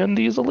brand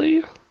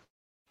easily.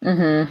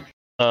 Okay,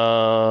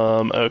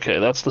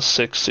 that's the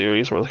 6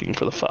 series. We're looking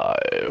for the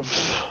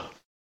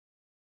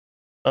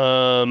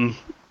 5.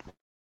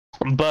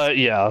 But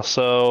yeah,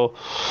 so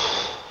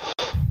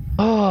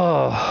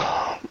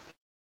I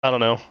don't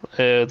know.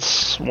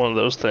 It's one of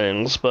those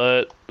things,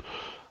 but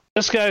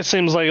this guy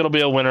seems like it'll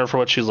be a winner for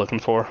what she's looking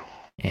for.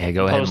 Yeah,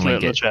 go ahead and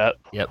link it in the chat.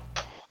 Yep.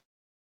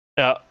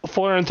 Yeah,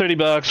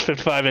 $430,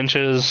 55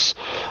 inches,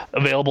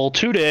 available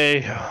today,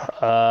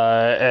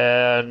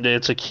 and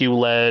it's a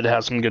QLED,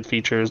 has some good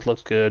features,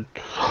 looks good.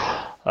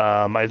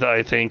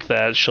 I think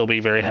that she'll be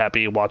very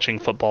happy watching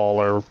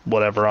football or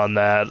whatever on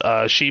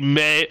that. She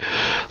may,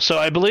 so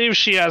I believe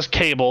she has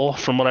cable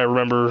from what I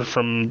remember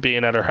from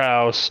being at her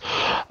house.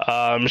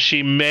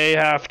 She may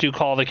have to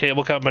call the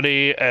cable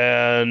company,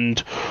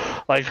 and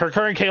like her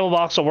current cable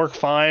box will work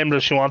fine, but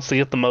if she wants to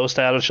get the most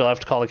out of it, she'll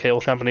have to call the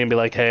cable company and be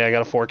like, hey, I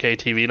got a 4K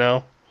TV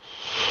now.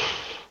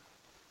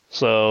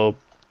 So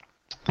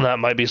that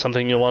might be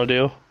something you'll want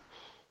to do.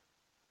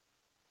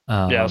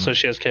 Yeah, so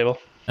she has cable.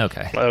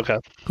 Okay.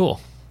 Cool.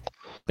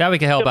 That we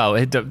can help out.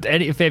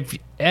 If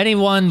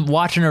anyone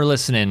watching or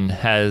listening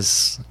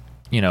has,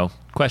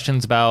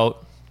 questions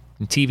about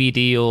TV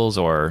deals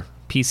or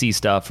PC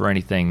stuff or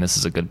anything, this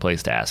is a good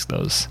place to ask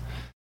those.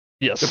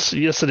 Yes,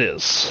 it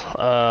is.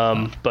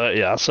 But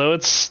yeah, so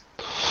it's.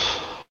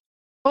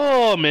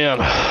 Oh man!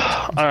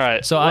 All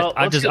right. So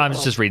I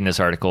was just reading this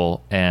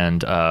article,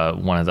 and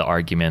one of the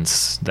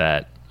arguments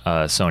that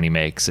Sony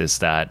makes is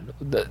that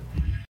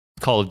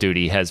Call of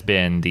Duty has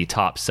been the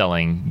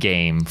top-selling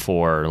game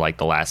for like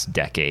the last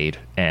decade,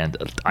 and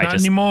not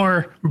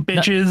anymore,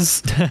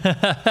 bitches.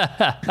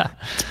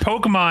 It's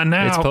Pokemon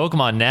now. It's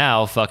Pokemon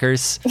now,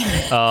 fuckers.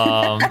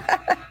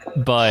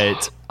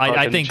 But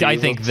I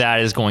think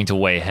that is going to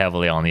weigh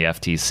heavily on the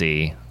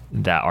FTC.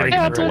 that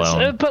argument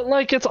alone. But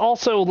like, it's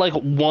also like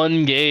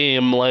one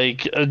game,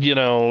 like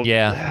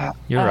Yeah,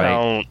 you're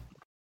right.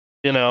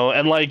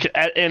 And like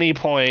at any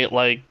point,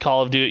 like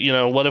Call of Duty,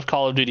 what if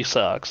Call of Duty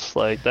sucks?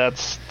 Like that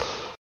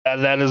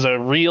is a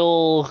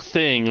real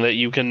thing that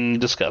you can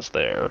discuss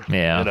there.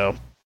 Yeah.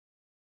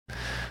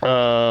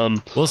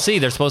 We'll see.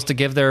 They're supposed to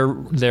give their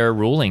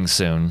ruling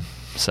soon,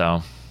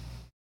 so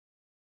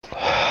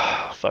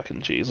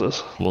fucking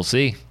Jesus. We'll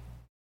see.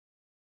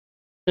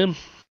 All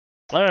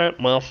right.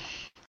 Well.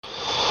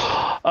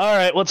 All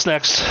right. What's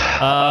next?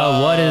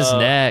 What is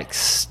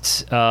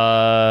next?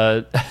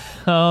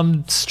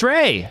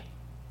 Stray.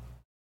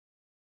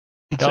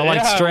 Don't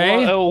like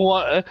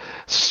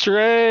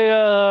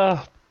Stray?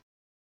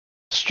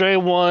 Stray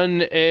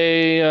won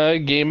a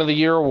Game of the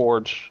Year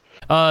award.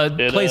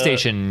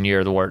 PlayStation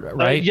Year award,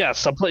 right? Yes.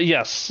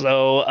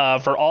 So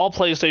for all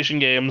PlayStation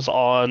games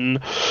on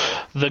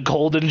the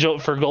Golden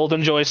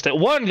Joystick,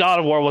 one God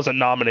of War wasn't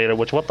nominated.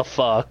 Which, what the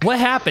fuck? What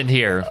happened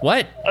here?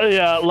 What?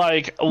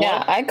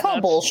 I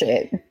call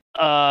bullshit.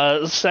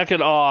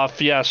 Second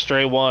off,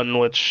 Stray won.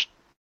 Which,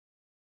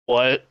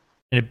 what?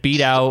 And it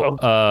beat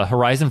out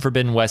Horizon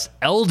Forbidden West,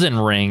 Elden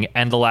Ring,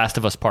 and The Last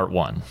of Us Part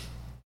 1.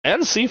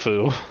 And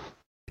Sifu.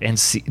 And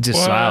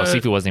wow,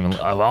 Sifu wasn't even...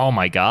 Oh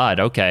my god,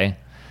 okay.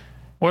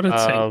 What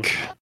a take.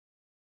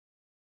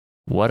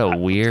 What a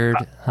weird...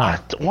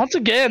 Once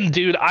again,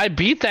 dude, I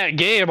beat that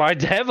game. I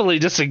heavily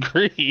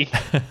disagree.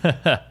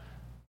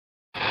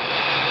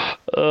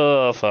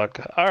 Oh, fuck.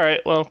 All right,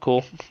 well,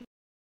 cool.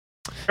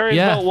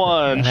 Vote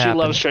 1. She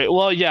loves Stray.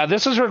 Well, yeah,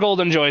 this is her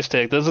Golden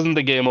Joystick. This isn't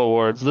the Game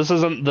Awards. This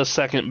isn't the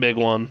second big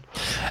one.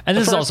 And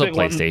this is also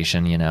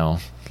PlayStation,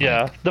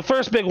 Yeah, the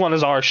first big one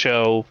is our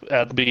show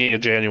at the beginning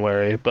of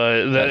January,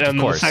 but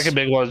the second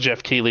big one is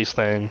Jeff Keighley's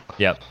thing.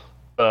 Yep.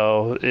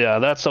 So, yeah,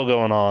 that's still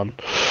going on.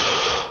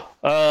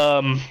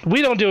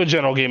 We don't do a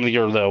general Game of the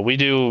Year, though. We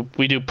do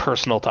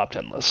personal top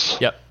 10 lists.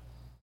 Yep.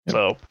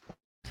 So,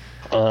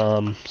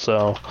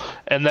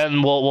 and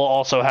then we'll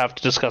also have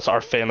to discuss our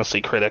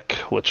fantasy critic,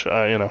 which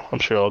I'm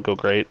sure it'll go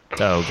great.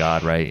 Oh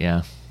God, right?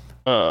 Yeah.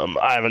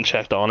 I haven't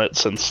checked on it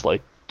since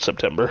like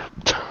September.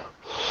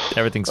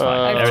 Everything's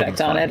fine. I've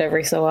checked on it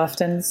every so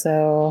often,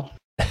 so.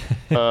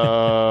 It's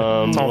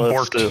all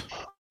borked.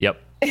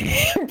 Yep.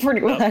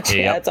 Pretty much,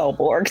 yeah, it's all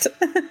borked.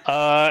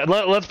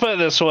 Let's put it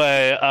this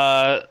way.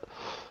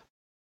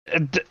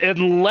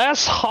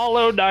 Unless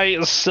Hollow Knight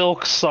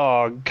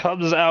Silksong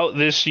comes out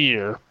this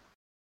year,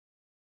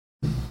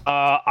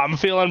 I'm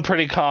feeling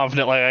pretty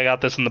confident like I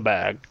got this in the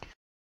bag.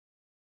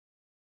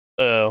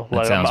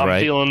 That sounds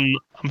right.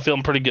 I'm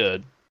feeling pretty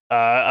good.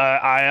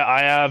 I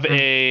have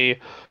a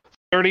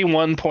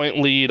 31-point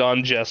lead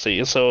on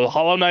Jesse. So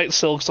Hollow Knight,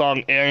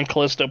 Silksong, and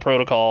Callisto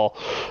Protocol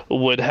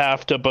would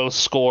have to both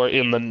score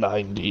in the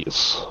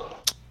 90s.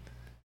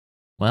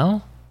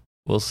 Well,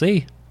 we'll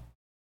see.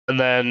 And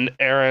then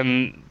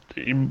Aaron,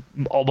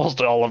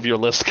 almost all of your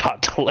list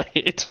got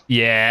delayed.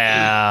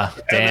 Yeah,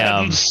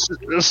 damn.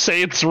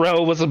 Saints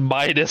Row was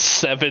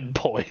 -7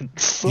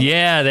 points.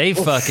 Yeah, they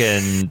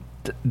fucking...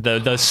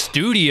 The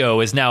studio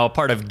is now a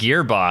part of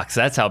Gearbox.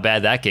 That's how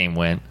bad that game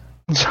went.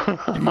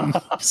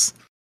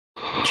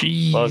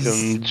 Jeez.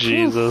 Fucking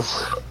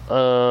Jesus.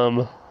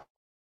 Oh,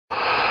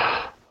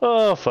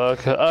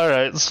 fuck.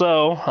 Alright,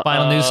 so...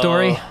 Final news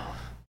story?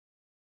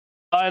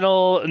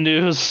 Final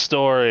news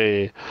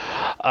story.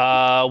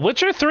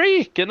 Witcher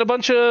 3 getting a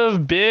bunch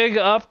of big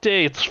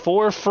updates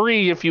for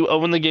free if you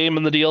own the game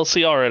and the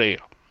DLC already.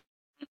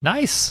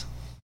 Nice.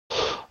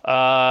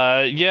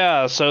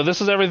 Yeah, so this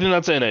is everything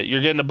that's in it.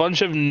 You're getting a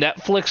bunch of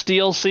Netflix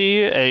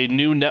DLC, a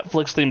new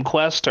Netflix-themed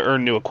quest to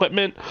earn new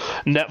equipment,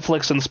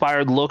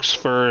 Netflix-inspired looks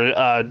for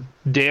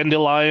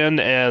Dandelion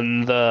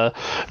and the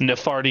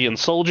Nephardian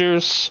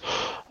soldiers.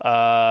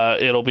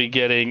 It'll be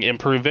getting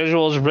improved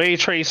visuals, ray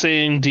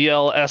tracing,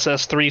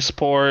 DLSS3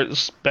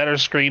 support, better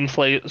screen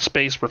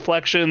space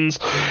reflections,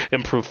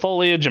 improved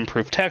foliage,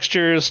 improved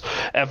textures,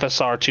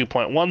 FSR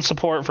 2.1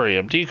 support for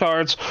AMD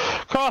cards,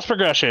 cross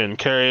progression,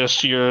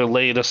 carries your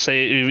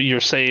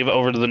save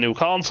over to the new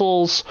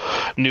consoles,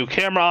 new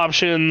camera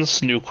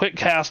options, new quick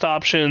cast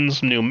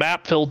options, new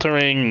map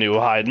filtering, new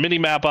hide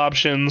minimap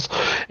options,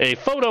 a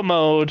photo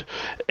mode,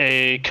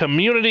 a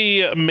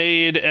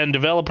community-made and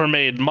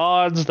developer-made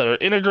mods that are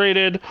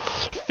integrated,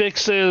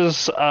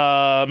 fixes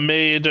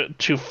made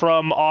to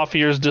From Off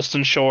Year's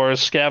Distant Shores,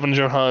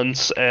 scavenger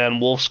hunts, and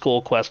Wolf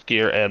School quest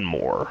gear, and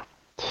more.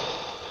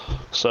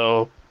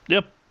 So,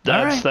 yep,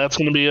 that's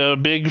going to be a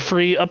big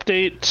free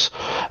update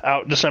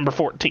out December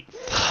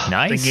 14th.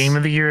 Nice. The Game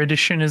of the Year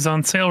edition is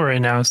on sale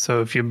right now,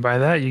 so if you buy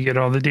that, you get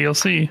all the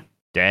DLC.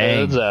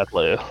 Dang.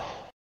 Exactly.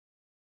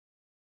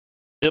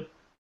 Yep.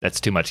 That's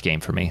too much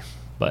game for me,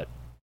 but...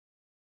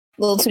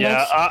 A little too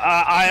much.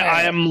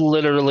 I am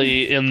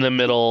literally in the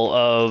middle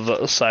of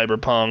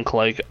Cyberpunk,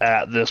 like,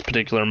 at this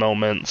particular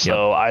moment,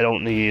 so I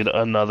don't need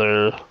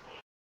another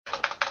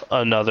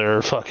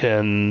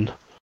fucking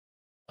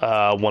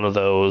one of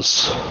those.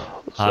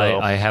 So.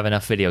 I have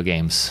enough video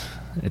games.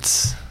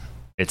 It's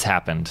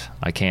happened.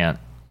 I can't.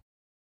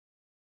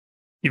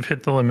 You've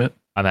hit the limit.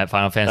 I'm at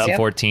Final Fantasy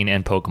 14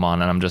 and Pokemon,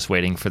 and I'm just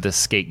waiting for this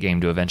Skate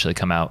game to eventually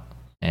come out,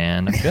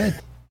 and I'm good.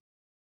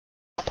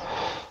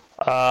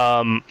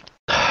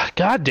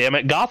 God damn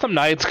it. Gotham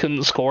Knights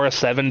couldn't score a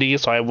 70,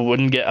 so I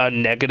wouldn't get a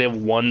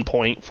 -1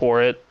 point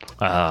for it.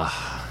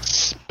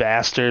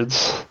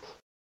 Bastards.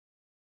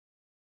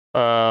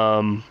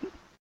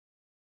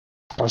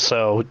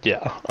 So,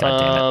 yeah. God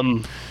damn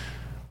it.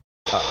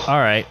 All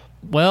right.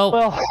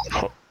 Well,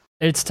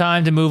 it's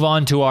time to move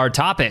on to our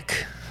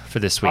topic for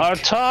this week. Our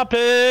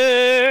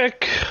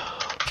topic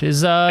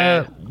is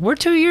we're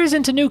 2 years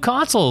into new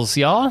consoles,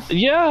 y'all.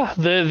 Yeah,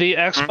 the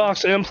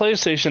Xbox and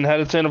PlayStation had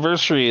its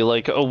anniversary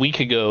like a week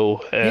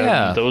ago,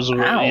 and those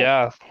were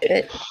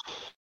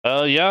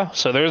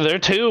so they're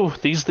two.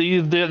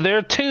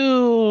 They're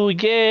two.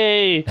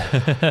 Yay!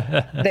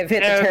 They've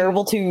hit the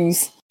terrible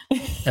twos.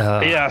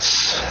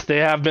 Yes, they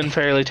have been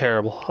fairly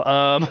terrible.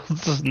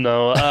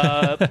 No,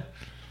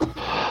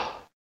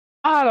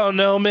 I don't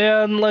know,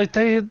 man. Like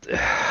I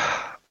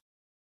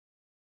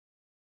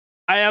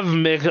have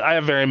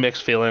very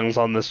mixed feelings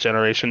on this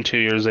generation 2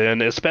 years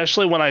in,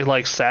 especially when I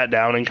like sat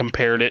down and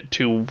compared it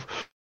to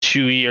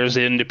 2 years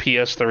into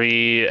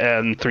PS3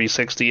 and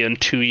 360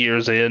 and 2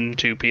 years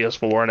into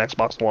PS4 and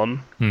Xbox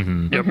One.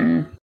 Mm-hmm. Yep.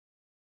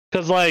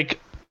 Because like,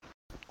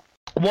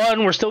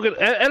 one, we're still good,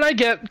 and I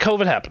get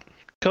COVID happened.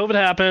 COVID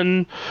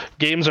happened.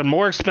 Games are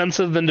more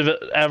expensive than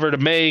ever to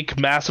make.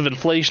 Massive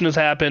inflation is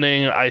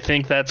happening. I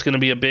think that's going to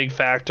be a big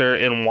factor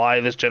in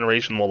why this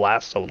generation will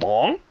last so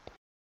long.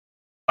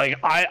 Like,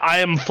 I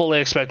am fully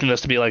expecting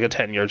this to be like a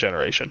 10-year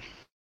generation.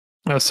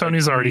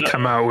 Sony's already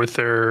come out with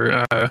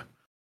their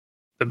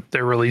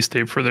release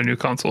date for their new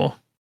console,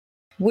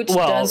 which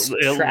does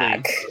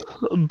track,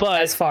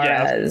 but as far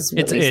as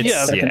it's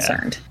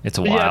concerned, it's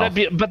a while.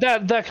 But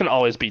that can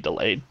always be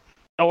delayed.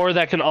 Or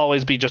that can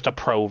always be just a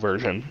pro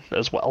version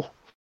as well.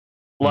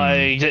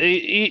 Like,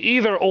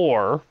 either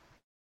or,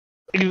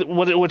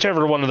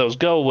 whichever one of those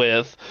go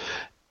with,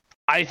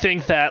 I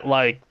think that,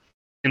 like,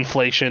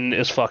 inflation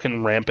is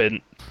fucking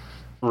rampant,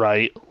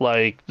 right?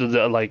 Like,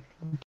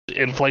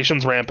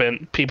 inflation's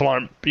rampant. People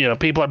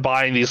are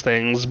buying these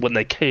things when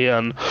they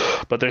can,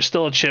 but there's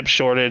still a chip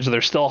shortage.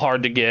 They're still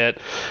hard to get.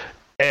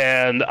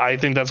 And I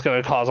think that's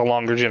going to cause a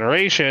longer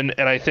generation.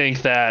 And I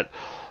think that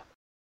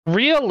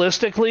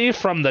realistically,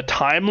 from the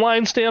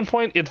timeline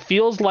standpoint, it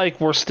feels like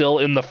we're still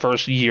in the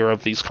first year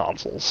of these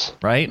consoles.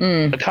 Right.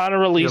 The kind of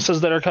releases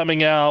that are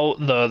coming out,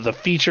 the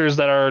features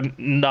that are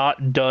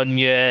not done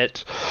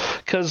yet.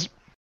 Because,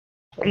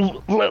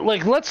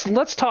 like,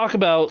 let's talk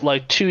about,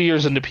 like, 2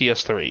 years into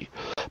PS3.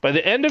 By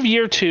the end of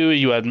year 2,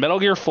 you had Metal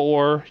Gear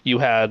 4, you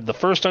had the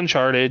first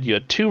Uncharted, you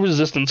had 2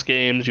 Resistance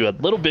games, you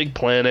had Little Big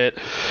Planet,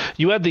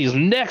 you had these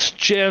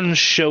next-gen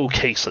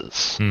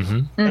showcases.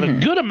 And a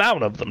good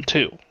amount of them,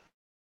 too.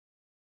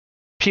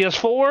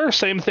 PS4,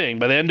 same thing.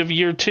 By the end of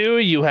year 2,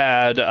 you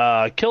had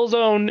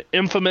Killzone,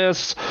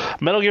 Infamous,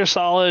 Metal Gear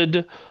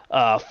Solid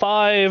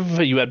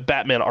 5. You had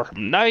Batman: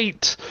 Arkham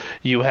Knight.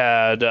 You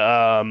had,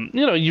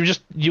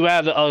 you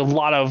had a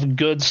lot of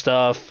good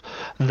stuff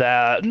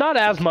that, not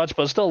as much,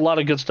 but still a lot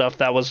of good stuff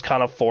that was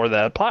kind of for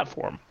that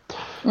platform.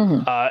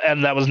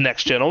 And that was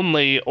next gen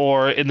only,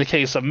 or in the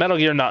case of Metal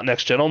Gear, not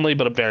next gen only,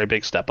 but a very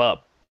big step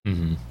up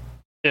in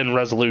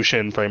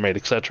resolution, frame rate,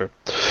 etc.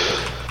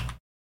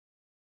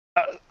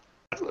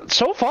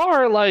 So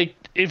far, like,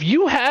 if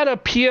you had a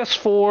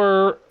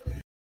PS4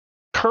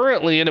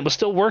 currently and it was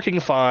still working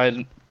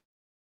fine,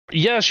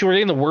 yes, you were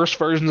getting the worst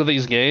versions of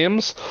these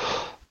games,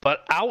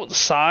 but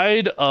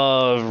outside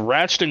of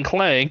Ratchet and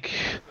Clank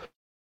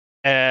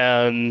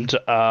and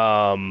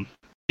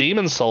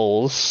Demon's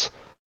Souls,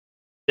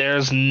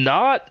 there's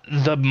not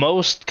the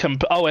most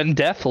and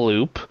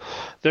Deathloop,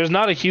 there's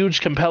not a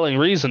huge compelling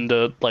reason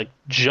to, like,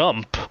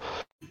 jump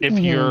if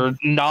you're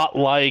not,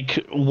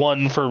 like,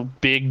 one for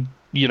big,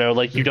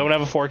 like, you don't have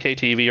a 4K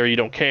TV, or you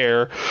don't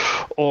care,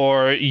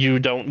 or you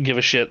don't give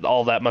a shit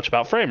all that much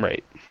about frame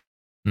rate.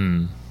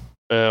 And,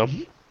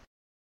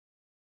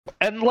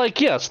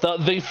 like, yes,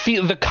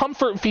 the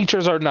comfort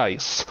features are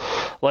nice.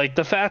 Like,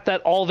 the fact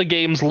that all the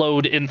games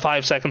load in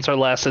 5 seconds or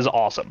less is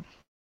awesome.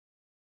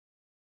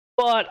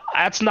 But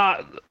that's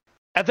not...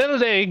 At the end of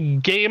the day,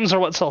 games are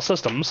what sell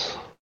systems.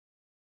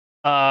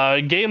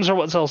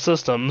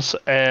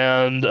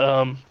 And,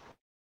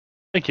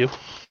 thank you.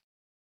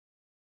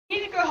 I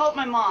need to go help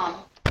my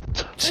mom.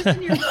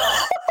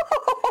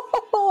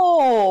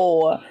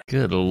 Oh!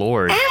 Good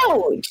lord.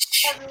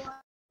 Ouch!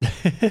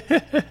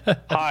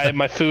 Hi,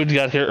 my food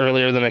got here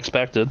earlier than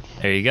expected.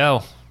 There you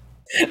go.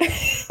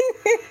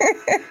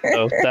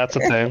 So that's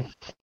a thing.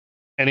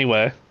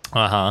 Anyway.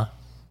 But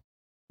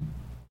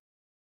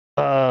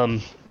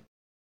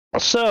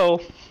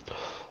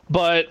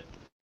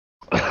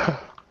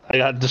I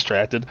got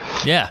distracted.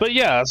 Yeah. But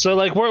yeah, so,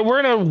 like, we're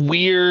in a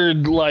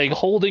weird, like,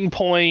 holding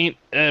point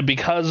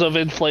because of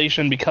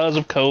inflation, because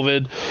of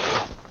COVID.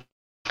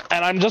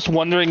 And I'm just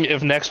wondering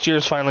if next year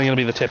is finally going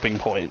to be the tipping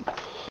point.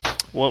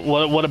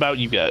 What about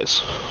you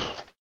guys?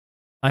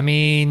 I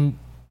mean,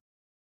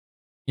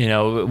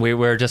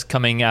 we're just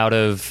coming out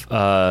of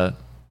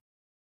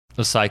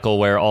a cycle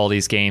where all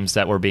these games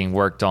that were being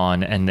worked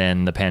on, and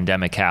then the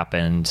pandemic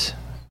happened.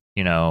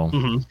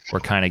 We're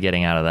kind of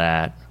getting out of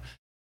that.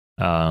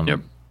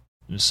 Yep.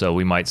 So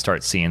we might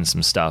start seeing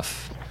some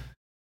stuff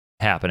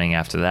happening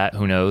after that.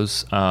 Who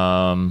knows?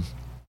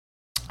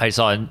 I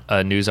saw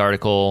a news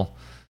article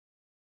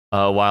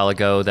a while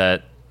ago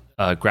that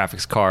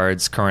graphics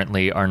cards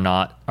currently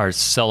are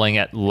selling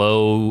at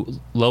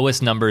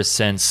lowest numbers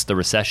since the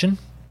recession,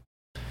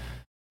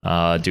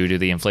 due to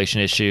the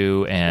inflation it's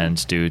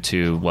and due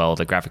to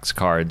the graphics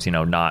cards,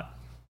 not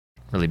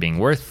really being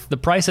worth the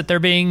price that they're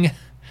being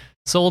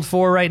sold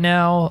for right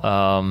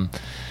now.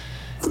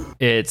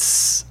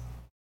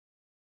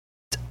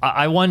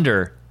 I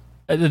wonder.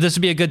 This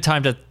would be a good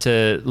time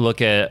to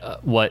look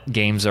at what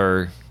games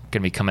are going to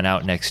be coming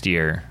out next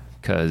year,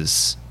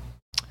 because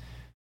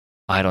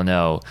I don't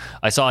know.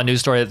 I saw a news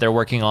story that they're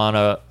working on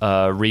a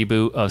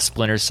reboot of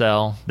Splinter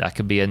Cell. That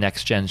could be a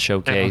next-gen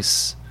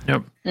showcase.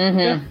 Yep.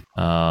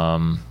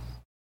 Mm-hmm.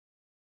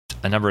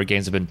 A number of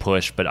games have been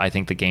pushed, but I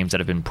think the games that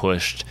have been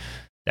pushed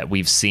that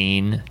we've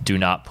seen do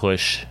not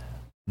push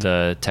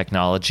the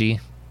technology.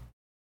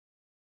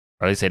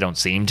 Or at least they don't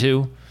seem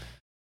to.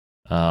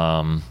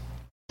 I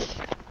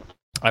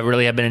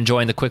really have been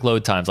enjoying the quick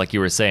load times, like you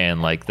were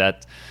saying. Like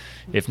that,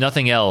 if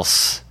nothing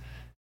else,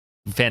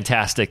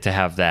 fantastic to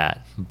have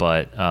that.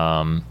 But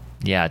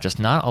just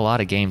not a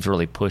lot of games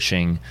really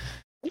pushing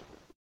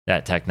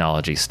that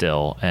technology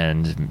still,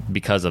 and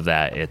because of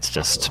that, it's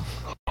just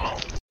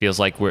feels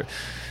like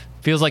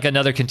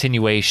another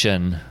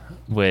continuation,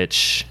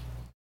 which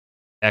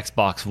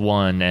Xbox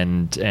One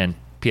and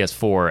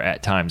PS4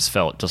 at times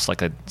felt just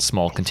like a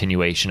small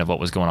continuation of what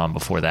was going on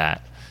before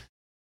that,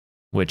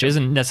 which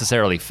isn't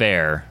necessarily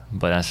fair,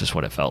 but that's just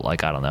what it felt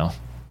like. I don't know.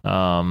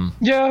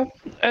 Yeah,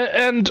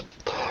 and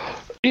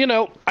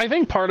I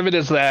think part of it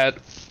is that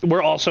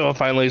we're also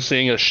finally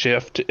seeing a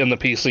shift in the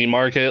PC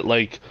market,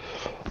 like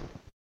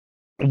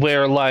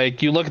where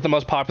you look at the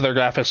most popular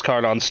graphics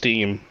card on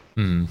Steam,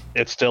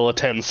 it's still a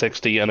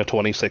 1060 and a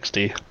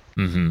 2060.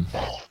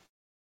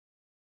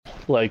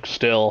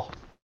 Still.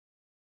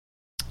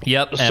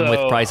 Yep, and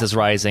with prices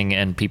rising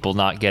and people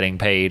not getting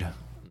paid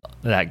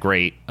that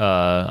great,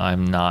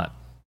 I'm not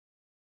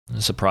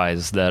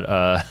surprised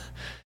that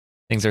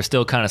things are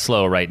still kind of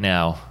slow right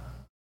now.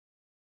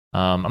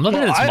 I'm looking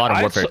at this Modern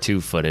Warfare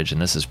 2 footage,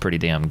 and this is pretty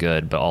damn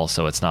good, but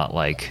also it's not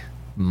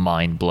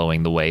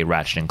mind-blowing the way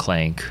Ratchet and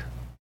Clank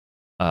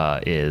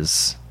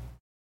is.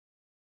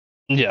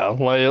 Yeah,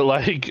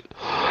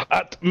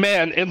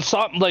 man,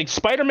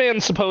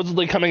 Spider-Man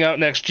supposedly coming out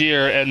next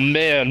year, and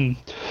man,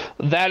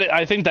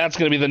 I think that's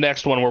going to be the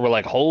next one where we're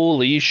like,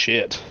 holy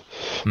shit.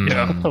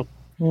 Yeah.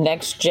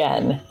 Next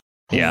gen.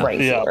 Yeah. Right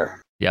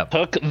here. Yep.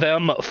 Took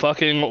them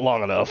fucking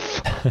long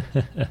enough.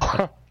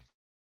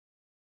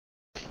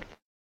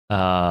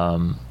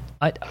 I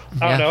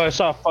don't know. I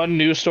saw a fun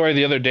news story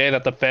the other day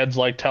that the Fed's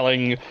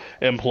telling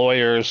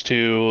employers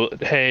to,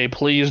 hey,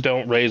 please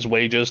don't raise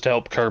wages to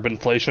help curb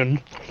inflation.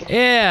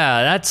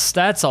 Yeah, that's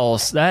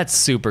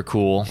super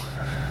cool.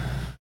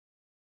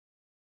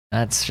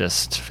 That's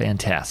just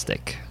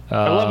fantastic.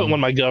 I love it when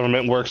my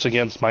government works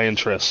against my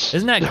interests.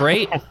 Isn't that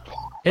great?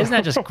 Isn't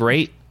that just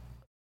great?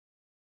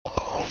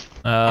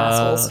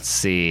 Let's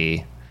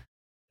see.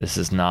 This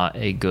is not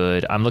a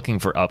good. I'm looking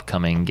for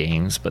upcoming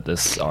games, but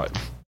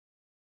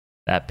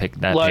that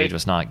page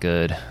was not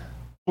good.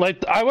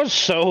 I was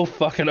so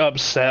fucking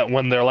upset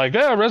when they're like,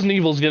 "Oh, Resident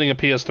Evil's getting a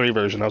PS3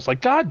 version." I was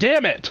like, "God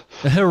damn it!"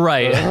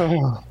 Right.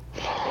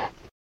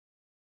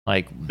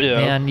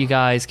 Man, you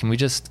guys, we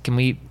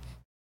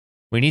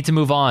need to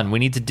move on. We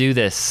need to do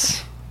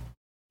this.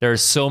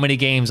 There's so many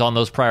games on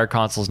those prior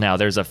consoles now.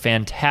 There's a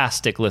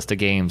fantastic list of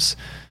games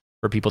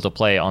for people to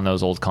play on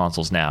those old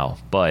consoles now,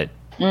 but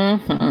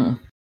cut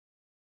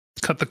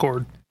the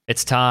cord.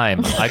 It's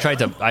time. I tried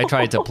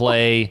to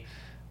play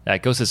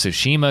Ghost of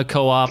Tsushima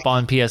co-op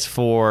on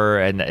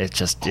PS4, and it's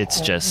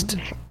just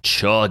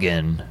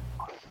chugging.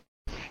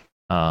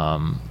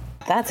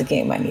 That's a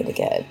game I need to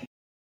get.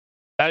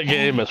 That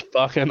game is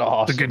fucking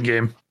awesome. It's a good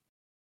game.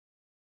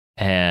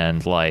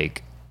 And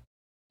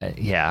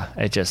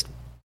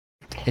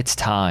it's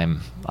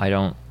time.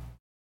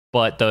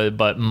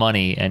 But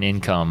money and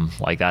income,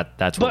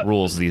 that's what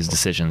rules these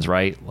decisions,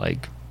 right?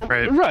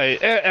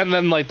 Right. And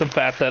then the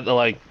fact that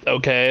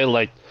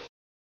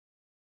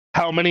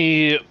how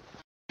many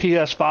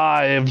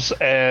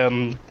PS5s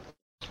and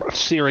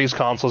Series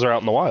consoles are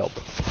out in the wild?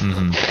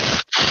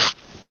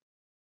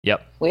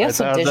 Yep. We have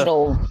some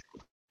digital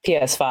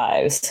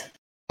PS5s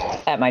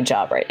at my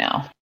job right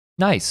now.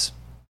 Nice.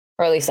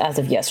 Or at least as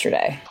of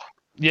yesterday.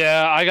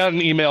 Yeah, I got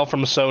an email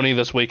from Sony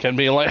this weekend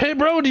being like, "Hey,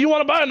 bro, do you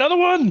want to buy another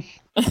one?"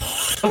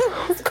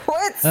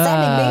 Quit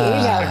sending me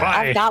emails.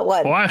 I've got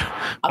one. Why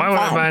would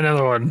I buy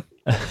another one?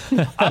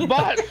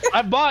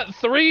 I bought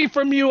 3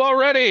 from you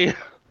already.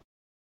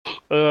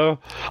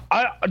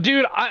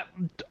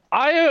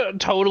 I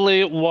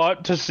totally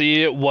want to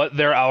see what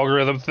their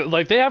algorithm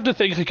like. They have to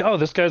think like, oh,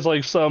 this guy's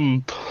like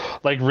some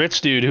like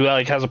rich dude who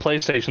like has a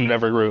PlayStation in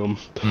every room.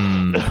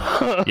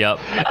 Yep.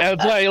 And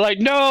it's like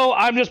no,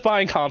 I'm just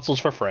buying consoles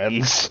for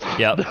friends.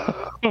 Yep.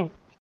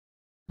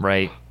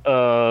 Right.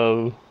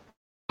 Fuck.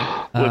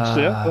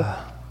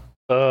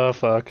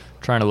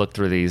 Trying to look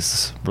through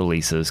these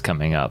releases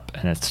coming up,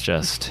 and it's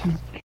just,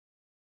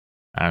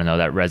 I don't know.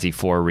 That Resi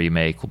 4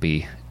 remake will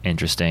be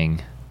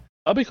interesting.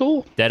 That'll be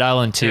cool. Dead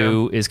Island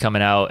 2 is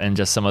coming out, and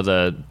just some of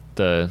the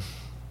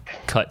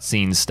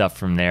cutscene stuff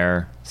from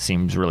there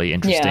seems really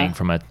interesting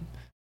from a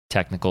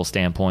technical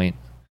standpoint.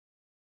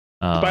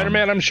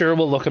 Spider-Man, I'm sure,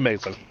 will look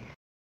amazing.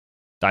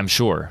 I'm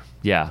sure.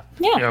 Yeah.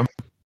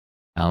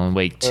 Alan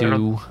Wake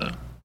 2.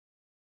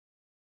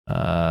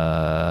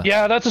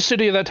 Yeah, that's a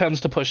studio that tends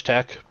to push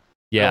tech.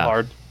 Yeah.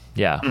 Hard.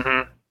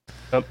 Yeah.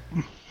 Yep.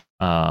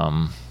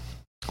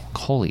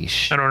 Holy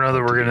shit. I don't know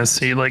that we're gonna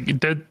see like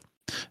Dead.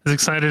 As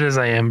excited as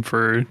I am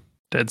for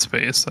Dead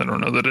Space, I don't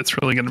know that it's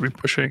really going to be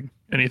pushing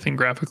anything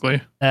graphically.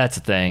 That's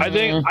the thing. I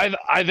think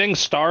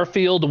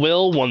Starfield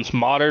will once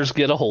modders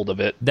get a hold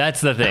of it.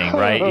 That's the thing,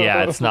 right?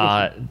 Yeah, it's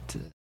not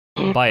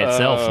by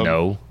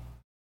itself.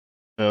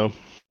 No.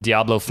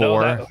 Diablo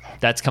 4,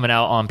 that's coming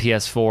out on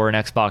PS4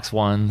 and Xbox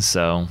One.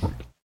 So.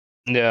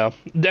 Yeah,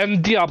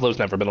 and Diablo's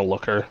never been a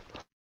looker.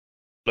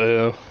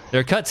 Their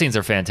cutscenes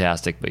are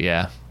fantastic, but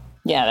yeah.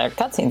 Yeah, their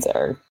cutscenes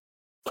are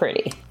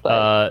pretty.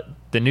 But...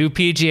 the new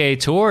PGA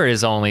Tour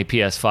is only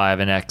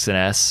PS5 and X and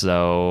S,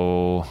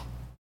 so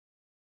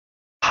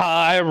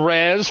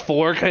high-res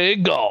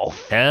 4K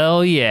golf.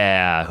 Hell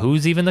yeah.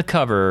 Who's even the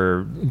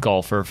cover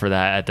golfer for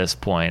that at this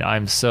point?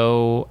 I'm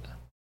so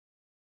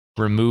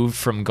removed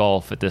from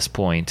golf at this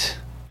point.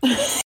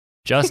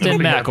 Justin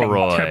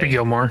McElroy. Happy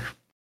Gilmore.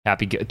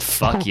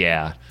 Fuck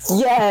yeah.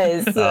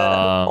 Yes.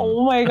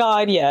 Oh my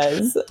god,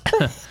 yes.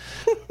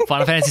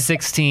 Final Fantasy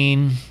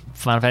 16,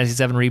 Final Fantasy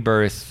 7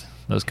 Rebirth.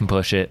 Those can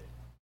push it.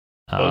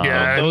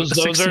 Those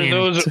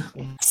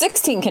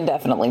 16 can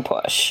definitely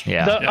push.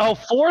 Yeah.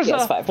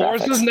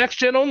 Forza's next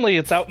gen only.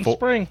 It's out in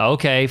spring.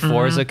 Okay,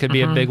 Forza could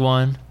be a big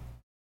one.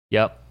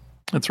 Yep.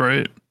 That's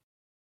right.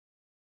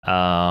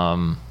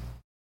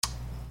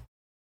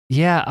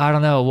 Yeah, I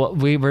don't know.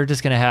 We're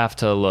just gonna have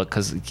to look,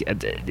 because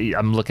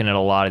I'm looking at a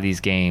lot of these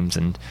games,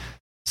 and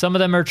some of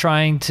them are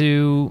trying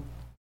to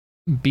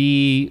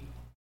be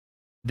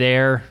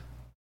there.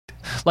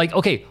 Like,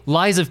 okay,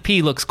 Lies of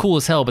P looks cool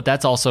as hell, but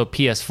that's also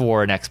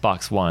PS4 and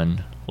Xbox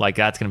One. Like,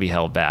 that's gonna be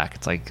held back.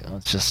 It's like,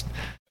 it's just,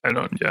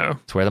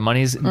 it's where the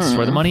money's. It's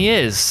where the money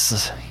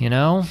is. You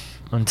know,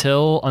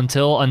 until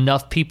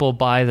enough people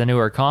buy the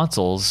newer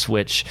consoles,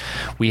 which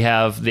we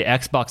have. The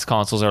Xbox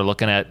consoles are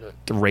looking at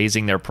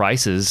raising their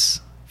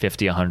prices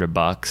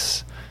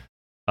 $50-$100,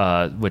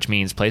 which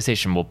means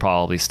PlayStation will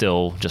probably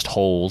still just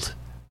hold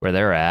where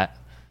they're at.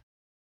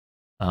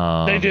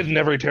 They did in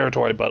every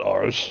territory but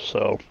ours,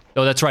 so.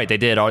 Oh, that's right. They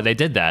did. They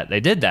did that.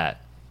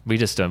 We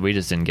just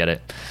didn't get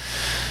it.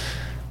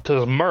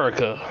 To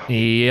America.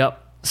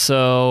 Yep.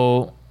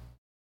 So,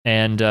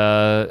 and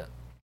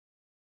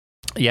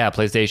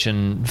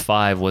PlayStation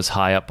 5 was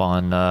high up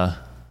on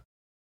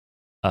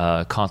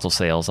console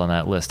sales on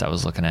that list I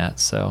was looking at.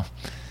 So.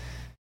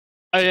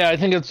 I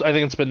think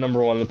it's been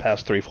number one in the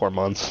past 3-4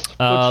 months.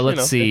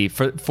 Let's see.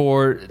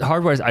 For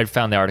hardware, I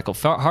found the article.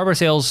 For hardware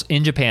sales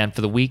in Japan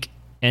for the week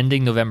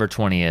ending November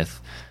 20th.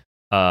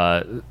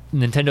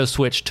 Nintendo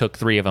Switch took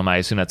 3 of them. I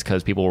assume that's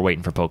because people were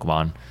waiting for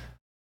Pokemon.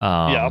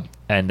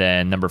 And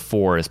then number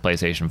 4 is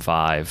PlayStation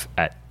 5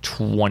 at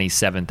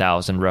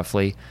 27,000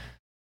 roughly,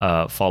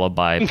 followed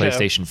by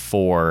PlayStation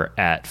 4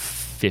 at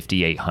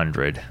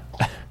 5,800,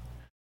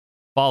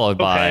 followed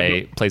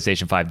by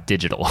PlayStation 5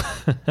 digital.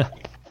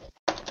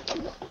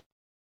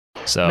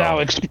 So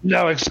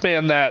now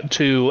expand that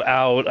to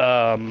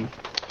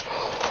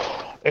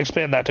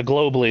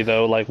globally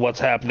though, like what's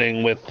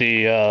happening with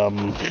the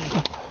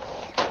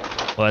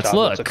let's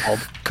look.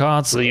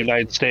 The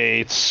United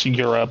States,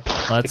 Europe,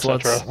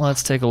 etc.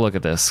 Let's take a look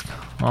at this.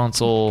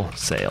 Console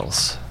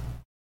sales.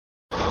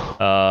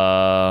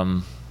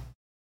 Well,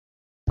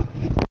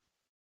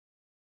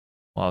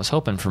 I was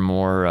hoping for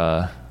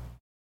more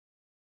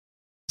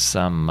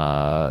some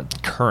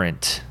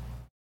current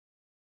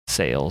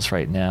sales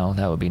right now.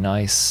 That would be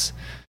nice.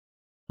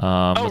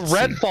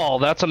 Redfall.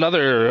 That's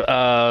another.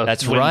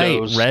 That's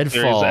Windows, right.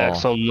 Redfall.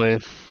 X only.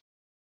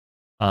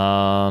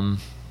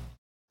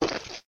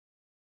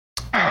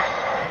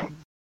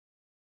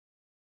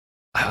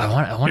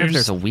 I wonder if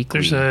there's a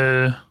weekly. There's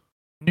a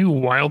new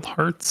Wild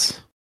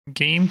Hearts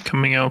game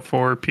coming out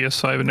for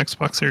PS5 and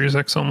Xbox Series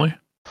X only.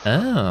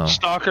 Oh.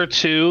 Stalker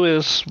 2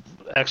 is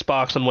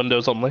Xbox and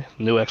Windows only.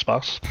 New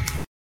Xbox.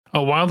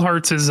 Oh, Wild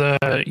Hearts is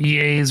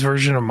EA's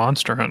version of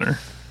Monster Hunter.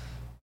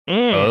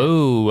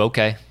 Oh,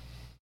 okay.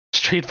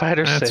 Street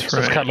Fighter 6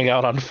 is coming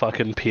out on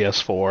fucking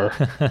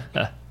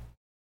PS4.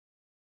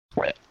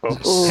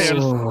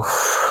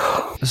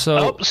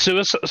 So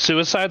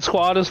Suicide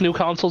Squad is new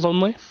consoles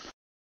only.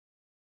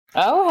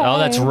 Oh,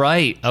 that's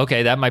right.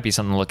 Okay, that might be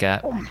something to look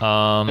at.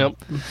 Yep.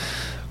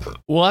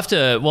 We'll have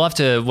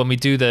to when we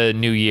do the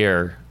new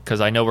year,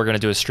 because I know we're going to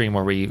do a stream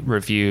where we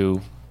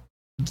review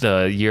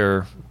the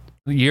year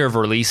of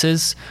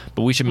releases,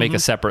 but we should make a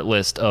separate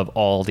list of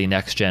all the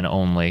next gen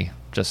only,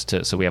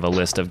 so we have a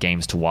list of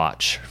games to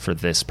watch for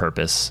this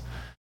purpose.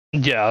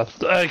 Yeah,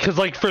 because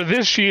like for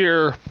this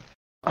year,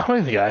 I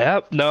don't think I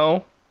have.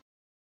 No.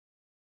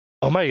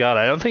 Oh my god,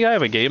 I don't think I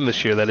have a game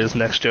this year that is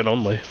next gen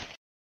only.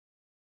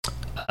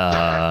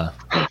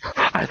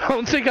 I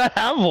don't think I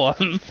have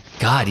one.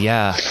 God,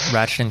 yeah.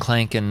 Ratchet and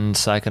Clank and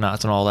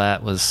Psychonauts and all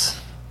that was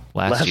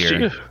last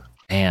year.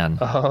 Man.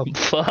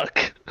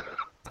 Fuck.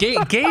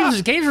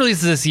 Games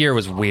releases this year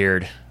was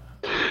weird.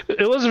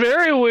 It was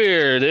very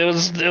weird. It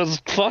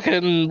was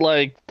fucking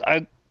like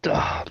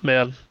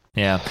man.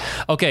 Yeah.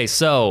 Okay,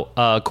 so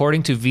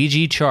according to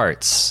VG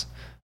Charts,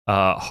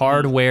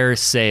 hardware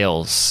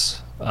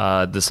sales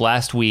this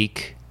last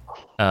week,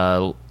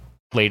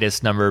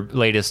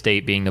 latest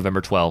date being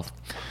November 12th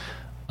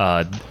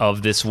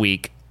of this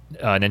week,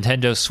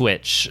 Nintendo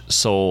Switch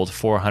sold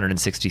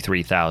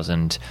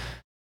 463,000,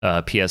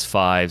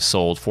 PS5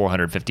 sold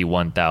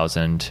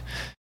 451,000,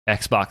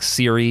 Xbox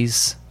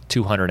Series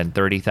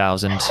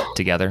 230,000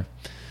 together.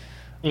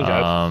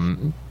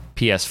 Okay.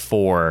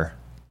 PS4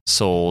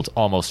 sold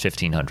almost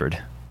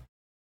 1,500,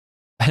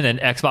 and then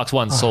Xbox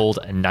One sold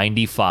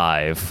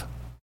 95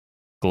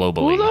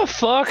 globally. Who the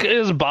fuck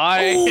is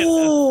buying?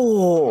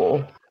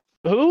 Ooh.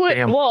 Who?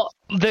 Damn. Well,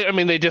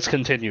 they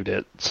discontinued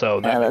it,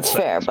 so that's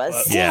fair. But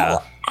still, yeah.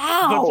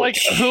 Ouch. But like,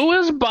 who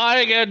is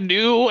buying a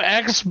new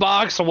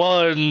Xbox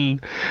One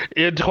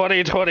in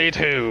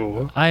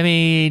 2022? I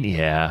mean,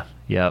 yeah,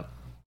 yep.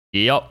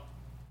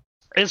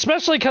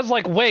 Especially because,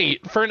 like,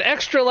 wait, for an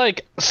extra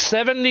like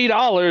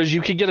 $70,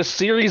 you could get a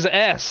Series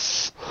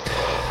S.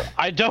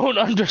 I don't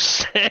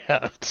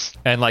understand.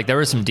 And like, there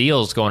were some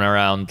deals going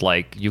around.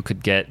 Like, you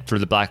could get through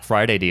the Black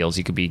Friday deals,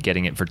 you could be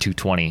getting it for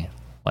 $220.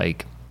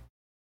 Like.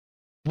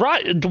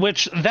 Right,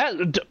 which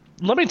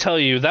let me tell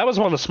you, that was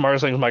one of the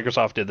smartest things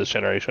Microsoft did this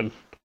generation.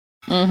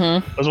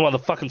 Mm-hmm. It was one of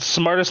the fucking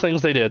smartest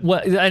things they did.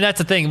 Well, and that's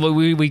the thing.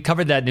 We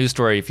covered that news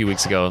story a few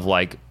weeks ago of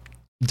like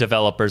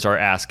developers are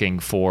asking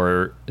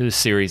for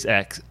Series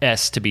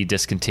S to be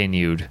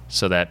discontinued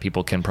so that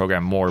people can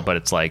program more. But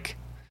it's like,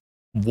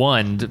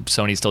 one,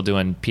 Sony's still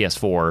doing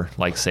PS4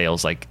 like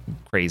sales like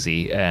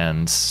crazy,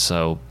 and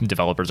so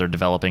developers are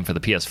developing for the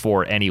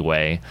PS4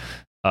 anyway.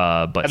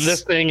 But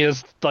this thing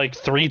is like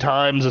 3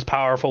 times as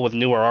powerful with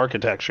newer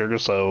architecture,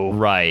 so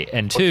right.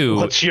 And 2,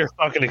 what's your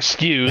fucking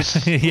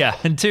excuse? Yeah,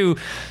 and two,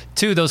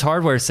 those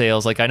hardware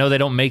sales, like I know they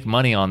don't make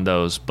money on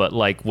those, but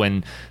like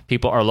when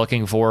people are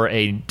looking for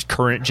a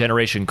current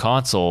generation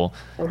console,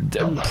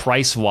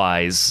 price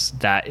wise,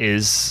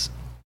 that's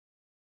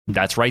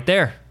right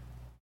there.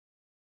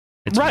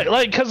 It's right,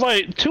 like because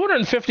like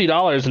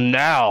 $250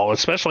 now,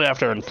 especially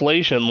after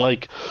inflation,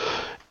 like.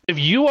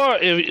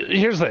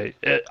 Here's the thing,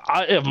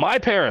 if my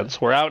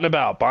parents were out and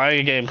about buying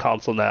a game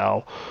console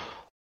now,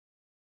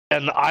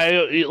 and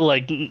I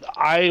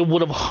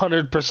would have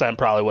 100%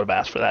 probably would have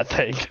asked for that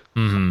thing.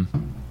 Mm-hmm.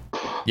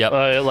 Yep.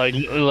 Like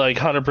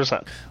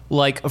 100%.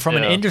 Like from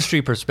an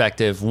industry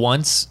perspective,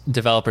 once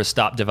developers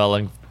stop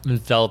developing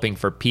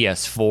for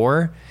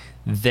PS4,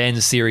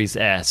 then Series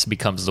S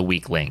becomes the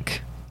weak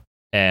link.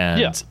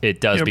 And it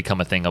does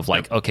become a thing of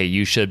like, okay,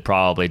 you should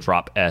probably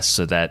drop S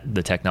so that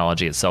the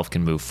technology itself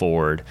can move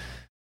forward.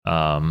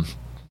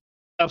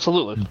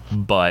 Absolutely.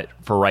 But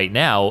for right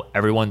now,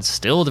 everyone's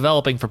still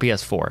developing for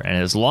PS4, and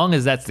as long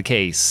as that's the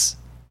case,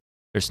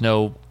 there's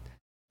no.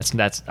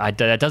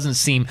 That doesn't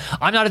seem.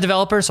 I'm not a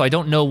developer, so I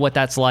don't know what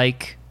that's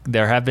like.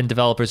 There have been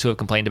developers who have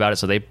complained about it,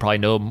 so they probably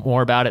know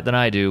more about it than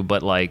I do.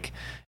 But like,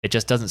 it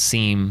just doesn't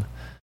seem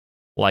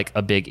like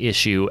a big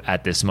issue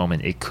at this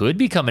moment. It could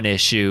become an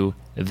issue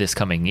this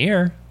coming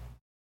year.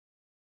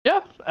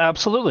 Yeah,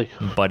 absolutely.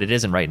 But it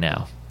isn't right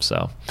now.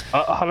 So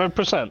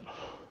 100%.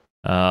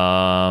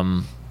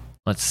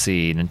 Let's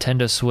see.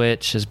 Nintendo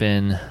Switch has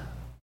been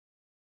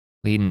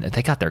leading.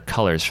 They got their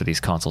colors for these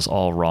consoles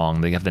all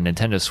wrong. They have the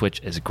Nintendo Switch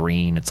as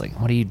green. It's like,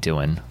 what are you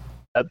doing?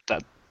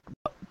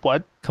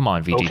 What? Come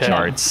on, VG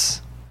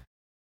Charts.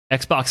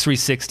 Xbox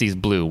 360 is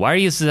blue. Why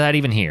is that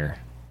even here?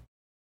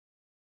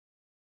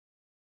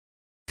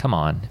 Come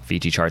on,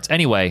 VG Charts.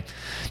 Anyway,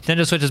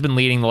 Nintendo Switch has been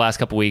leading the last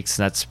couple weeks,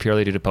 and that's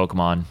purely due to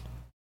Pokemon.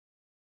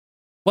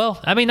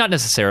 Well, I mean, not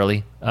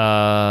necessarily.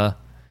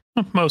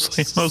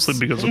 Mostly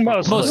because of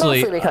Pokemon.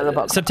 Mostly because of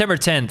Pokemon. September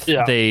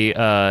 10th, they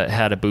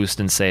had a boost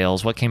in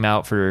sales. What came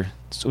out for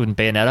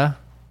Bayonetta?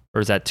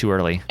 Or is that too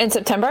early? In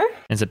September?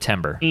 In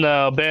September.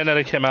 No,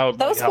 Bayonetta came out.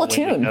 That was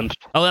Splatoon.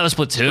 Oh, that was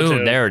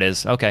Splatoon. There it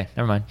is. Okay,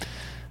 never mind.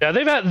 Yeah,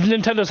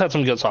 Nintendo's had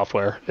some good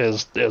software.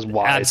 Is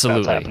why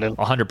absolutely that's happening.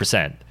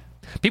 100%.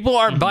 People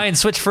aren't buying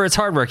Switch for its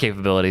hardware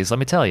capabilities. Let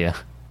me tell you.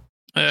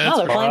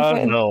 They're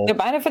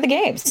buying it for the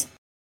games.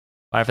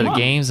 Buy it for the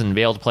games and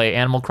be able to play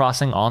Animal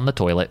Crossing on the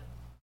toilet.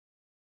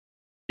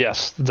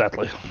 Yes,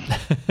 exactly.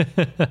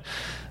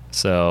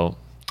 So,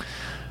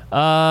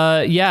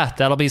 Yeah,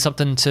 that'll be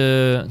something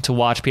to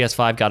watch.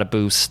 PS5 got a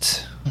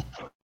boost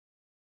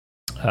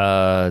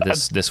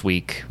this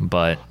week,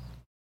 but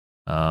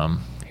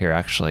here,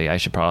 actually, I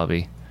should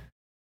probably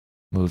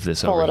move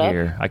this over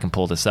here. I can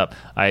pull this up.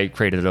 I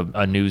created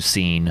a news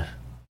scene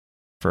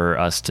for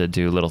us to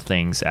do little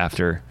things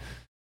after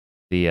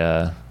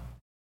the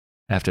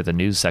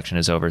news section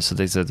is over. So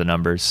these are the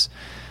numbers.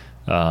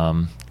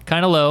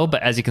 Kind of low,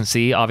 but as you can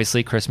see,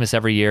 obviously Christmas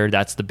every year,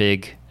 that's the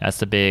big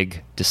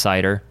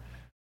decider.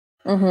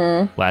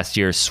 Mm-hmm. Last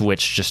year,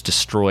 Switch just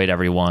destroyed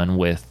everyone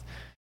with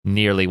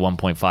nearly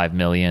 1.5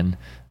 million.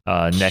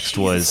 Next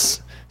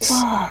was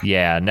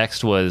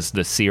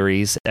the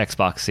Series,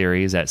 Xbox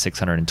Series at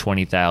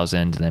 620,000,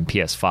 and then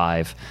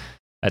PS5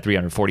 at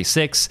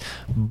 346.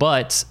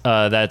 But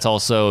that's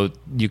also,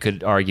 you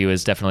could argue,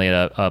 is definitely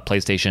a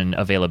PlayStation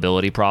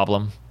availability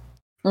problem.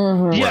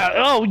 Mm-hmm. Yeah.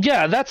 Oh,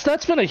 yeah.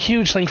 That's been a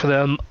huge thing for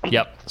them.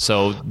 Yep.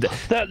 So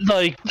that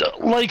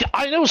like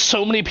I know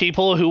so many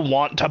people who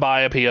want to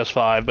buy a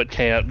PS5 but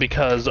can't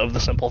because of the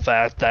simple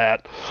fact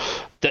that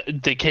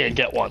they can't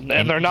get one,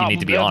 and they're not. You need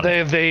to be on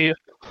it.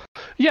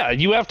 Yeah,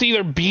 you have to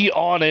either be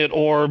on it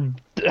or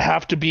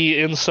have to be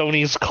in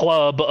Sony's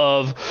club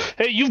of,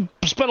 hey, you've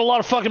spent a lot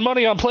of fucking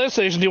money on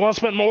PlayStation. Do you want to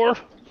spend more?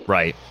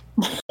 Right.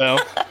 No.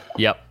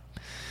 Yep.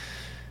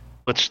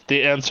 Which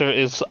the answer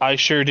is, I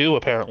sure do,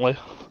 apparently.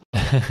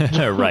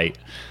 Right.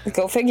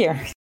 Go figure.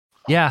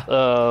 Yeah.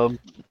 Let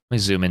me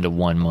zoom into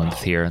 1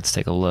 month here. Let's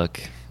take a look.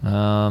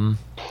 Yeah,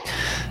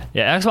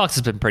 Xbox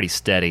has been pretty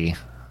steady.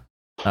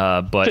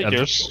 But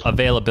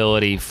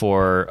availability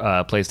for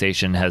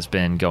PlayStation has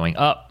been going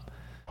up.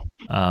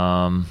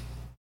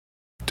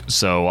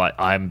 So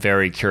I'm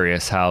very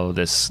curious how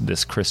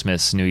this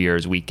Christmas, New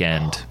Year's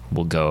weekend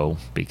will go,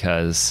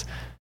 because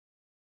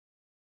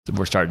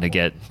we're starting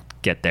to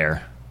get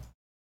there.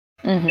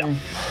 Mm-hmm. Yeah.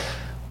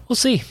 We'll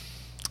see.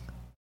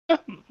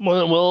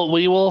 Well,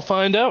 we will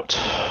find out.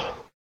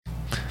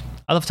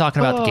 I love talking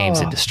about the games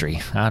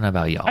industry. I don't know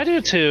about y'all. I do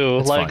too.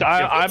 It's like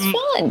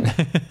fun.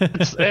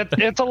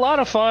 It's a lot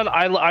of fun.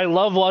 I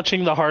love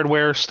watching the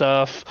hardware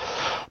stuff.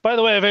 By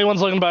the way, if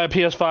anyone's looking to buy a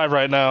PS5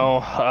 right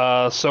now,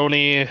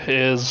 Sony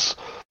is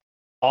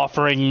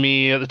offering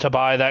me to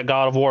buy that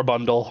God of War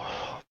bundle.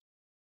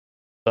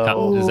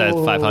 So, is that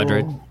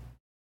 500?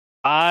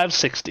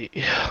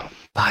 560.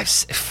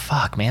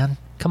 Fuck, man.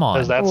 Come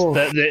on.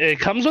 It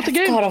comes with the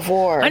game. God of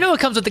War. I know it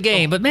comes with the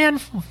game, but man,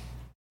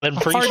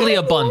 hardly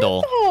a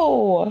bundle.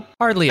 No.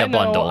 Hardly a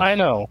bundle. I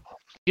know.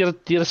 You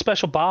get a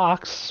special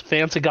box,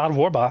 fancy God of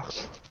War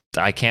box.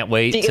 I can't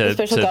wait Do you get the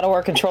special God of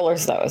War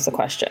controllers, though, is the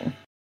question.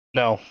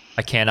 No.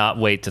 I cannot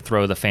wait to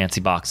throw the fancy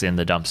box in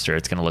the dumpster.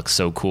 It's going to look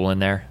so cool in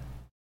there.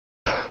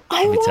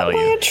 I want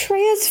my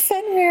Atreus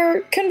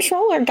Fenrir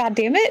controller,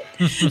 goddammit.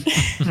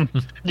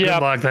 Yeah.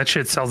 Good luck. That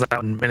shit sells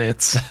out in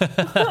minutes.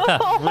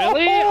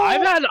 Really?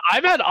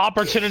 I've had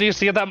opportunities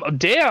to get that.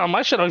 Damn,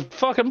 I should have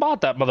fucking bought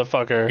that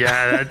motherfucker.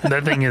 Yeah,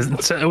 that thing is,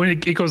 when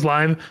it goes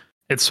live,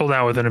 it's sold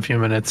out within a few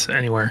minutes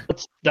anywhere.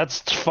 That's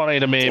funny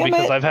to me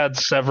because I've had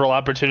several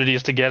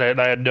opportunities to get it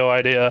and I had no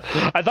idea.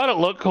 I thought it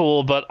looked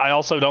cool, but I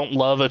also don't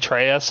love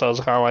Atreus, so I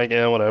was kind of like,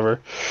 yeah, whatever.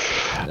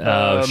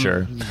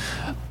 Sure.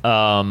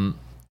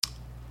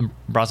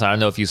 Bronson, I don't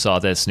know if you saw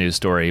this news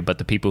story, but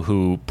the people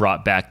who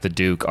brought back the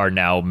Duke are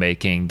now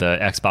making the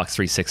Xbox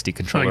 360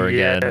 controller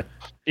again.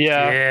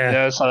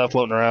 Yeah, I saw that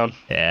floating around.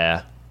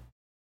 Yeah.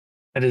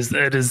 It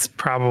is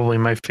probably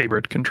my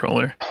favorite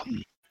controller.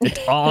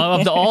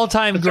 Of the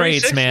all-time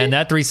greats, man,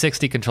 that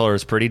 360 controller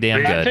is pretty damn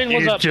good. That thing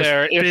was up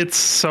there. It's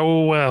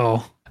so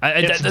well.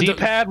 Its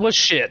D-pad was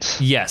shit.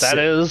 Yes. That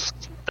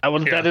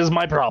is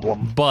my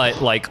problem.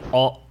 But like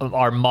all of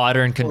our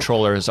modern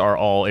controllers are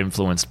all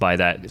influenced by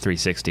that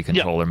 360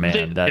 controller,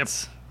 man.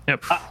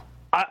 Yep.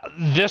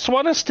 This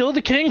one is still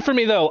the king for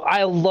me, though.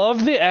 I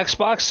love the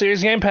Xbox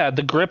Series gamepad.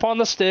 The grip on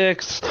the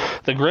sticks,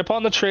 the grip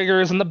on the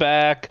triggers in the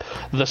back,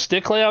 the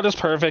stick layout is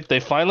perfect. They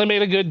finally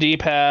made a good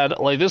D-pad.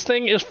 Like, this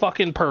thing is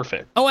fucking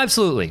perfect. Oh,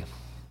 absolutely.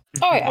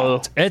 Oh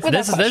yeah.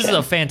 This is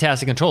a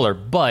fantastic controller,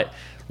 but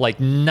like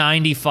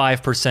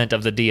 95%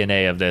 of the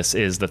DNA of this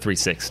is the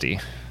 360.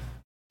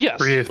 Yes.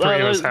 Three of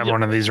us have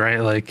one of these, right?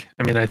 Like,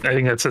 I mean, I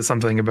think that says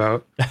something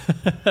about. That's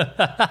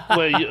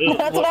what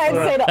I'd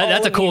say to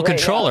That's a cool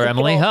controller,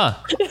 Emily, huh?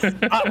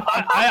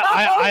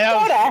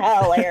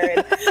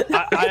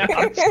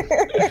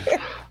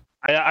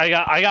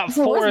 I got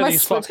four of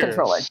these fuckers.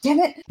 Controller? Damn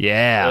it!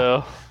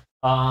 Yeah.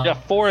 I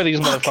got four of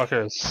these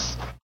motherfuckers,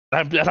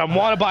 and I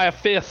want to buy a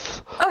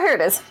fifth. Oh, here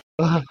it is.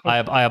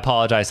 I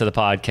apologize to the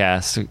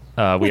podcast.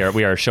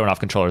 We are showing off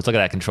controllers. Look at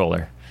that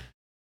controller.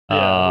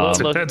 Yeah,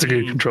 that's a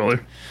good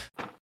controller.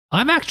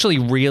 I'm actually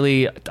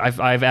really.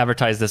 I've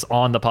advertised this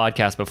on the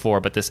podcast before,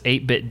 but this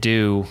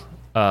 8BitDo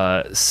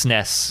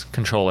SNES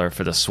controller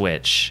for the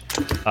Switch.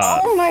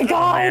 Oh my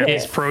god!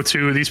 These Pro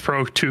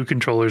 2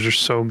 controllers are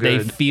so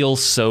good. They feel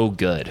so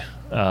good.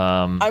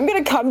 I'm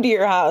gonna come to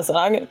your house and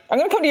I'm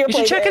gonna come to your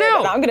place. Check it out.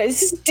 And I'm gonna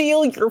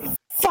steal your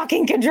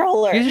fucking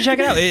controller. You should check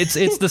it out. It's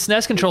the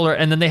SNES controller,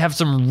 and then they have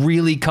some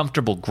really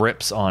comfortable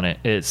grips on it.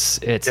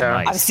 It's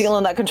nice. I'm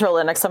stealing that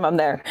controller next time I'm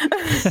there.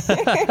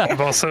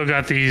 I've also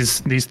got these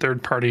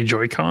third-party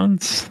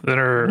Joy-Cons that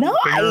are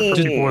bigger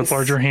for people with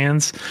larger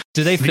hands.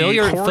 Do they fill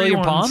your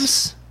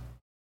palms?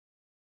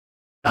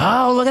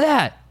 Oh, look at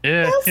that!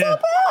 Yeah, that's not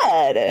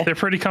bad. They're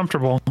pretty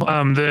comfortable.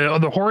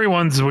 The Hori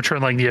ones, which are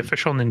like the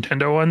official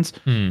Nintendo ones,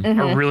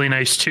 are really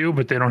nice too,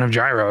 but they don't have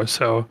gyro.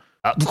 So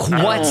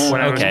what?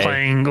 When I was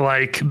playing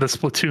like the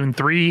Splatoon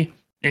 3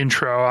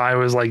 intro, I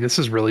was like, "This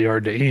is really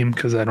hard to aim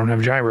because I don't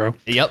have gyro."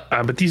 Yep.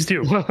 But these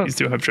do. These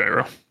do have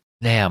gyro.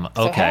 Damn.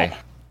 Okay.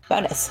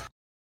 Bonus.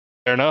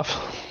 Fair enough.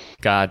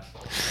 God.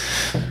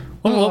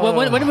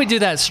 When did we do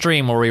that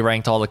stream where we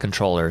ranked all the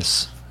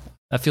controllers?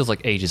 That feels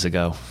like ages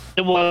ago.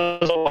 It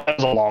was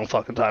a long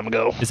fucking time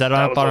ago. Is that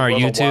up on our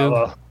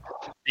YouTube?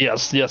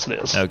 Yes, it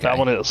is. Okay. That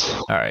one is.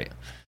 All right.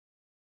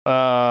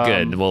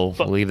 Good. We'll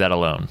leave that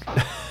alone.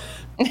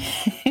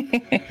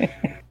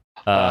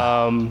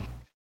 All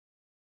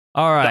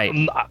right.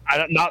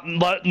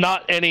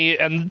 Not any.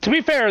 And to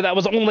be fair, that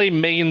was only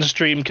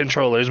mainstream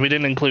controllers. We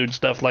didn't include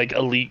stuff like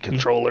Elite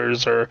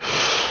controllers or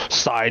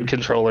side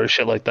controllers,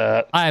 shit like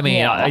that. I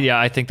mean,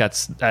 I think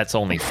that's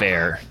only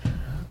fair.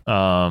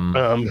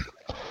 So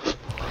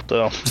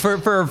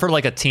for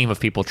like a team of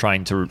people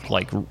trying to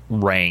like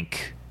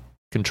rank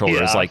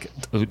controllers, like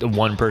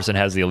one person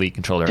has the Elite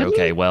controller.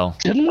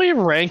 Didn't we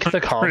rank the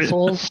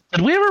consoles?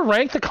 Did we ever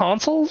rank the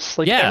consoles?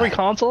 Like every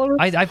console ever?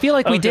 I feel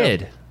like we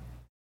did.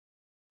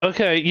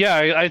 Okay,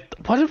 yeah.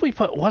 What did we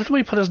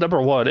put as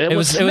number one? It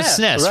was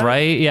SNES,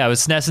 right? Yeah, it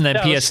was SNES and then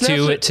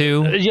PS2 at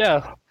 2.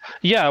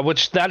 Yeah,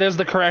 which that is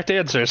the correct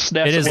answer.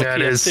 SNES it is, with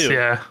PS2.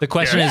 Yeah. The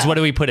question is, what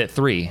do we put at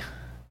 3?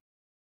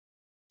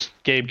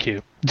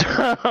 GameCube.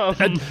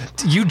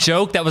 You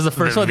joke that was the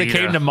first one that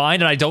came to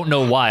mind, and I don't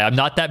know why. I'm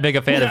not that big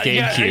a fan of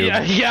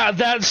GameCube. Yeah,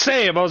 that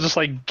same. I was just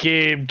like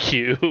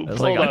GameCube. I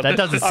was like, that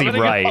doesn't seem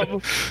right.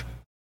 I'm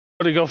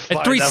gonna go find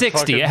at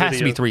 360. It has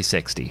to be video.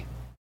 360.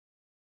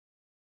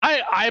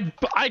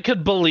 I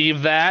could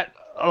believe that.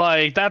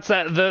 Like that's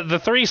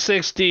the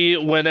 360.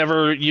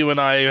 Whenever you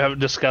and I have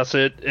discussed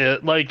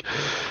it, like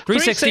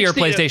 360 or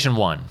PlayStation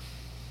 1.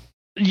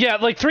 Yeah,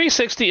 like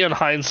 360 in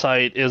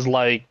hindsight is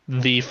like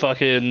the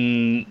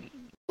fucking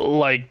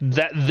like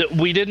that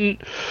we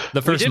didn't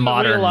the first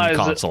modern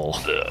console.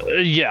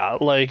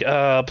 Like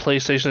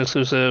PlayStation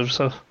exclusive.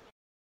 So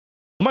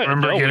I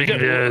remember getting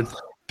the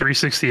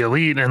 360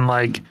 Elite and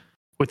like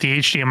with the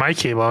HDMI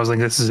cable, I was like,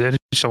 "This is it.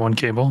 It's just one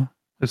cable.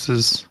 This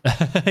is."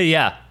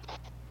 Yeah.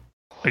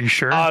 Are you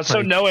sure?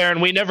 So no, Aaron,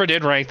 we never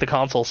did rank the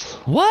consoles.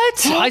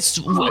 What?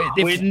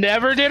 We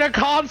never did a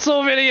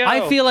console video.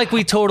 I feel like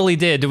we totally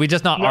did. Did we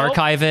just not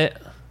archive it?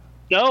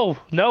 No,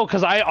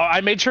 because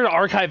I made sure to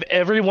archive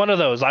every one of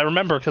those. I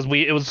remember because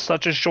it was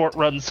such a short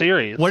run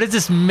series. What is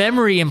this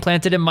memory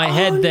implanted in my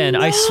head then?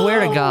 No. I swear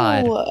to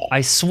God.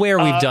 I swear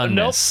we've done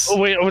this.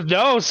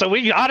 No, so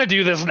we gotta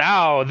do this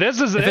now. If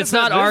it's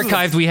not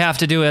archived, we have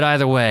to do it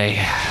either way.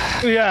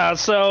 Yeah,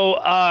 so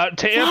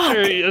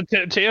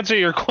to answer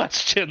your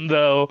question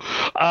though,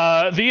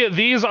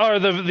 these are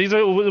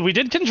we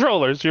did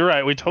controllers. You're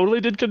right, we totally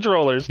did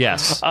controllers.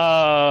 Yes.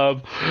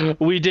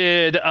 We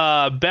did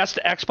best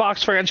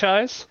Xbox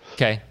franchise.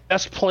 Okay.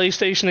 Best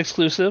PlayStation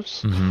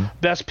exclusives. Mm-hmm.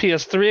 Best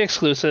PS3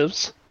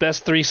 exclusives.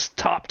 Best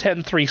top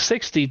 10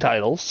 360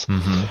 titles.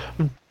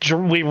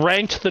 Mm-hmm. We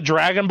ranked the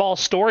Dragon Ball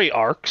story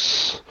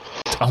arcs.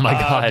 Oh my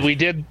God. We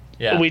did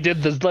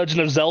the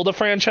Legend of Zelda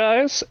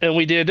franchise, and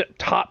we did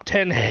top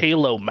 10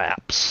 Halo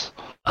maps.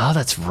 Oh,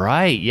 that's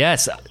right.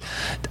 Yes.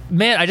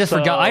 Man, I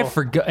forgot. I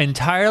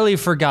entirely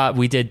forgot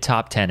we did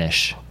top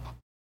 10-ish.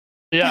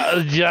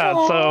 Yeah.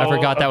 So I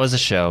forgot that was a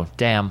show.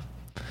 Damn.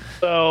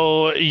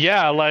 So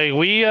yeah, like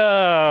we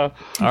all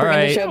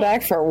right. The show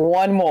back for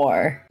one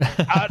more,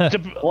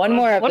 one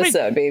more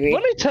episode, baby.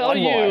 Let me tell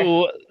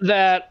you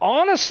that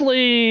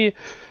honestly,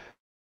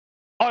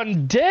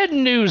 on Dead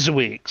News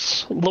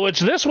Weeks,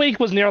 which this week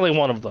was nearly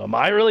one of them,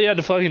 I really had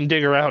to fucking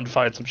dig around to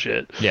find some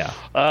shit. Yeah.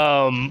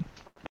 But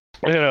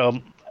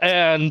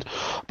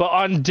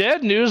on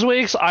Dead News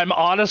Weeks, I'm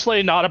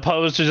honestly not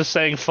opposed to just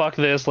saying fuck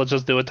this. Let's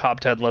just do a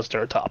top 10 list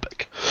or a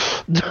topic.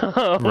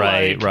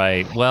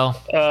 Right. Well.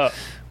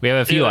 We have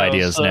a few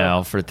ideas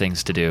now for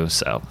things to do,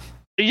 so.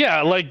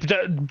 Yeah,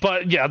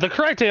 the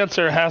correct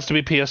answer has to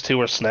be PS2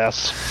 or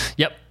SNES.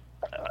 Yep.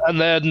 And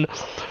then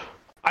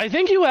I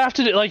think you have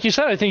to do, like you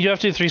said, I think you have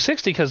to do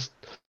 360 because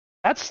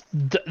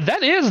that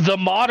is the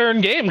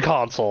modern game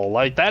console.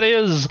 Like, that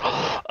is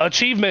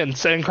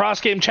achievements and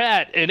cross-game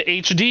chat and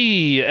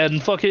HD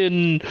and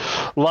fucking,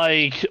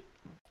 like,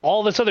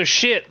 all this other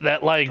shit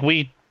that, like,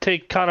 we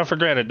take kind of for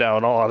granted now,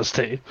 in all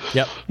honesty.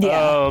 Yep.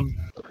 Yeah.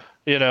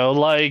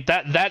 Like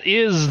that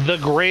is the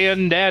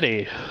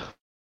granddaddy.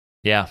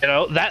 Yeah.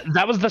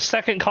 That was the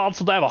second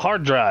console to have a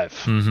hard drive.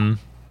 Mm-hmm.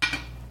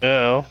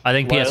 I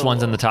think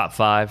PS1's in the top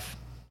 5.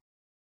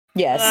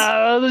 Yes.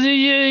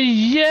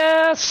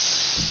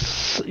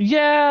 Yes.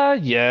 Yeah.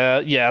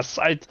 Yes.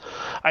 I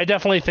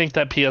definitely think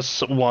that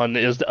PS1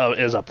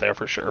 is up there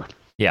for sure.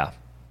 Yeah.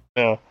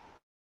 Yeah.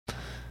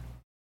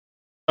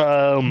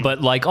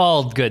 But like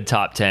all good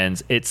top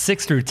 10s, it's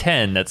 6 through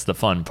 10 that's the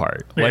fun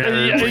part.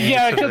 Because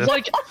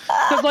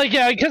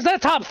that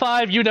top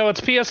 5,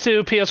 it's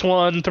PS2,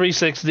 PS1,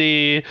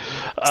 360,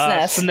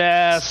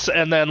 SNES,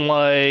 and then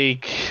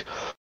like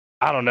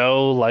I don't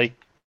know, like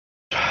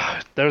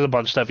there's a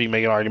bunch of stuff you can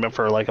make an argument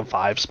for like a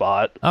 5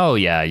 spot. Oh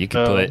yeah, you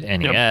could put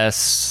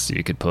NES,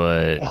 you could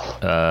put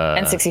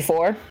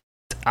N64.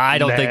 I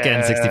don't think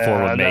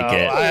N64 would make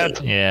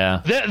it.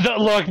 Yeah.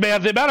 Look,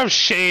 man, the amount of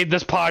shade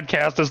this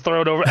podcast has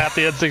thrown over at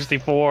the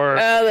N64.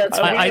 That's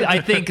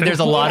I think there's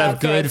a lot of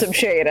good some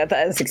shade at the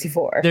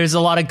N64. There's a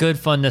lot of good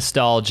fun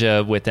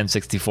nostalgia with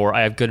N64.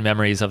 I have good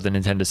memories of the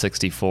Nintendo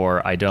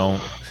 64.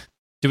 Do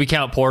we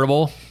count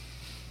portable?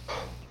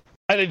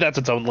 I think that's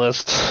its own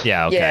list.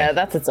 Yeah, okay. Yeah,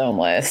 that's its own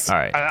list. All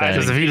right.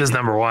 Because if Vita's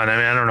number 1, I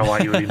mean, I don't know why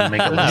you would even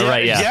make a list.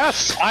 Right, yeah.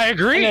 Yes, I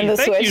agree.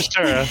 Thank you,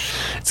 sir.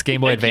 It's Game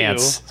Boy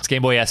Advance. It's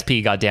Game Boy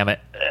SP, goddammit.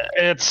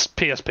 It's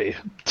PSP.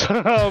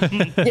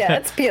 Yeah,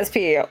 it's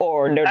PSP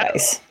or no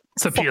dice.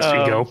 It's a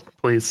PSP Go,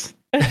 please.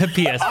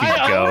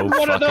 PSP Go. I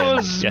one of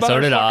those. Yeah,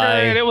 so did I.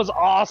 And it was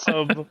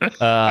awesome. I think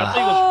it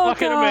was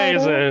fucking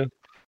amazing. It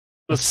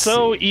was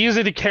so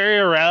easy to carry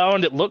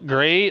around. It looked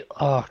great.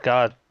 Oh,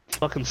 God.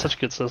 Fucking such a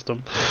good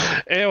system.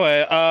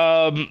 Anyway,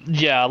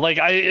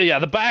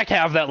 the back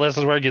half of that list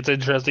is where it gets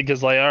interesting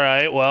because, like, all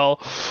right,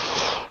 well,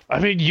 I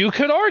mean, you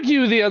could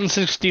argue the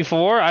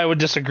N64. I would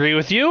disagree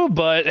with you,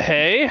 but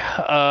hey,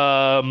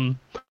 I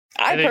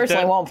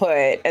personally won't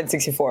put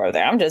N64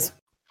 there. I'm just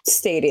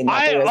stating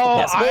that there is the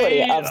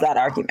possibility of that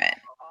argument.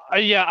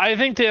 Yeah, I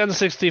think the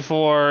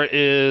N64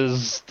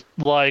 is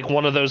like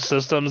one of those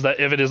systems that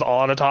if it is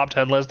on a top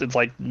 10 list, it's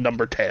like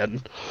number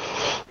 10.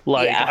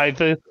 Like,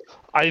 yeah.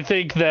 I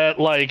think that,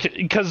 like,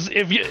 because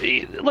if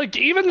you, like,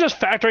 even just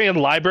factoring in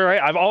library,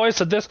 I've always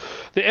said this,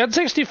 the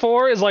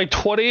N64 is like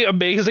 20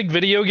 amazing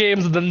video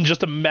games and then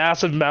just a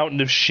massive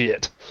mountain of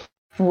shit.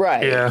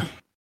 Right. Yeah.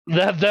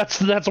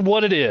 That's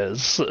what it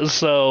is.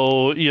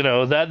 So,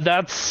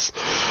 that's,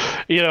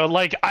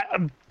 like,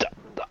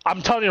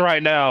 I'm telling you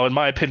right now, in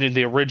my opinion,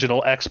 the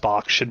original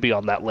Xbox should be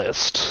on that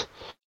list.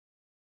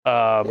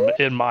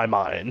 In my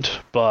mind.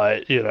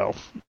 But,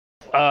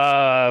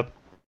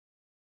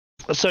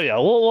 so yeah,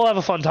 we'll have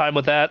a fun time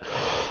with that.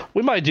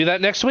 We might do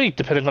that next week,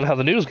 depending on how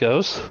the news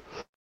goes.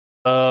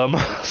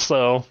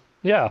 So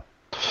yeah.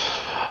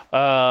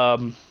 By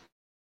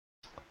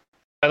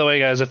the way,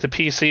 guys, if the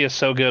PC is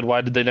so good, why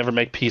did they never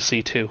make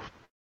PC 2?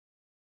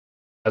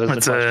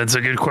 It's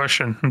a good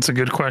question. It's a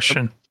good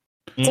question.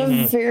 It's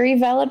a very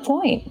valid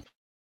point.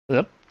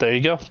 Yep, there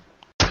you go.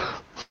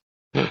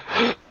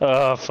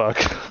 Oh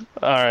fuck.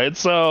 All right,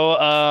 so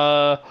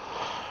all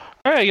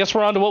right, I guess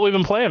we're on to what we've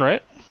been playing,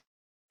 right?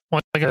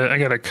 Well, I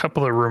got a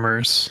couple of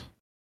rumors.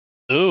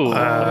 Ooh.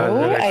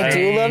 I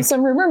do love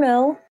some rumor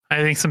mill. I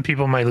think some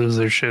people might lose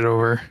their shit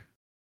over.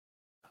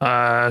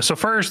 So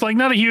first, like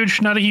not a huge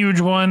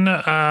one,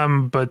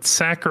 but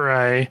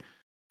Sakurai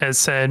has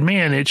said,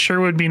 man, it sure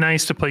would be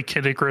nice to play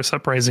Kid Icarus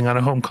Uprising on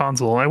a home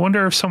console. I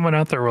wonder if someone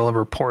out there will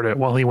ever port it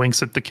while he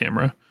winks at the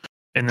camera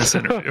in this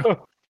interview.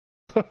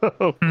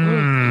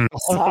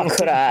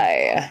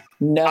 Sakurai.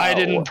 No. I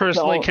didn't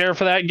personally care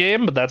for that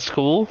game, but that's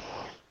cool.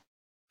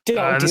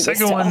 The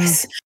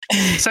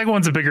second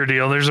one's a bigger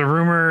deal. There's a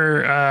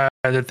rumor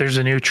that there's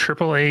a new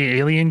AAA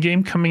Alien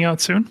game coming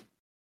out soon.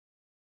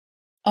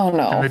 Oh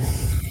no!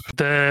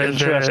 There's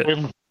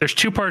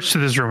 2 parts to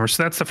this rumor.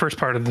 So that's the first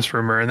part of this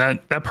rumor, and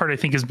that part I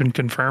think has been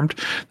confirmed.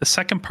 The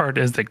second part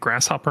is that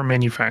Grasshopper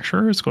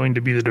Manufacturer is going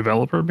to be the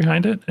developer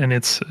behind it, and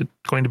it's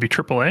going to be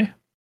AAA.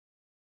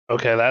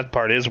 Okay, that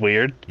part is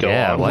weird. Go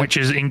on. Which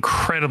is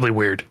incredibly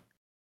weird.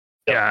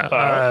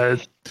 Yeah.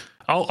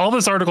 All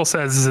this article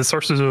says is that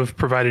sources who have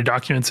provided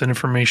documents and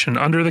information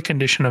under the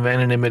condition of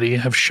anonymity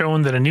have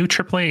shown that a new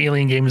AAA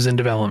Alien game is in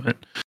development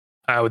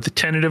with the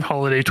tentative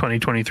holiday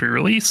 2023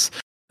 release.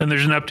 And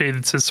there's an update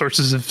that says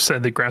sources have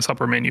said that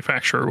Grasshopper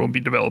Manufacturer will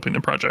be developing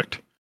the project.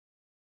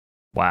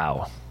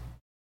 Wow.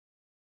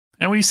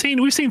 And we've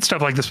seen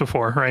stuff like this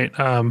before, right?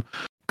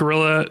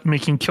 Guerrilla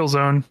making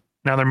Killzone.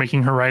 Now they're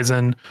making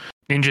Horizon.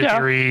 Ninja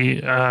Theory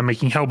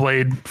making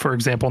Hellblade, for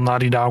example.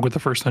 Naughty Dog with the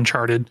first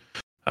Uncharted.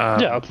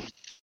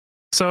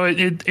 So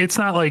it's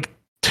not like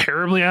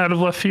terribly out of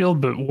left field,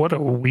 but what a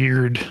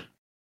weird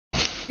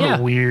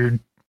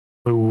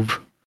move.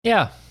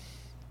 Yeah.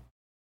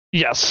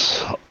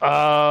 Yes.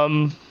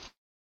 All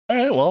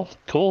right. Well,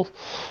 cool.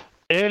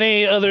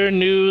 Any other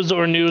news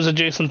or news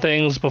adjacent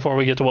things before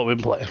we get to what we've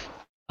been playing?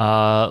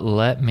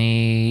 Let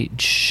me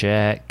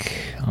check.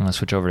 I'm gonna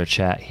switch over to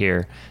chat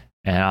here,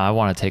 and I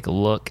want to take a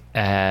look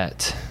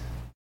at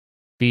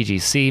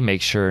BGC.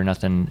 Make sure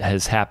nothing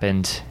has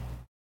happened.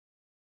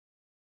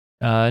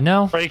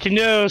 No. Breaking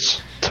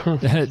news.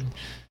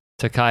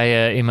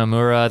 Takaya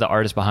Imamura, the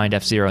artist behind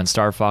F-Zero and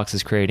Star Fox,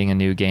 is creating a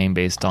new game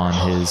based on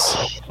his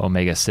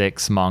Omega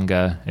 6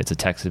 manga. It's a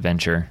text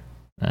adventure.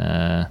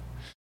 Yeah,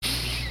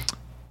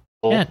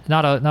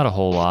 not a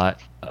whole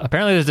lot.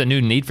 Apparently there's a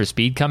new Need for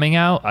Speed coming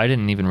out. I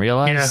didn't even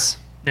realize.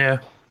 Yeah.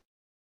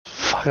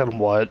 And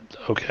what?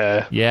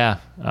 Okay. Yeah.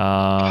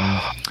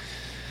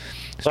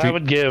 So I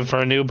would give for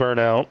a new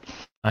Burnout.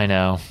 I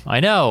know. I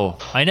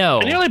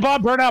nearly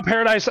bought Burnout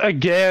Paradise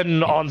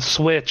again on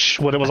Switch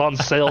when it was on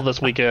sale this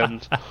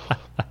weekend.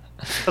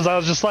 Because I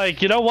was just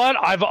like, you know what?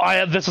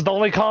 This is the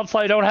only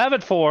console I don't have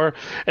it for,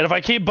 and if I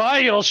keep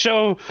buying, it'll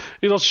show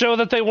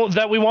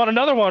that we want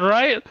another one,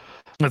 right?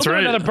 That's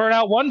right. Another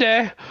Burnout one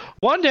day.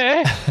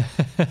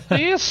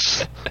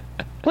 Please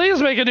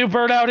make a new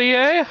Burnout,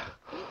 EA.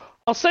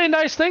 I'll say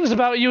nice things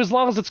about you as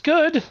long as it's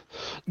good.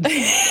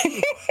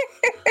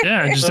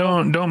 Yeah, just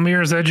don't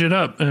Mirror's Edge it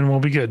up, and we'll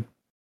be good.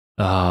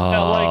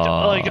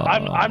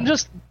 I'm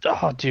just,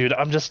 dude,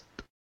 I just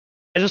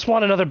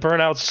want another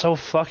Burnout so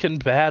fucking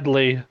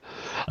badly.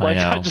 Like,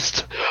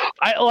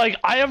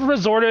 I have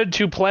resorted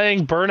to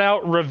playing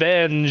Burnout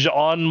Revenge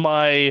on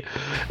my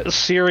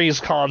series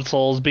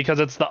consoles because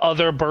it's the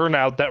other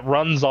Burnout that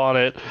runs on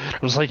it. I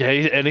was like,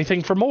 hey,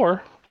 anything for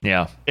more.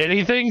 Yeah.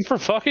 Anything for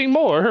fucking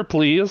more,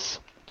 please.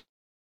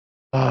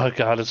 Oh,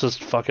 God, it's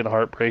just fucking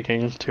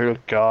heartbreaking. Dear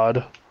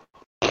God.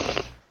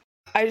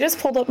 I just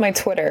pulled up my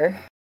Twitter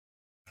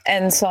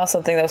and saw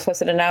something that was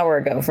posted an hour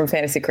ago from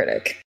Fantasy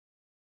Critic.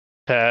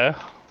 Okay.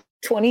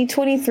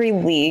 2023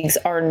 leagues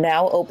are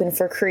now open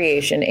for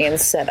creation and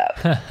setup.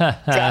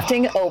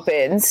 Drafting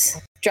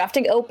opens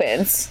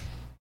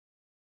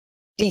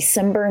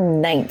December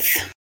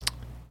 9th.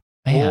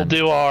 Man. We'll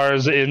do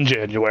ours in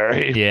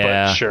January.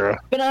 Yeah. But sure.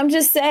 But I'm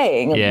just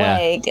saying,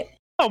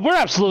 we're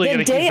absolutely going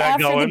to keep that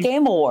going. The day after the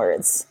Game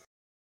Awards,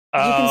 you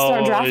can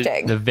start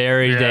drafting. The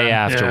very day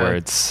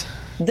afterwards.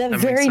 The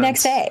very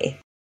next day.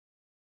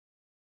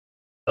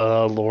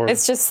 Lord.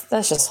 That's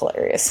just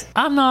hilarious.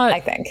 I'm not,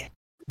 I think,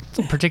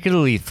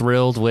 particularly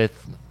thrilled with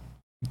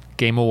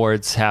Game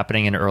Awards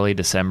happening in early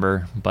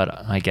December,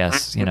 but I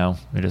guess, it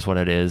is what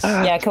it is.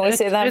 Yeah, can we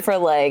say that for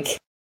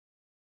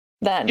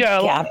that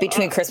gap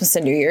between Christmas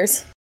and New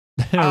Year's?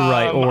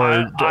 Right,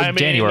 or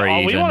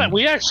January even.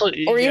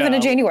 Even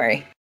in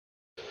January.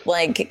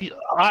 I think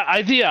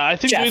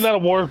Jeff, doing that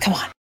award. Come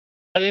on.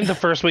 I think the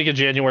first week of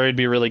January would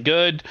be really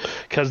good,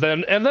 because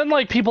then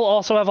people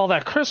also have all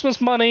that Christmas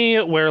money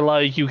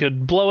where you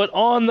could blow it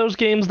on those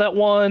games that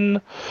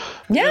won.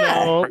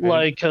 Yeah.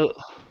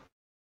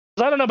 I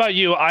don't know about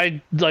you,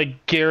 I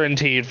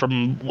guaranteed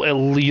from at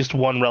least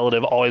one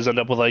relative always end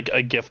up with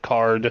a gift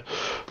card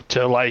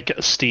to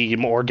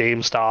Steam or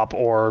GameStop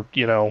or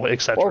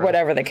etc. Or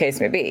whatever the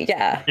case may be.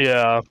 Yeah.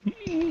 Yeah.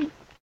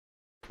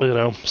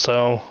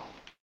 So.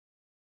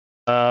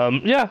 I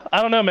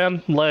don't know,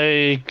 man.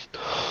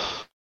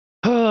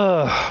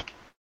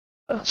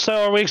 So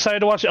are we excited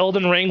to watch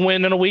Elden Ring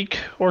win in a week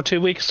or 2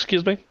 weeks?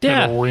 Excuse me.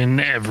 Yeah, it'll win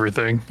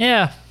everything.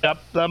 Yeah. Yep,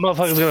 that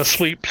motherfucker's gonna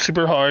sweep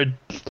super hard.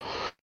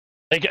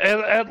 I'm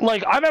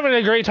having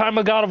a great time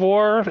with God of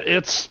War.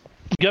 It's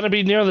gonna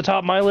be near the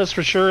top of my list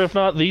for sure, if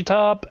not the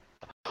top.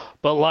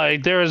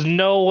 But there is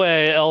no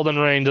way Elden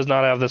Ring does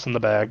not have this in the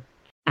bag.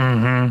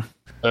 Mm-hmm.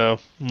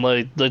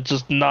 That's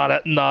just not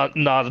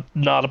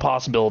a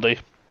possibility.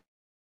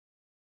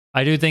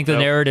 I do think the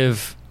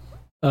narrative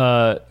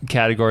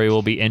category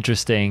will be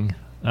interesting,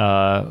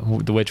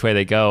 which way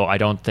they go. I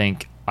don't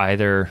think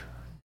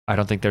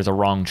there's a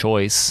wrong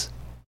choice,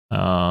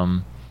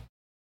 but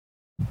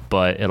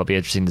it'll be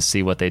interesting to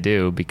see what they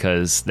do,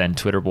 because then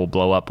Twitter will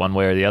blow up one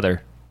way or the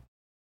other.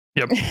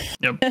 Yep.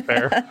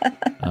 Fair.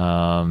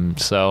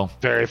 So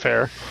very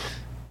fair.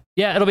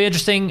 Yeah, it'll be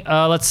interesting.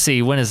 Let's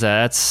see, when is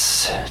that?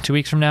 That's 2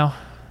 weeks from now.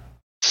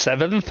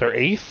 7th or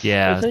 8th?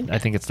 Yeah, I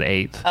think it's the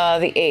 8th.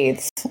 The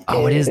 8th.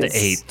 Oh, it is the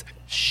 8th.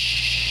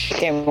 Shh.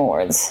 Game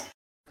Awards.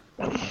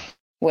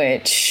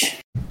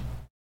 Which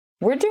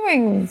we're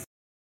doing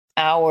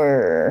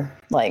our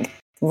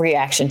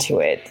reaction to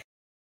it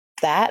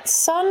that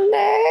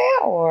Sunday,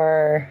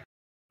 or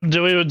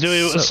do we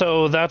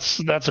so that's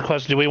a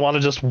question. Do we want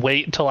to just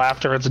wait till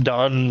after it's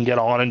done and get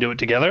on and do it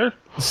together?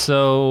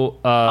 So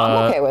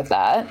I'm okay with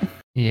that.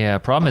 Yeah,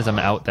 problem is I'm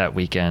out that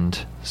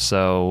weekend,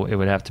 so it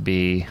would have to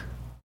be.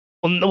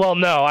 Well,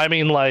 no, I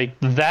mean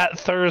that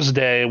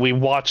Thursday we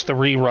watch the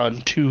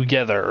rerun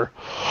together.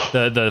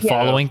 The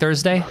following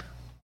Thursday?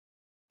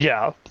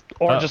 Yeah,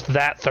 or just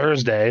that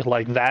Thursday,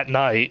 that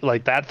night,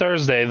 that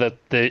Thursday, the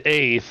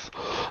 8th,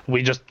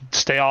 we just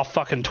stay off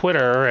fucking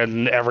Twitter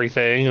and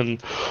everything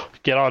and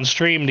get on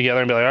stream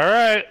together and be like, all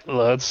right,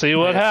 let's see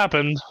what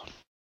happened.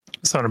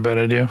 It's not a bad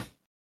idea.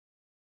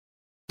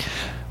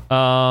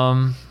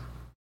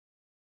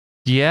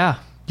 Yeah,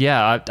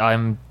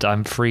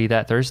 I'm free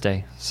that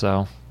Thursday,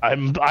 so.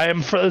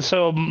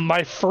 So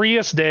my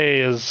freest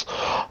days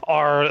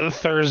are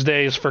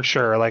Thursdays for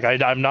sure.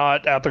 I'm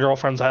not at the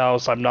girlfriend's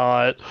house. I'm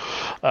not.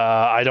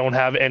 I don't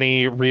have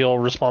any real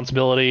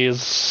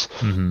responsibilities.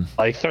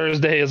 Mm-hmm.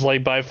 Thursday is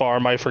by far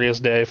my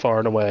freest day, far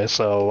and away.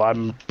 So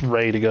I'm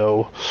ready to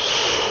go.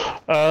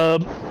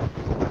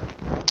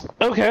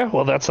 Okay,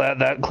 well that's that.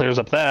 That clears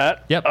up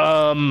that. Yep.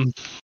 All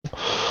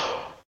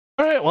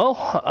right. Well,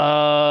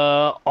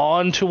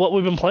 on to what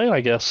we've been playing,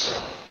 I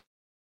guess.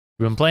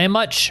 We've been playing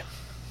much.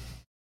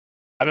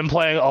 I've been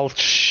playing a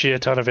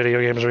shit ton of video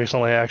games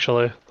recently,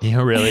 actually.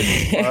 You really?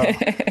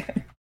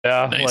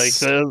 Yeah,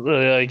 nice.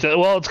 like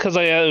well, it's because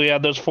we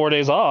had those 4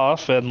 days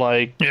off, and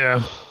like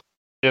yeah.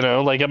 You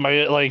know, like at my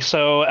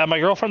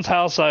girlfriend's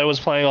house, I was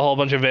playing a whole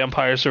bunch of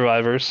Vampire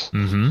Survivors.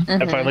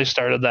 I finally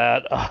started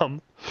that.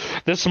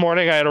 This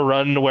morning I had a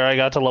run where I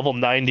got to level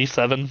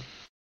 97.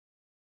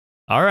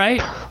 All right.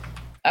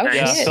 Oh,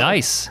 yeah,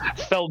 nice.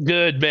 Felt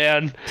good,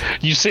 man.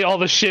 You see all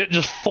the shit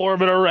just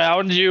forming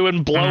around you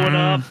and blowing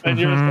up, and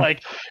you're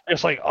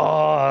just like,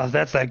 oh,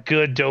 that's that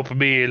good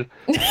dopamine.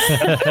 That's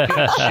that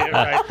good shit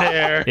right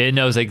there. It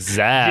knows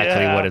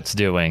exactly what it's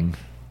doing.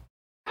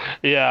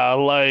 Yeah,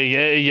 like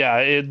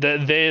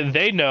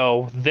they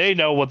know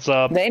what's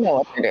up. They know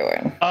what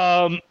they're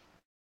doing.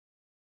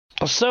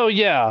 So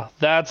yeah,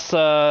 that's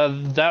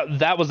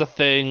that was a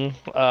thing.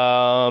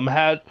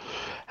 Had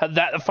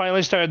that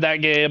finally started that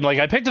game. Like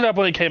I picked it up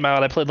when it came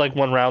out. I played like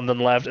one round, then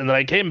left, and then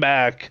I came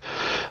back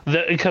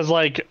because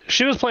like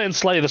she was playing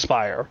Slay the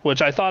Spire,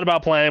 which I thought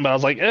about playing, but I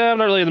was like, I'm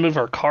not really in the mood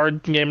for a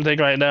card game thing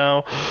right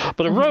now.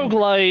 But a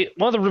roguelite,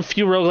 one of the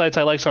few roguelites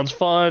I like, sounds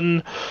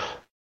fun.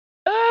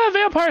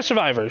 Vampire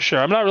Survivors, sure.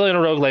 I'm not really in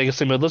a Rogue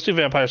Legacy mood. Let's do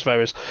Vampire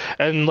Survivors.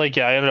 And like,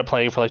 yeah, I ended up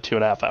playing for like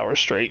 2.5 hours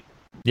straight.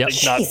 Yep.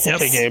 Like, not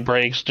taking any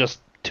breaks, just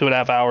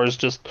 2.5 hours,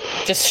 just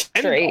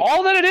straight. And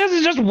all that it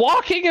is just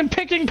walking and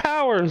picking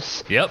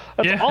powers. Yep.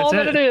 That's all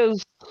that it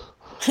is.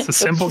 It's a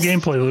simple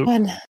gameplay loop.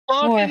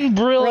 Fucking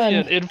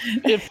brilliant.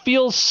 It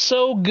feels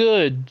so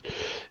good.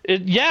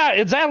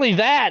 Exactly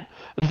that.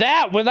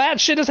 When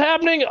that shit is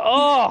happening,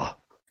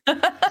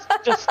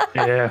 just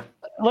yeah.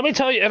 Let me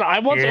tell you, and I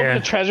once opened a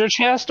treasure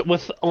chest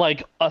with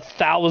like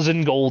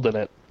 1,000 gold in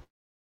it.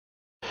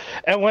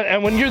 And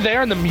when you're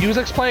there and the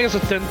music's playing, it's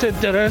dun, dun,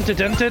 dun, dun,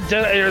 dun, dun,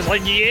 dun, you're just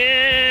like,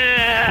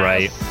 yeah.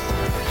 Right.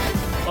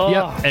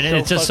 Yeah, and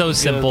it's just so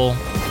simple.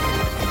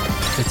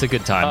 It's a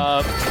good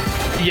time.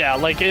 Yeah,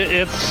 like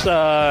it's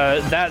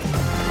that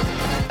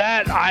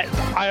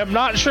I am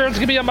not sure it's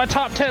gonna be on my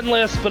top 10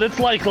 list, but it's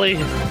likely.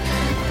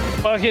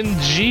 Fucking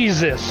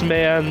Jesus,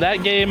 man,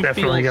 that game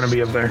definitely gonna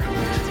be up there.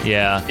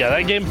 Yeah,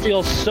 that game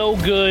feels so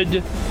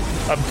good.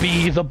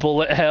 Be the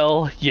bullet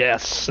hell.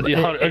 Yes,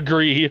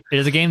 agree. It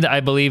is a game that I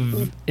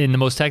believe, in the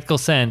most technical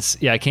sense,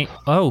 I can't.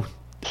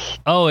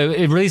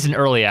 It released in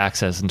early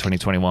access in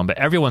 2021, but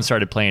everyone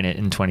started playing it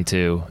in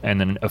 22, and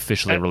then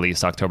officially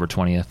released October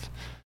 20th.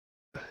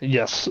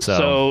 Yes.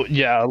 So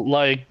yeah,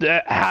 like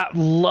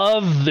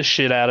love the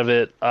shit out of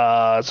it.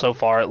 So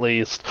far, at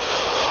least.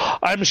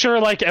 I'm sure,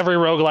 like every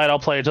roguelite, I'll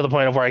play it to the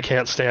point of where I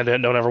can't stand it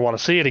and don't ever want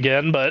to see it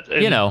again. But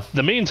in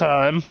the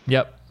meantime,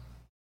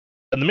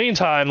 In the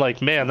meantime,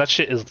 like, man, that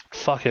shit is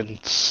fucking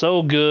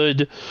so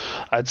good.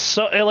 It's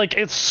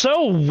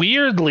so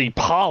weirdly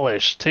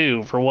polished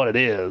too for what it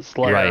is.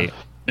 Like, right?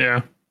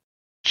 Yeah.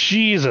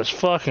 Jesus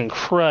fucking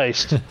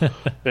Christ.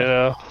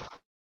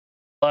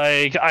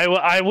 Like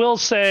I will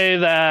say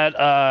that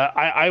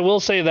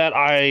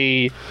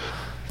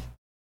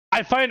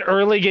I find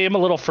early game a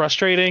little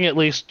frustrating, at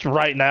least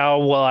right now.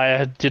 While I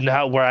haven't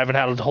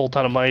had a whole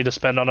ton of money to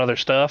spend on other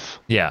stuff.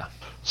 Yeah.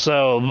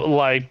 So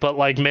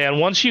man,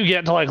 once you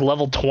get to like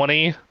level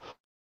 20,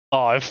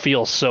 it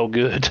feels so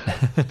good.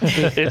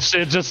 It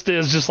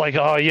just like,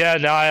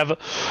 now I have,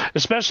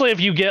 especially if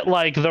you get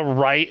like the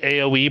right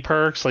AoE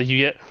perks, like you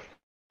get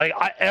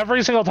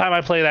every single time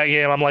I play that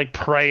game, I'm like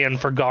praying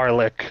for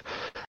garlic.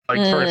 Like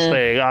first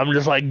thing, I'm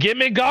just like, give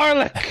me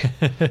garlic,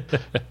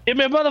 give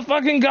me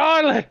motherfucking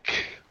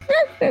garlic.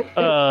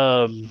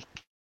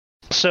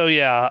 So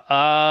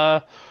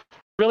yeah,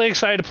 really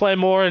excited to play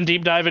more and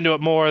deep dive into it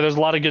more. There's a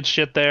lot of good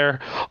shit there.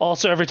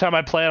 Also, every time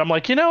I play it, I'm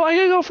like, I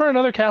gotta go for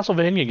another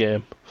Castlevania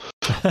game.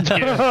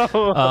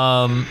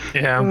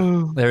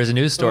 There was a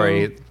news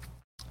story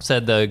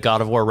said the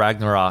God of War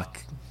Ragnarok,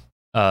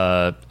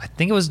 I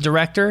think it was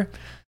director,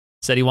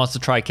 said he wants to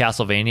try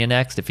Castlevania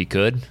next if he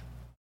could.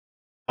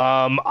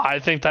 I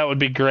think that would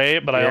be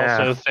great, but I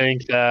also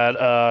think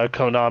that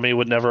Konami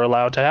would never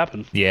allow it to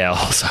happen. Yeah,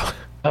 also.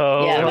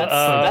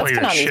 That's play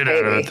the shit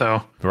out of it,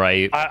 though.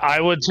 Right. I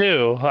would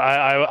too.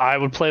 I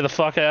would play the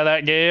fuck out of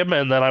that game,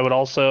 and then I would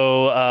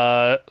also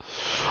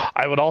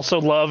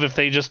love if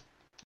they just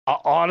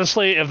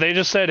honestly, if they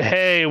just said,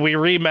 "Hey, we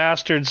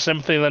remastered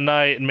Symphony of the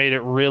Night and made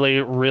it really,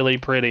 really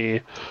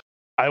pretty."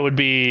 I would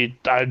be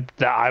down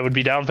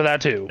for that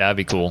too. That'd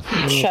be cool.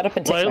 Shut up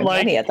and take my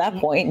money at that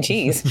point.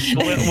 Jeez.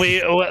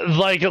 we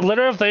like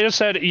literally if they just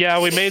said,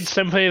 "Yeah, we made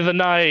Symphony of the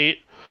Night,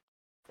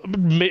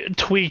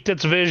 tweaked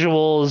its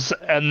visuals,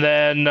 and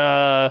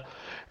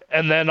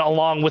then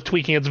along with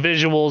tweaking its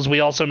visuals, we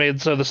also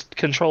made so the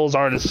controls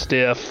aren't as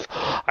stiff,"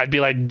 I'd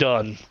be like,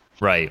 done.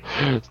 Right.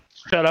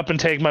 Shut up and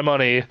take my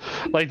money.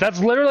 Like that's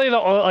literally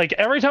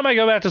every time I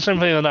go back to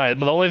Symphony of the Night,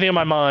 the only thing in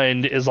my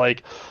mind is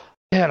like,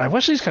 man, I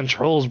wish these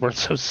controls weren't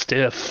so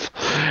stiff.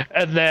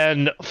 And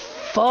then,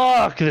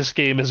 fuck, this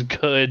game is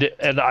good,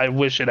 and I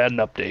wish it had an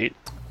update.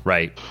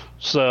 Right.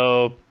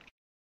 So,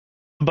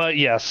 but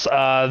yes,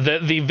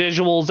 the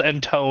visuals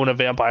and tone of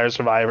Vampire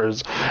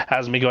Survivors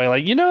has me going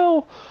like,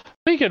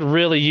 we could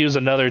really use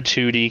another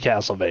 2D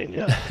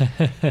Castlevania.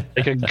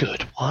 Like a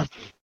good one.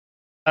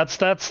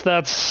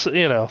 That's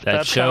you know, that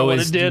that's show what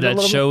is it did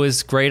that show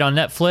is great on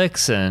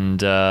Netflix, and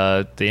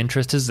the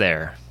interest is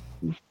there.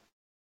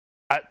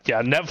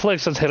 Yeah,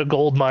 Netflix has hit a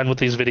gold mine with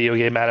these video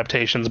game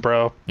adaptations,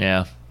 bro.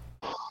 Yeah.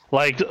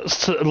 Like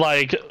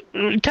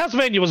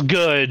Castlevania was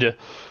good.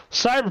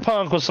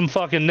 Cyberpunk was some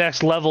fucking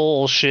next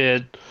level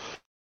shit.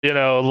 You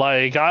know,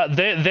 like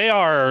they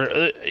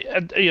are.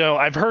 You know,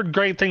 I've heard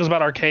great things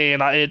about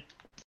Arcane. It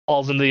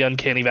falls into the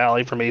uncanny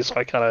valley for me, so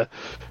I kind of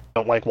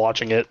don't like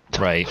watching it.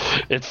 Right.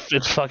 It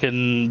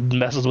fucking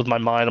messes with my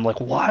mind. I'm like,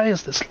 why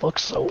does this look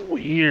so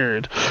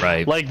weird?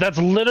 Right. Like that's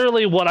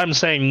literally what I'm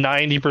saying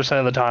 90%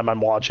 of the time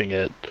I'm watching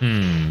it.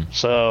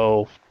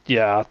 So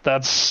yeah,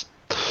 that's.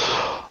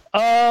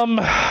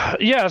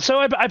 Yeah, so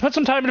I put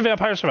some time into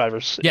Vampire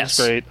Survivors. Yes.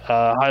 It's great.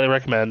 Highly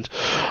recommend.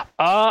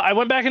 I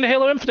went back into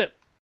Halo Infinite.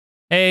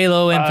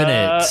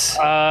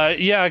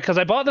 Yeah, because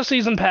I bought the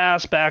season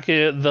pass back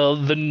at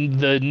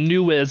the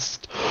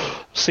newest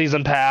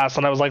season pass,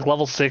 and I was like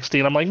level 60,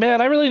 and I'm like,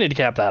 man, I really need to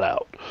cap that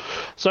out.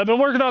 So I've been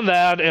working on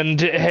that, and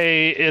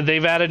hey,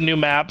 they've added new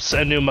maps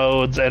and new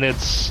modes, and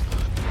it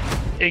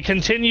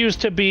continues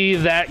to be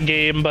that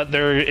game, but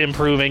they're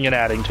improving and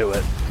adding to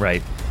it.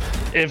 Right.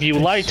 If you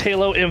liked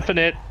Halo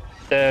Infinite,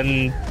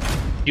 then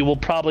you will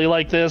probably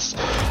like this.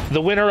 The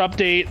winter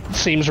update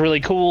seems really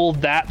cool.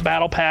 That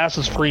battle pass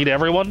is free to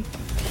everyone.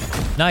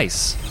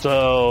 Nice.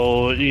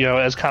 So, you know,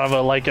 as kind of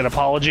an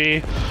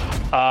apology.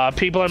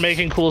 People are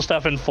making cool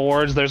stuff in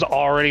Forge. There's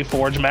already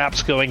Forge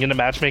maps going into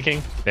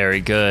matchmaking.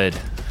 Very good.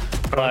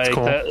 Like,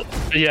 cool.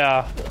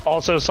 Yeah.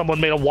 Also,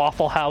 someone made a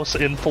Waffle House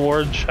in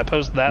Forge. I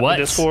posted that in the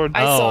Discord.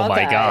 I saw my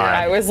that. God.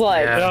 I was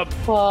like, yep.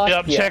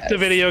 Yes. Check the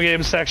video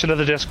game section of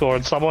the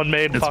Discord. Someone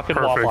made fucking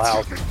perfect.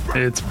 Waffle House.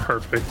 It's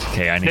perfect.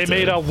 Okay, They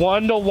made a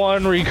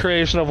 1-to-1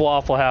 recreation of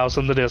Waffle House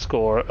in the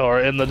Discord or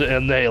in the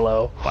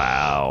Halo.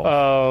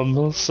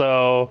 Wow.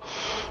 So.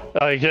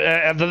 Like,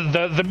 and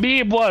the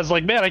meme was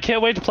like, man, I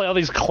can't wait to play all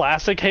these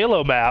classic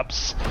Halo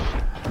maps.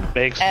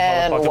 Makes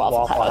motherfucking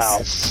Waffle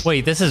House.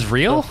 Wait, this is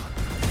real?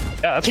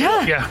 Yeah, that's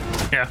real.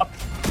 Yeah.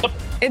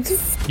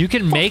 It's you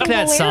can make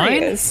that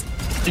hilarious.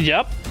 Sign?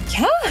 Yep.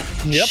 Yeah.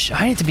 Yep.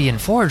 I need to be in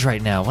Forge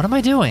right now. What am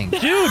I doing?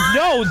 Dude,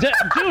 no. Dude.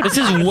 This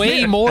is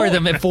way more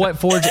than what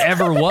Forge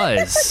ever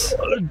was.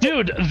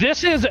 Dude,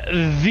 this is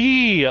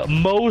the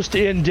most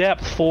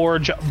in-depth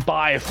Forge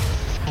by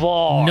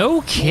far.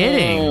 No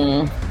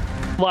kidding.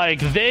 Like,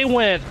 they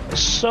went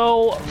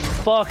so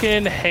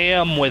fucking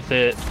ham with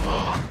it.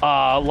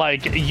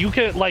 Like, you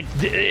can, like,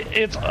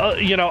 it's,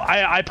 you know,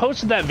 I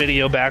posted that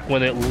video back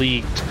when it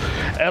leaked.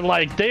 And,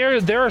 like,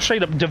 there are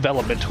straight up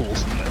development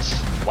tools in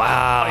this.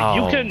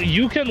 Wow. Like,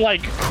 you can,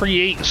 like,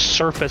 create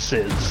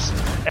surfaces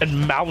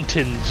and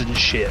mountains and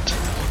shit.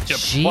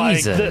 Jesus.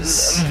 Like,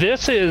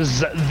 this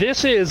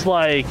is,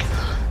 like,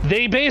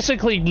 they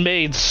basically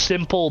made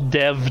simple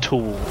dev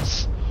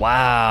tools.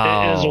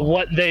 Wow. It is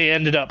what they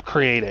ended up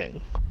creating.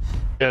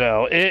 You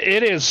know,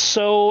 it is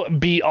so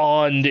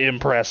beyond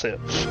impressive.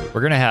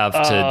 We're going to have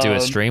to do a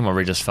stream where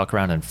we just fuck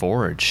around in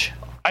Forge.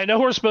 I know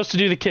we're supposed to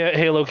do the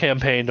Halo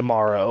campaign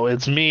tomorrow.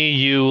 It's me,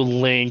 you,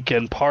 Link,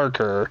 and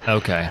Parker.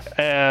 Okay.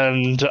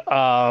 And,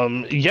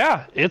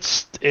 yeah,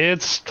 it's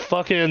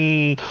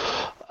fucking...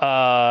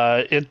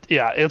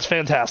 it's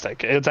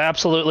fantastic. It's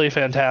absolutely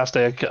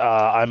fantastic.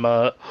 I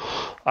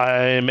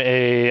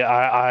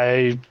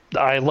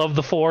love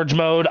the Forge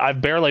mode.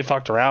 I've barely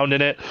fucked around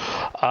in it.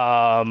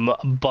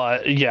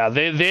 But yeah,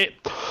 they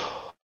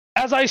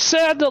as I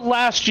said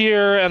last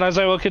year, and as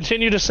I will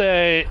continue to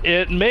say,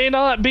 it may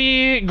not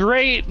be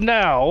great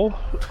now.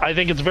 I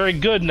think it's very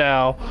good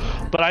now,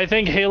 but I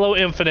think Halo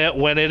Infinite,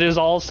 when it is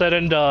all said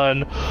and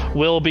done,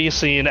 will be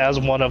seen as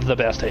one of the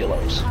best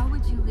Halos.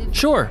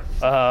 Sure.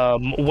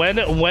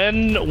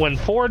 When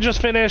Forge is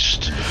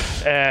finished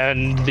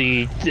and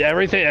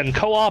everything and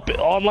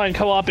online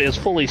co-op is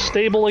fully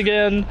stable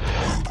again,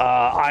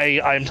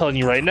 I'm telling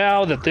you right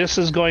now that this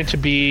is going to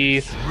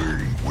be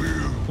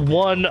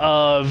one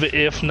of,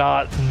 if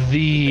not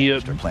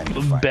the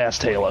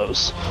best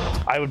Halos.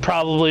 I would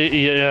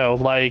probably, you know,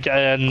 like,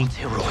 and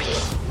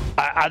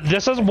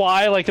this is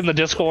why, like, in the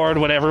Discord,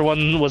 when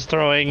everyone was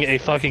throwing a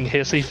fucking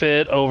hissy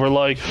fit over,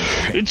 like,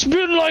 it's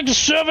been like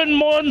 7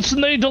 months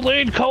and they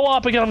delayed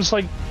co-op again, I'm just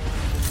like,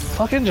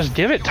 fucking just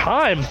give it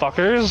time,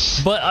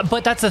 fuckers.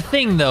 But that's the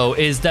thing, though,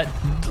 is that,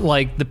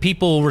 like, the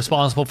people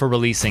responsible for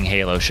releasing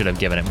Halo should have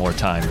given it more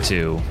time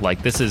too.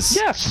 Like, this is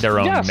their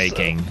own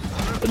making.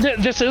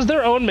 This is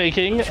their own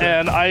making, sure.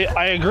 And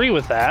I agree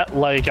with that.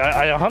 Like,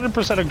 I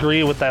 100%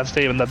 agree with that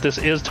statement that this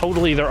is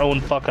totally their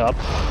own fuck up.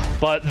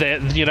 But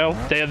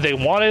they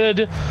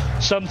wanted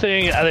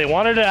something. They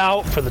wanted it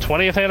out for the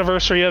 20th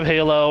anniversary of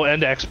Halo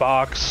and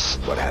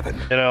Xbox. What happened?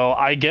 You know,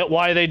 I get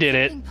why they did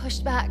it.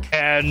 Pushed back.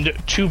 And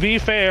to be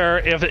fair,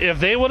 if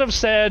they would have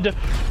said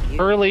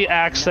early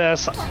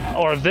access,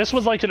 or if this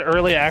was like an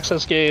early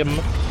access game,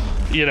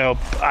 you know,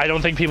 I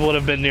don't think people would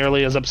have been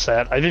nearly as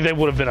upset. I think they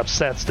would have been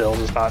upset still,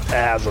 just not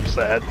as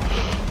upset.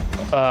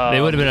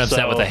 They would have been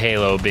upset with the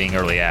Halo being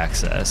early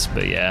access,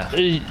 but yeah.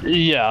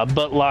 Yeah,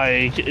 but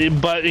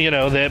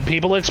that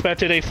people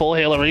expected a full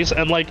Halo release,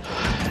 and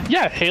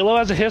Halo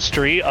has a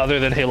history, other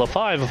than Halo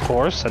 5, of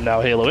course, and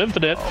now Halo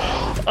Infinite,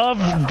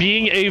 of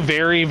being a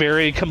very,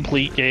 very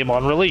complete game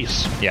on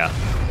release. Yeah.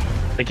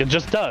 It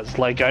just does.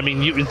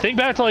 You think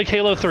back to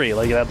Halo 3,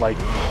 it had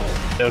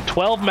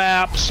 12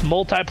 maps,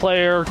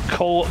 multiplayer,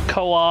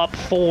 co-op,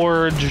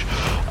 Forge,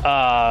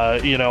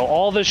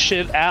 all this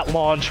shit at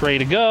launch, ready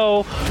to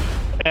go,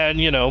 and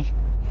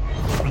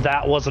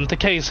that wasn't the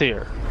case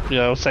here.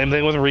 Same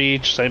thing with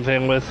Reach, same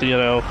thing with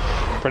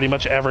pretty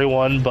much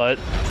everyone, but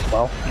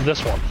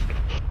this one.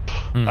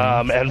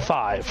 Mm-hmm. And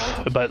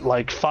 5,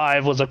 but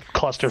 5 was a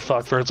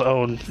clusterfuck for its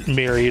own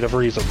myriad of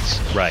reasons.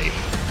 Right.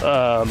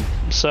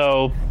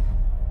 So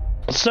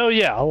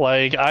yeah,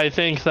 I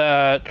think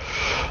that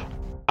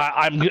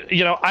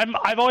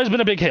I've always been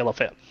a big Halo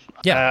fan.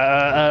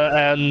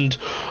 Yeah. And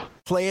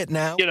play it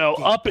now.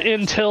 Up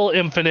until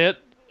Infinite,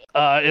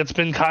 it's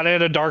been kind of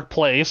in a dark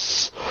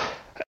place,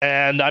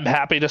 and I'm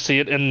happy to see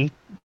it in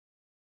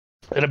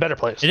a better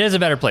place. It is a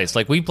better place.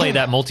 We played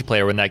that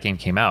multiplayer when that game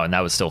came out, and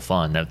that was still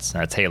fun.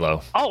 That's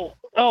Halo. Oh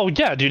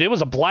yeah, dude, it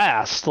was a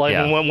blast.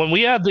 When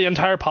we had the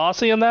entire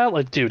posse in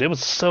that, dude, it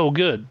was so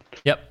good.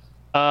 Yep.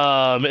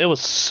 It was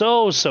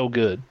so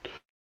good.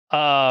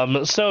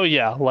 So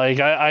yeah,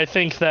 I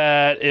think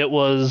that it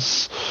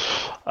was,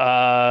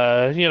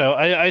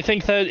 I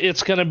think that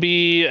it's gonna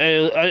be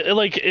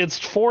it's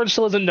Forge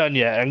still isn't done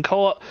yet, and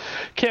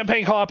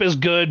campaign co-op is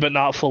good but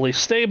not fully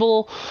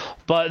stable,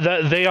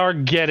 but they are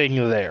getting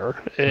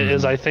there.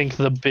 Is I think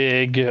the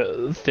big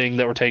thing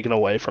that we're taking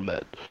away from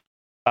it.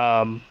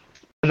 And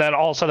then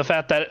also the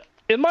fact that,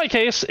 in my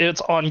case,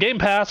 it's on Game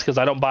Pass because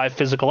I don't buy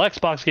physical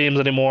Xbox games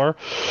anymore.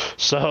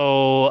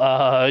 So,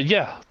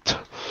 yeah.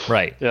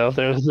 Right.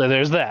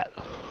 There's that.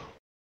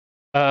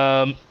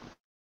 I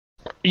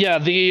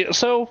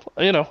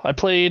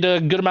played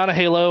a good amount of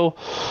Halo.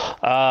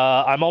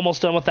 I'm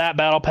almost done with that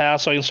Battle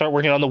Pass, so I can start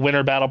working on the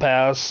Winter Battle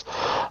Pass.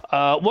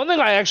 One thing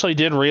I actually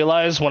did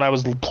realize when I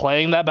was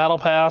playing that Battle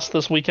Pass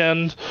this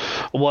weekend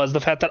was the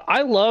fact that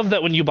I love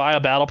that when you buy a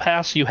Battle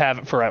Pass, you have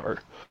it forever.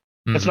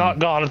 Mm-hmm. It's not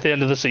gone at the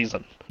end of the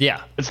season.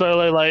 Yeah. It's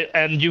literally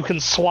and you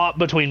can swap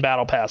between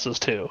battle passes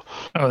too.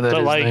 Oh, that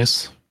is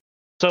nice.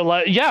 So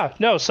let's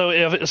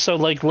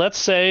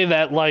say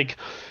that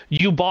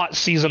you bought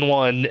season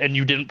 1 and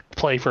you didn't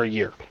play for a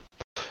year.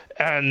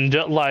 And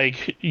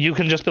you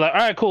can just be all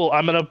right, cool,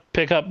 I'm going to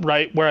pick up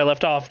right where I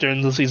left off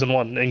during the season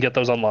 1 and get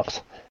those unlocks.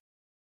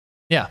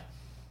 Yeah.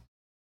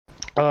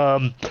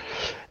 And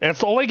it's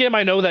the only game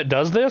I know that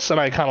does this, and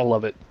I kind of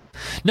love it.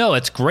 No,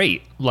 it's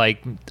great. I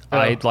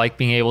like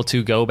being able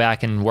to go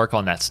back and work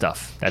on that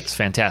stuff. That's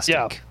fantastic.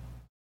 Yeah.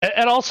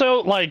 And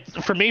also,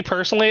 for me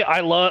personally,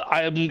 I'm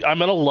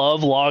gonna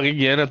love logging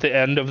in at the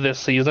end of this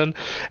season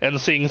and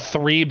seeing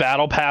 3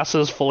 battle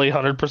passes fully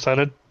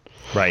 100%ed.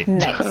 Right.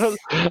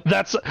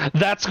 Nice.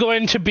 That's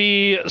going to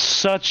be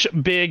such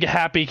big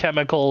happy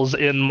chemicals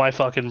in my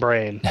fucking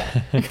brain.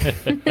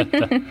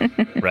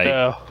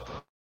 Right.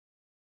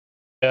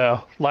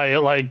 Yeah,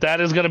 that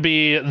is going to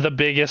be the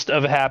biggest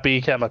of happy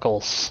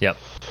chemicals. Yep.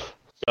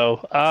 So,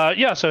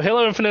 so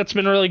Halo Infinite's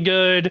been really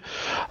good.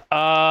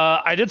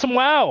 I did some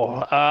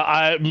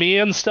WoW. Me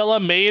and Stella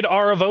made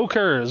our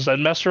evokers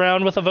and messed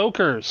around with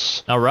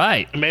evokers. All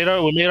right. We made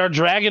our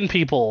dragon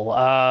people.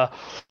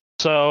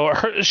 So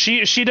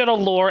she did a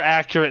lore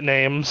accurate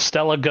name,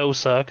 Stella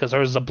Gosa, because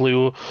hers is a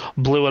blue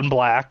and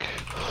black.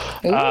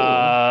 Ooh.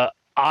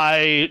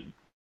 I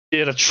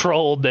did a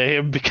troll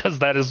name because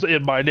that is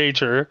in my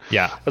nature.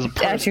 Yeah, as a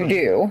person. As you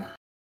do.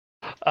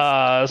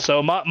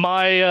 So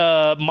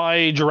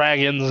my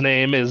dragon's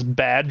name is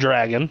Bad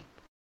Dragon.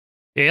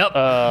 Yep.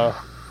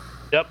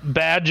 Yep,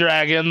 Bad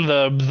Dragon,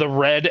 the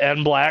red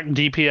and black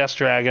DPS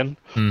dragon.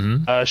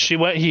 Mm-hmm. She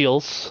went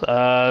heals,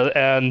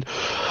 and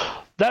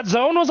that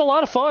zone was a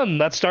lot of fun.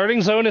 That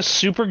starting zone is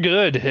super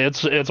good.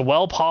 It's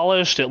well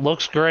polished. It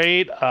looks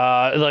great.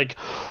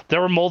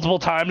 There were multiple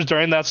times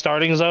during that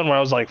starting zone where I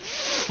was like,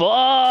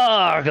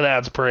 "Fuck,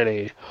 that's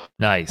pretty."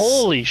 Nice.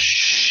 Holy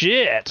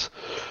shit.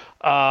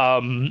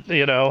 So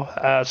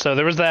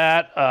there was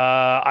that.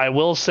 I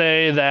will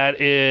say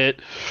that it.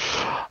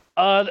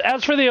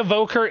 As for the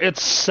evoker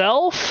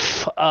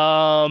itself,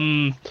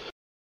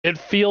 it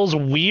feels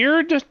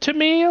weird to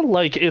me.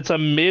 It's a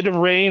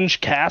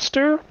mid-range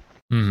caster.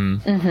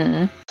 Mm-hmm.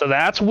 Mm-hmm. So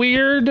that's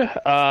weird.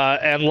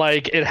 And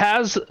it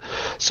has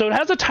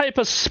a type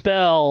of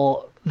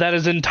spell that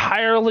is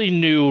entirely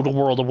new to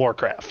World of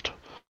Warcraft.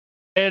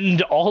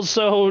 And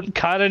also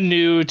kind of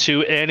new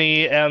to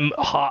any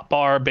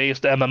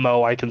hotbar-based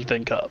MMO I can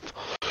think of.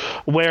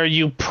 Where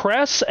you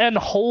press and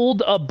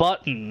hold a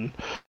button,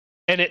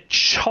 and it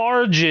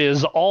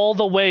charges all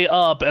the way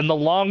up, and the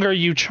longer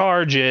you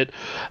charge it,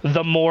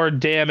 the more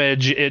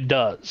damage it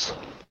does.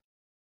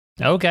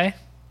 Okay.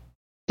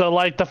 So,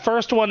 the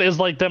first one is,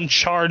 them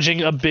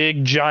charging a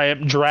big,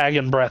 giant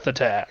dragon breath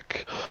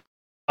attack.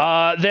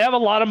 They have a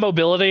lot of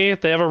mobility.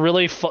 They have a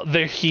really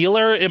the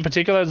healer in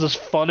particular has this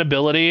fun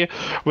ability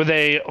where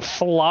they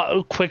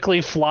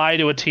quickly fly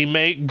to a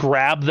teammate,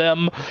 grab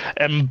them,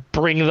 and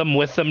bring them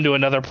with them to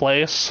another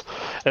place.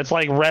 It's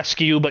like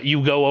rescue, but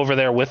you go over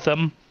there with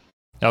them.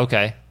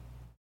 Okay.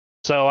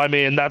 So I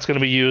mean, that's going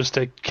to be used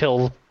to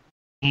kill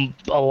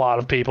a lot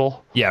of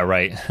people. Yeah,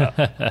 right.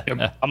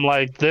 I'm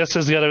like, this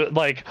is gonna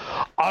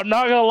I'm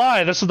not gonna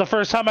lie, this is the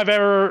first time I've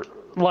ever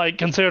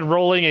considered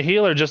rolling a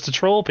healer just to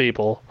troll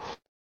people.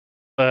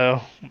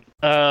 So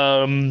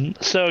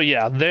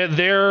yeah,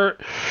 their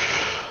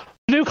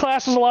new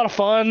class is a lot of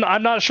fun.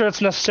 I'm not sure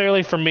it's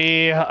necessarily for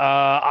me.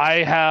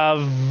 I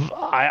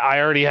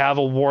already have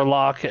a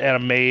warlock and a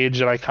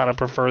mage, and I kind of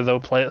prefer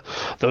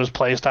those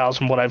play styles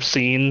from what I've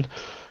seen,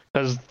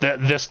 because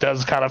this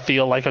does kind of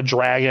feel like a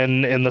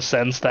dragon in the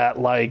sense that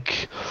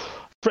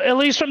at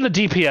least from the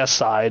DPS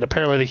side.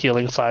 Apparently the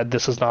healing side,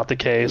 this is not the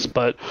case,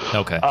 but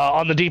okay.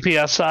 On the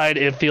DPS side,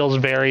 it feels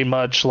very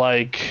much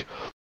like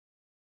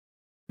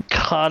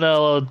kind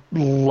of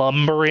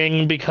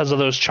lumbering because of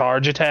those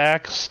charge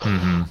attacks,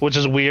 which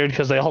is weird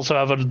because they also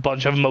have a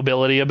bunch of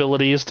mobility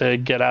abilities to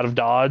get out of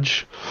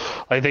dodge.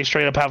 They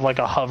straight up have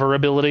a hover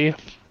ability.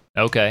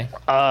 Okay.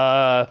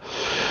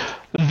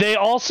 They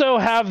also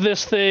have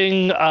this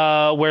thing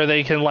where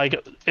they can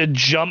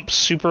jump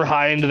super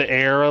high into the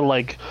air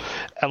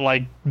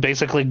and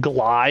basically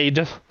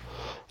glide.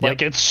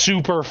 It's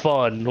super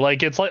fun.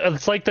 It's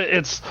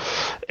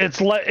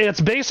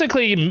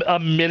basically a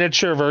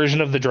miniature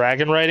version of the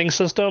dragon riding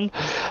system.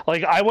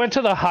 I went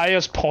to the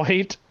highest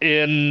point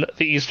in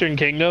the Eastern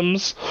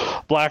Kingdoms,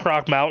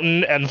 Blackrock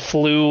Mountain, and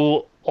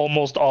flew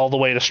almost all the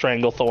way to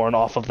Stranglethorn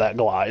off of that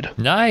glide.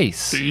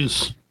 Nice.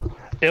 Jeez.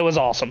 It was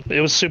awesome. It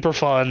was super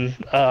fun.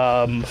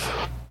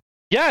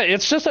 Yeah,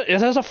 it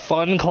has a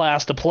fun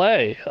class to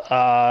play.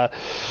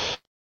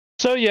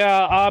 So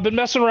yeah, I've been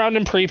messing around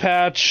in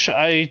pre-patch.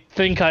 I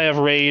think I have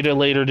raid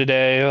later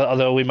today,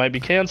 although we might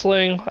be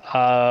canceling.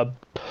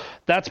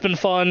 That's been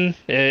fun.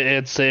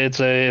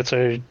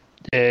 The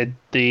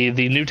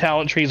new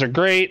talent trees are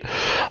great.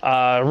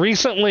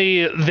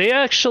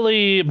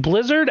 Recently,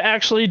 Blizzard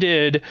actually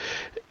did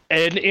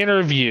an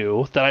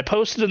interview that I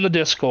posted in the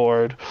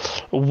Discord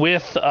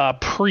with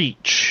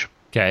Preach.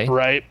 Okay.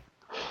 Right.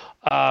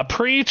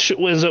 Preach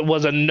was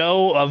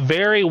a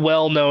very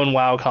well-known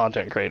WoW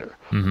content creator,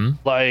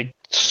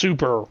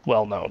 super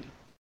well-known,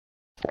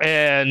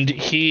 and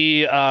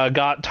he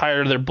got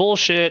tired of their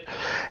bullshit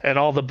and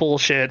all the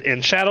bullshit in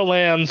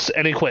Shadowlands,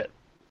 and he quit.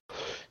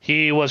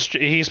 He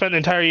spent an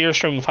entire year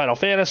streaming Final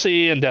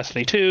Fantasy and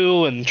Destiny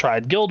 2 and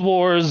tried Guild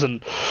Wars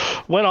and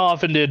went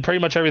off and did pretty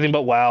much everything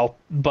but WoW.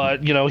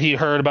 But he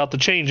heard about the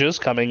changes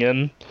coming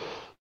in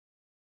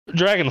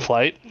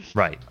Dragonflight,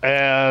 right,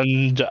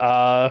 and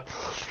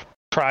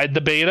tried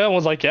the beta and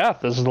was like, yeah,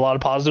 this is a lot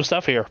of positive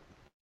stuff here.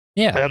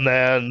 Yeah. And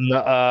then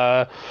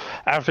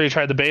after he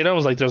tried the beta,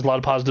 was like, there's a lot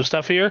of positive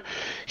stuff here.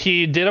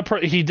 He did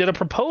a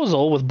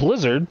proposal with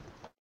Blizzard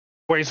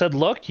where he said,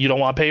 look, you don't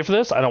want to pay for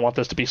this. I don't want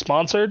this to be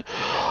sponsored.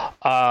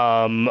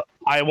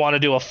 I want to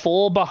do a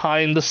full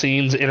behind the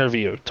scenes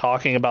interview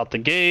talking about the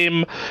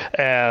game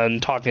and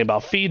talking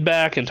about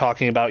feedback and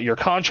talking about your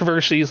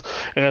controversies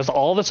and there's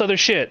all this other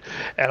shit.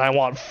 And I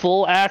want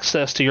full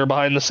access to your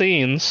behind the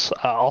scenes.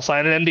 I'll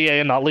sign an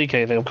NDA and not leak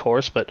anything, of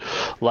course, but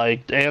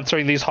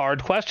answering these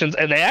hard questions.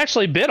 And they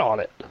actually bid on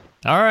it.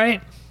 All right.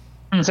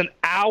 It's an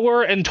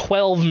hour and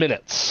 12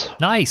 minutes.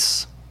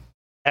 Nice.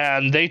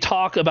 And they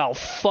talk about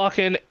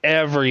fucking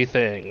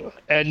everything,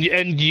 and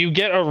you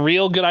get a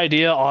real good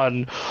idea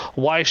on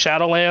why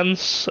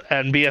Shadowlands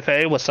and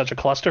BFA was such a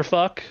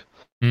clusterfuck.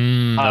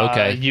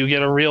 Okay. You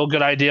get a real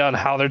good idea on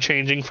how they're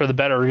changing for the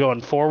better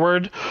going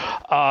forward.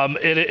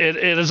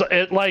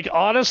 It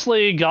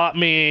honestly got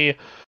me.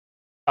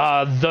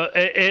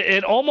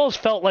 It almost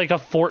felt like a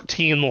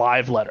 14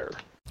 live letter.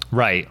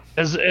 Right.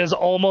 Is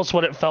almost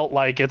what it felt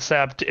like,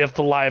 except if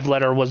the live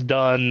letter was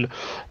done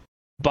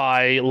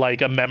by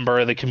a member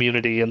of the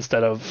community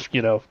instead of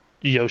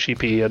Yoshi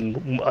P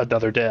and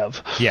another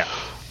dev. Yeah.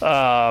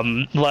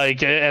 And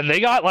they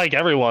got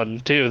everyone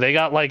too. They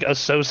got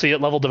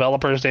associate level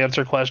developers to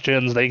answer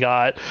questions. They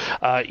got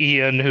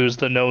Ian, who's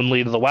the known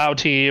lead of the WoW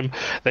team.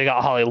 They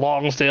got Holly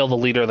Longsdale, the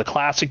leader of the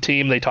Classic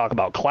team. They talk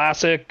about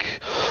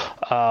Classic.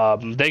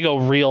 They go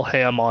real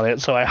ham on it.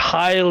 So I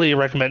highly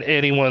recommend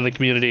anyone in the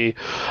community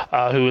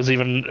who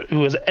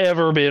has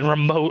ever been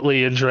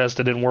remotely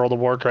interested in World of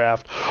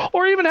Warcraft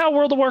or even how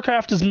World of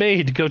Warcraft is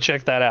made, go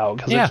check that out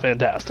because it's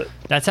fantastic.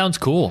 That sounds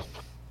cool.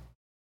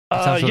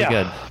 That sounds really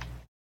good.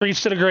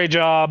 Preach did a great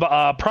job.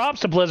 Props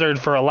to Blizzard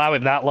for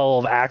allowing that level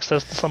of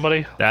access to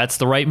somebody. That's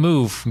the right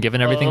move, given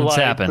everything that's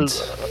happened.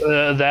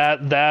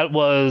 That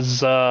was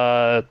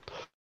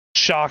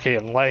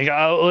shocking.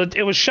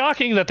 It was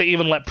shocking that they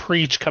even let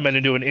Preach come in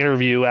and do an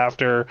interview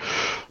after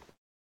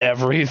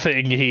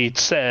everything he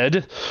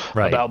said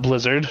about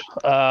Blizzard.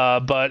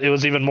 But it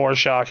was even more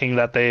shocking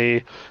that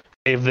they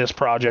gave this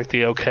project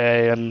the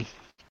okay and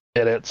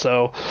did it.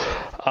 So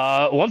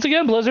once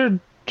again, Blizzard,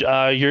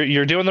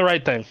 you're doing the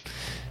right thing.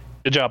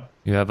 Good job.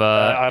 You have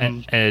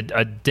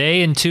a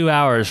day and 2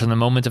 hours from the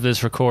moment of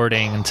this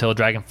recording until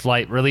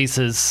Dragonflight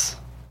releases.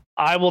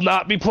 I will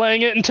not be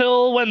playing it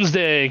until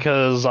Wednesday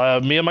because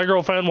me and my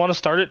girlfriend want to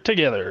start it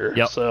together.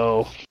 Yep.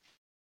 So.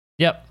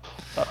 Yep.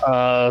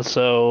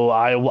 So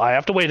I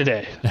have to wait a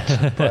day,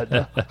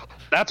 but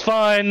that's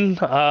fine.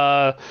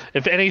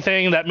 If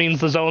anything, that means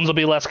the zones will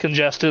be less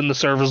congested and the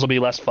servers will be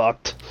less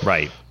fucked.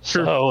 Right.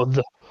 So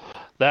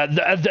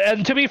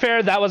and to be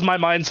fair, that was my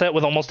mindset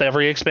with almost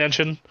every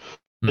expansion.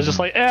 It's just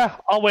like,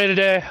 I'll wait a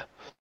day.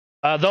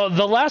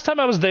 The last time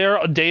I was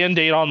there, day and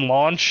date on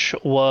launch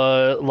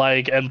was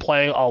and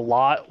playing a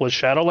lot was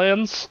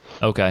Shadowlands.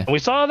 Okay. And we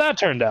saw how that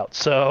turned out.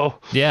 So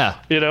yeah,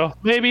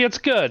 maybe it's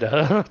good.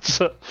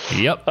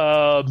 Yep.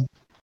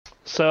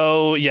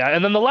 So yeah,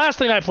 and then the last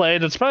thing I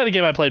played, it's probably the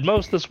game I played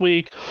most this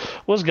week,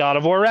 was God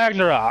of War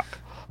Ragnarok.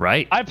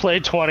 Right. I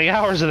played 20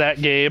 hours of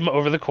that game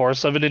over the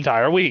course of an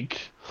entire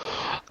week.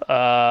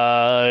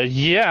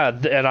 Yeah,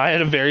 and I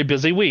had a very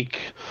busy week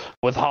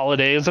with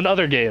holidays and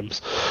other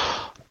games.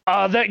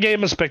 That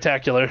game is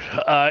spectacular.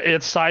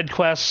 Its side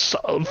quests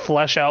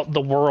flesh out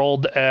the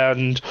world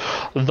and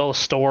the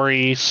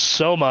story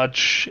so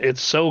much.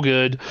 It's so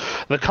good.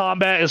 The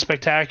combat is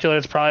spectacular.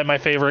 It's probably my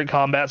favorite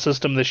combat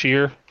system this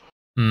year.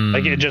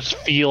 Like, it just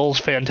feels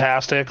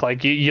fantastic. I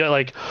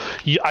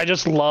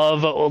just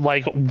love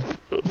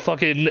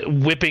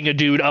fucking whipping a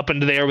dude up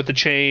into the air with the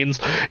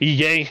chains,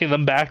 yanking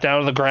them back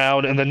down to the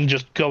ground, and then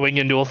just going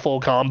into a full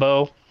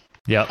combo.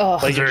 Yeah,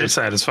 it's very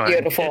satisfying.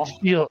 Beautiful.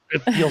 It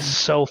feels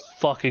so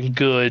fucking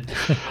good.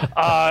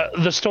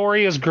 The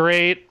story is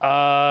great.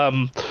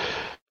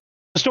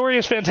 The story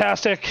is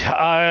fantastic.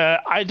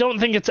 I don't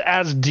think it's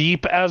as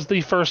deep as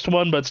the first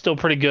one, but still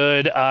pretty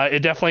good. It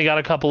definitely got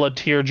a couple of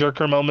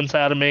tearjerker moments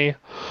out of me,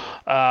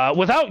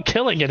 without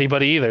killing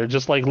anybody either.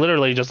 Just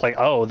literally,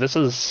 oh, this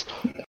is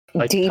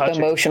deep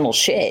touching. Emotional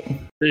shit.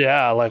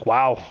 Yeah,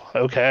 wow,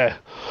 okay.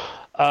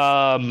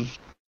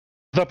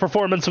 The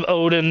performance of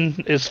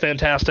Odin is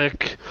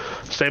fantastic.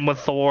 Same with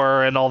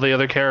Thor and all the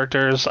other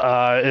characters.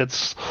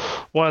 It's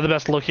one of the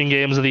best looking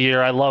games of the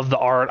year. I love the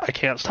art. I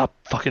can't stop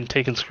fucking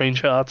taking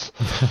screenshots.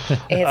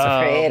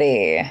 It's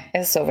pretty.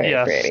 It's so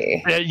very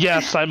pretty.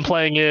 Yes, I'm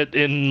playing it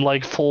in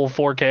full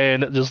 4K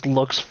and it just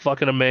looks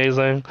fucking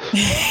amazing.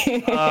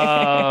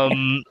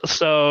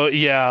 So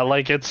yeah,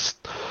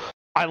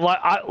 I'm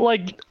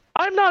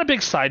not a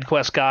big side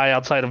quest guy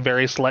outside of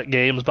very select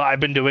games, but I've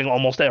been doing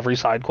almost every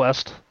side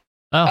quest.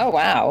 Oh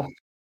wow.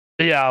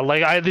 Yeah,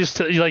 I had these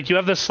you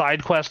have this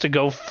side quest to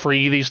go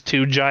free these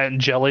 2 giant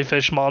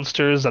jellyfish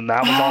monsters, and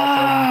that was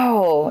awesome.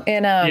 Oh,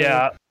 and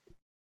yeah.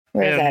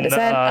 Where is that? Is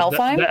that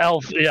Alfheim? The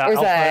elf, yeah. Or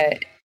is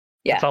that?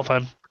 Yeah. It's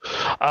Alfheim.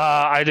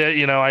 I did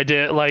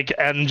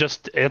and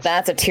just it's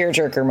that's a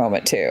tearjerker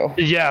moment too.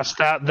 Yes,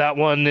 that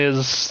one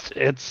is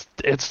it's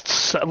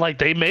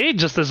they made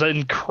just this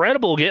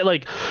incredible game.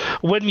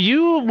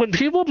 When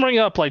people bring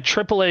up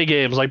AAA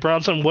games,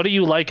 Bronson, what do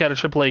you like out of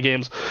AAA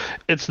games?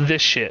 It's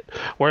this shit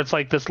where it's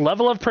this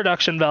level of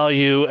production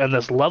value and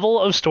this level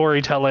of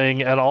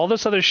storytelling and all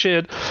this other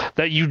shit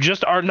that you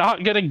just are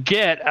not gonna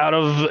get out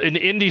of an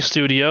indie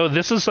studio.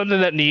 This is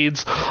something that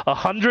needs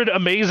 100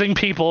 amazing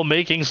people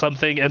making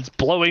something and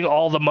blowing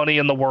all the money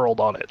in the world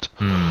on it.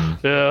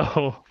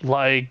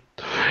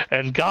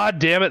 And god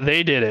damn it,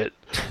 they did it.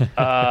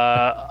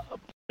 I'm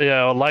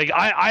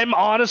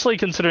honestly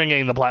considering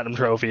getting the platinum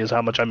trophy is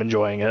how much I'm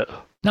enjoying it.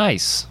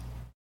 Nice.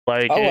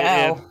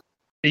 Wow.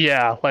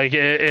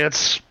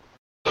 It's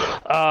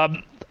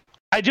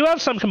I do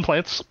have some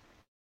complaints.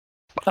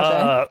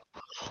 Okay.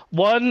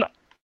 One,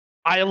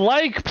 I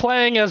like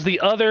playing as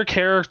the other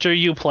character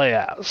you play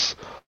as.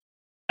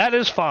 That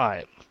is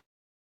fine.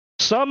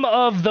 Some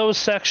of those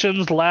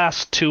sections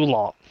last too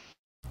long.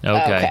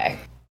 Okay.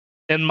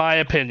 In my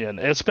opinion,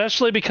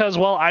 especially because,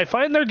 I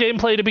find their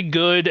gameplay to be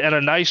good and a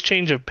nice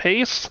change of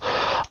pace.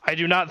 I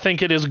do not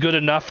think it is good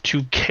enough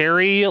to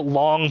carry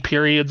long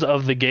periods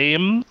of the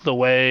game the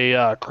way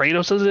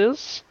Kratos'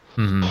 is.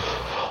 Mm-hmm.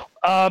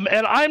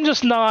 And I'm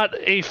just not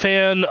a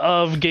fan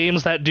of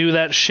games that do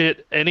that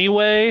shit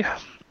anyway.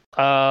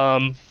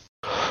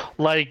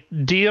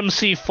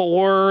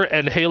 DMC4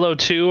 and Halo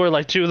 2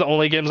 are 2 of the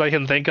only games I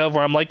can think of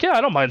where I'm I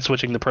don't mind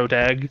switching the pro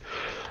tag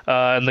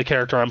and the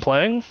character I'm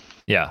playing.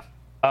 Yeah.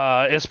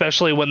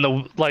 Especially when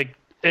it's like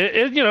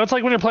when you're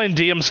playing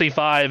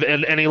DMC5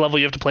 and any level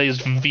you have to play is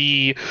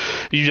V,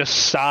 you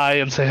just sigh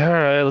and say, all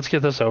right, let's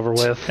get this over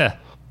with.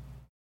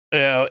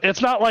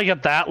 It's not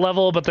at that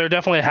level, but there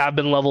definitely have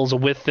been levels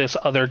with this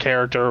other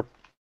character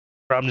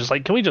where I'm just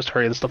can we just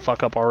hurry this the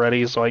fuck up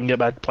already so I can get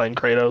back to playing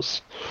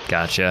Kratos?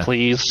 Gotcha.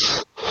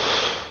 Please.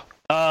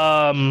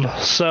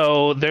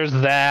 So there's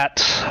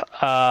that.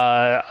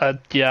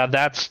 Yeah,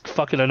 that's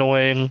fucking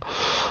annoying.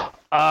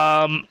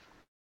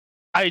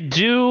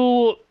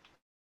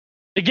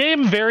 The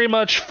game very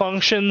much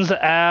functions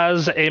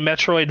as a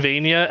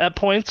Metroidvania at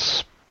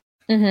points.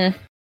 Mm-hmm.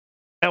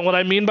 And what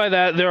I mean by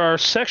that, there are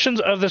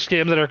sections of this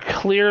game that are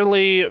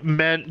clearly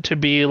meant to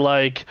be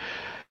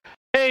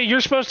hey,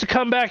 you're supposed to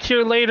come back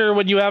here later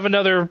when you have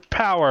another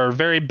power.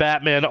 Very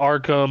Batman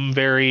Arkham,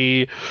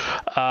 very,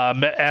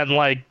 and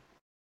like,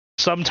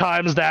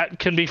 sometimes that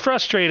can be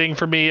frustrating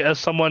for me as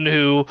someone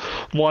who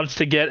wants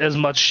to get as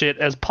much shit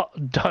as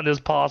done as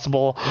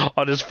possible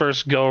on his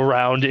first go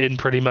around in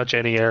pretty much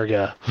any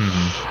area.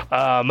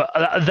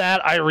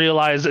 That I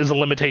realize is a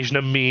limitation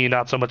of me,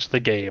 not so much the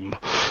game.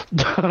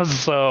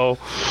 So,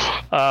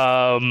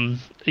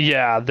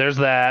 yeah, there's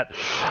that.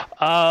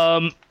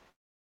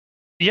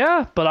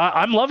 Yeah, but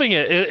I'm loving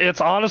it.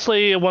 It's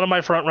honestly one of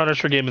my front runners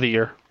for Game of the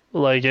Year.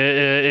 Like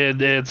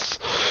it's.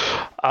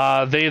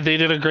 They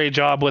did a great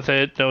job with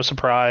it. No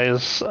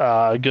surprise.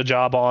 Good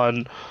job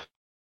on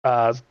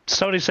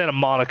Sony Santa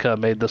Monica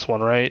made this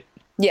one, right?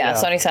 Yeah.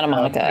 Sony Santa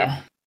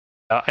Monica.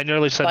 I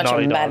nearly said bunch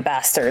Naughty of Dog. mad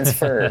bastards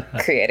for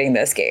creating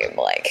this game.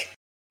 Like,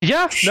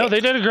 yeah, no,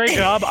 they did a great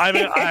job. I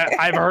mean,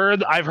 I've heard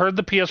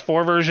the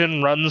PS4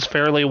 version runs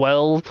fairly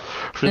well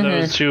for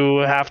those who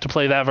have to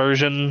play that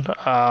version.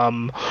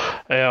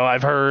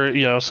 I've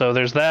heard, so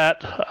there's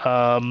that.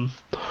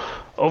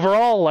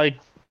 Overall, like.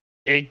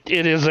 It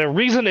is a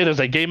reason it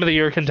is a Game of the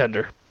Year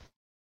contender.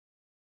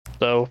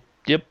 So,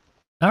 yep.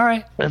 All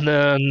right. And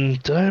then,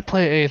 did I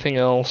play anything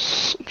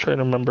else? I'm trying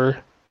to remember.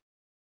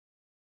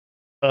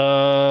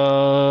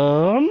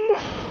 Oh,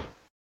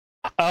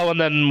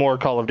 and then more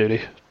Call of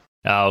Duty.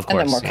 Oh, of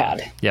course. And then more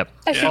COD. Yep.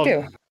 I sure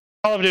do.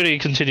 Call of Duty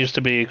continues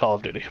to be Call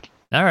of Duty.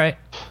 All right.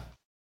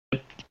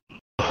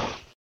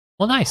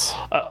 Well, nice.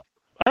 All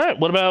right.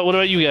 What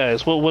about you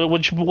guys?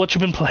 What you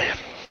been playing?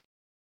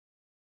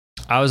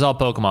 I was all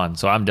Pokemon,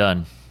 so I'm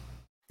done.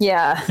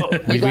 Yeah,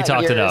 we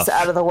talked enough.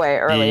 Out of the way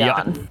early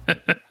on.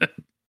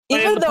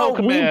 Even though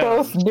we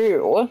both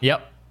knew.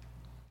 Yep.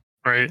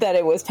 Right. That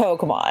it was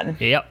Pokemon.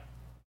 Yep.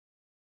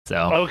 So.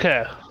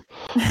 Okay.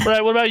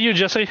 Right. What about you,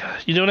 Jesse?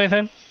 You doing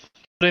anything?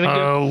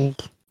 A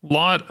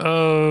lot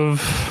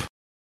of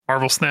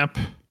Marvel Snap.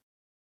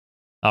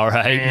 All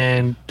right.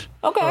 And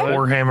okay.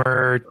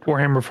 Warhammer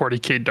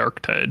 40K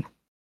Dark Tide.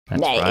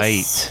 That's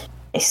right.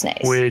 It's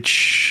nice.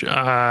 Which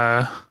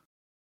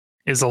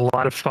is a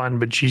lot of fun,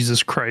 but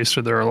Jesus Christ,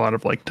 are there are a lot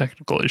of like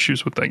technical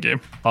issues with that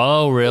game.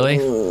 Oh, really?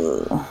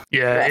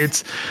 Yeah,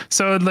 it's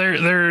so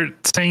they're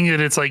saying that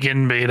it's like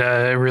in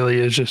beta. It really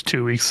is just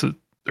 2 weeks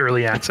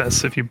early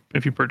access if you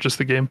purchase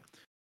the game.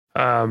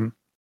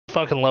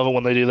 Fucking love it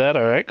when they do that.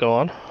 All right, go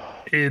on.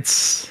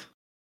 It's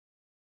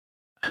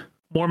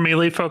more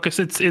melee focused.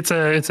 It's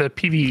a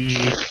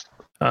PvE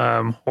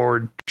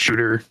horde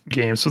shooter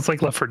game, so it's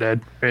like Left 4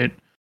 Dead, right?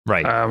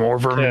 Right. Or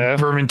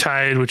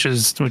Vermintide, which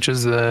is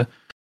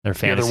their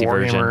fantasy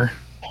version.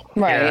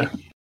 Right.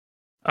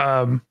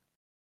 Yeah.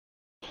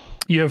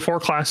 You have 4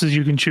 classes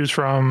you can choose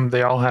from.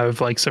 They all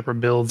have like separate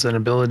builds and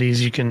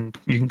abilities you can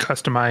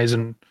customize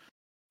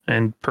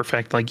and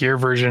perfect like your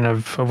version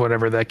of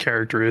whatever that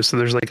character is. So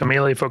there's like a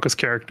melee focused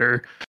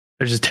character.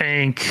 There's a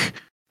tank.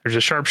 There's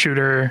a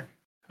sharpshooter.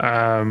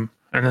 And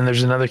then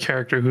there's another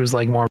character who's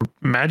like more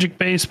magic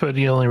based, but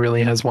he only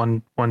really has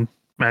one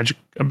magic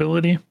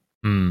ability.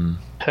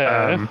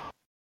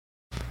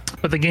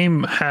 But the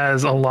game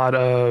has a lot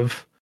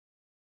of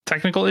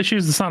technical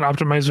issues. It's not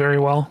optimized very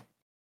well.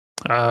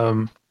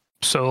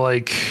 So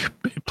like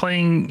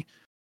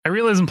I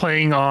realize I'm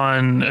playing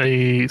on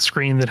a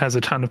screen that has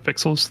a ton of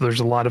pixels, so there's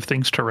a lot of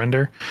things to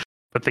render.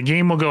 But the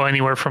game will go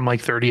anywhere from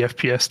like 30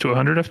 FPS to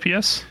 100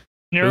 FPS.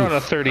 You're on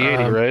a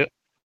 3080, right?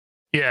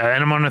 Yeah,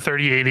 and I'm on a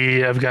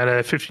 3080. I've got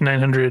a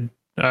 5900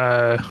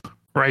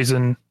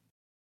 Ryzen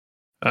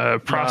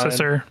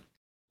processor.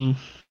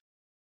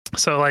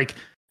 So like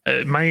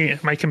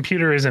my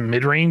computer isn't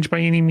mid-range by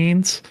any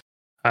means,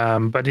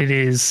 but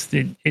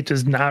it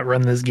does not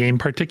run this game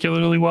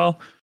particularly well.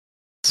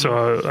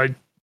 So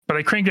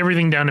I cranked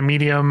everything down to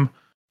medium.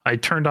 I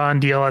turned on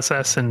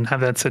DLSS and have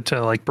that set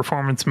to like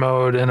performance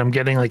mode, and I'm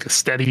getting like a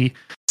steady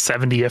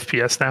 70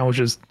 FPS now, which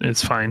is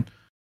fine.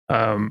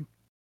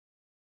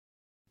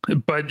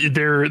 But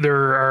there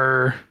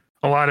are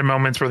a lot of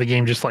moments where the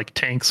game just like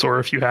tanks, or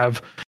if you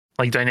have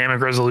like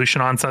dynamic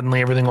resolution on,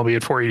 suddenly everything will be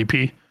at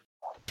 480p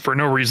for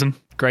no reason.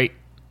 Great.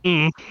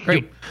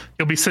 Great.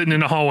 You'll be sitting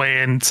in a hallway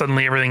and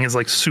suddenly everything is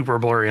like super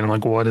blurry, and I'm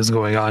like, what is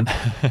going on?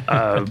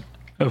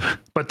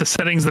 But the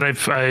settings that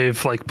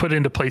I've like put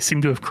into place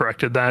seem to have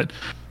corrected that.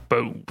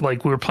 But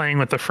like we were playing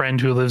with a friend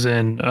who lives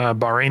in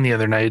Bahrain the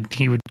other night.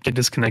 He would get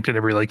disconnected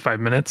every like 5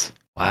 minutes.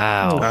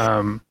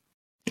 Wow.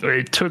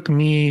 It took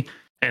me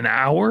an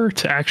hour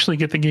to actually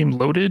get the game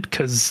loaded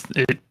because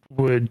it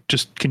would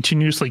just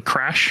continuously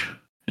crash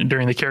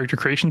during the character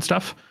creation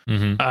stuff.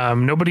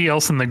 Nobody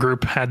else in the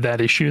group had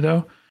that issue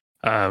though.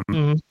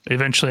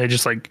 Eventually I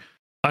just like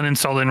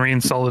uninstalled and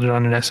reinstalled it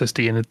on an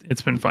SSD, and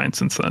it's been fine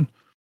since then.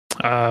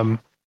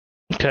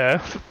 Okay.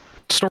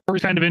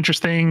 Story's kind of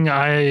interesting.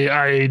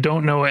 I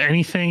don't know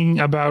anything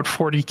about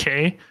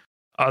 40K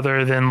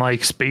other than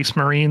like Space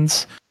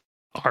Marines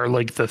are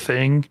like the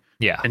thing.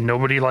 Yeah. And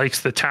nobody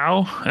likes the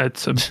Tau.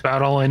 That's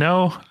about all I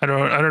know. I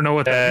don't know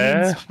what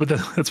that means, but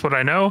that's what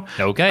I know.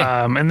 Okay.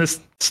 And this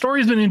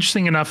story's been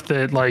interesting enough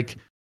that like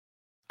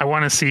I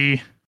want to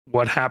see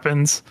what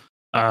happens.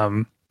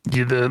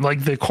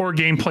 the core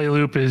gameplay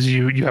loop is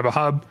you have a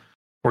hub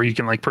where you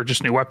can like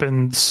purchase new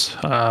weapons,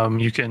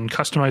 you can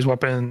customize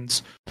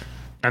weapons,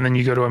 and then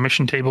you go to a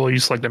mission table, you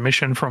select a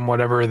mission from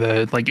whatever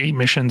the like 8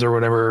 missions or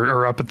whatever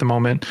are up at the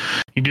moment.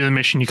 You do the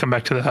mission, you come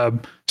back to the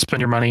hub, spend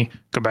your money,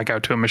 go back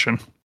out to a mission.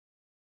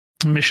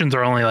 Missions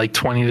are only like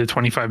 20 to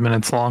 25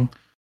 minutes long.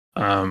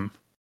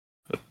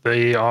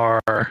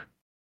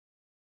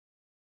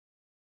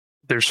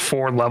 There's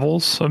 4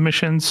 levels of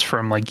missions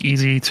from like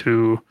easy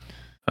to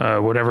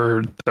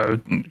whatever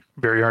the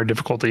very hard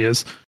difficulty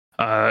is.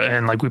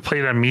 And like we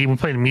played a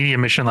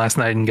medium mission last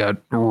night and got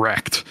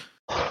wrecked.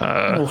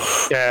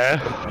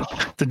 Yeah,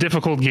 it's a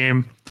difficult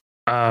game,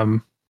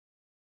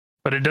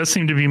 but it does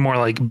seem to be more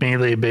like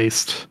melee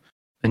based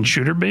than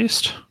shooter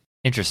based.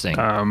 Interesting.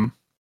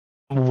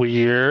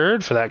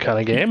 Weird for that kind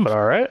of game, but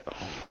all right.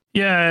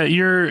 Yeah,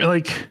 you're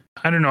like,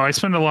 I don't know. I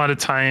spend a lot of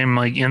time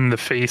like in the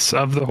face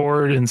of the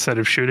horde instead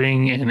of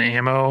shooting in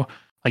ammo.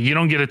 Like you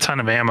don't get a ton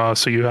of ammo,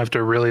 so you have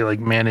to really like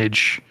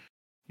manage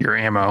your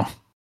ammo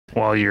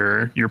while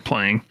you're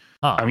playing.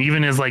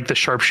 Even as like the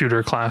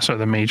sharpshooter class or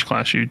the mage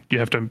class, you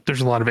have to.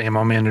 There's a lot of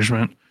ammo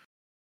management.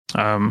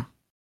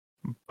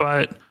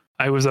 But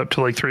I was up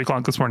till like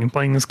 3:00 this morning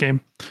playing this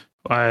game.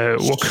 I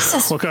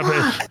woke up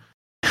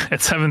at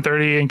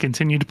 7:30 and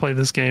continued to play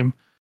this game.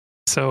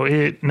 So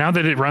now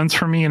that it runs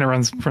for me and it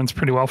runs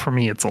pretty well for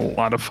me, it's a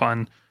lot of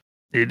fun.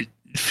 It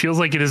feels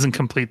like it isn't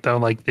complete though.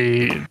 Like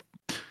they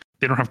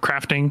don't have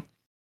crafting.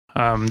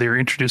 They're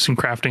introducing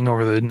crafting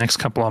over the next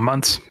couple of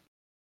months.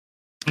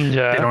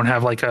 Yeah. They don't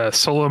have like a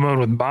solo mode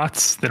with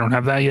bots. They don't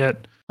have that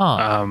yet.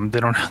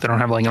 They don't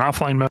have like an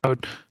offline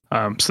mode.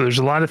 So there's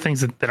a lot of things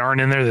that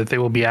aren't in there that they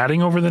will be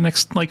adding over the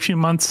next like few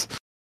months.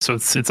 So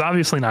it's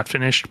obviously not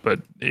finished,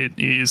 but it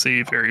is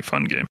a very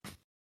fun game.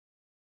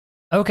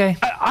 Okay.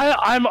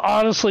 I'm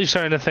honestly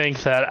starting to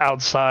think that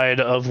outside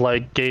of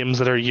like games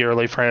that are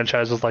yearly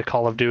franchises like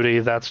Call of Duty,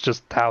 that's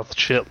just how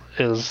shit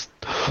is.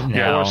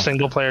 No. Or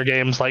single player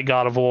games like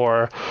God of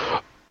War.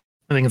 I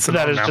think it's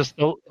it's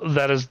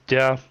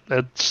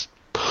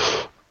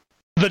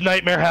the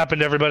nightmare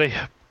happened, everybody.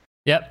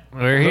 Yep,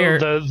 we're here.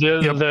 They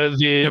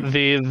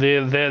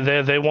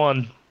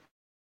won.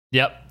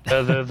 Yep.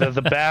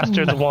 The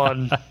bastards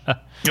won.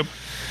 Yep.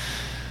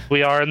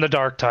 We are in the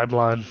dark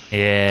timeline.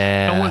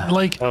 Yeah.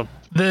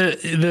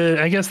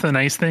 I guess the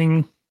nice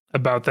thing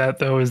about that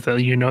though is that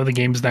the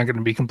game's not going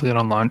to be complete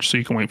on launch, so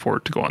you can wait for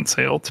it to go on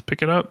sale to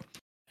pick it up.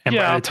 And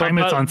by the time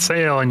it's on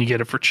sale and you get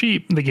it for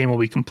cheap, the game will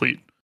be complete.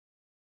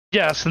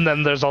 Yes, and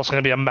then there's also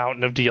going to be a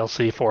mountain of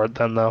DLC for it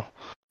then, though.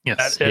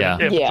 Yes. If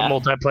it's a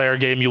multiplayer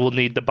game, you will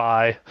need to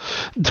buy.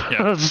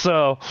 Yeah.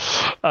 So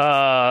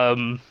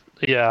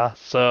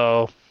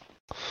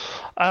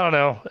I don't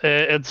know.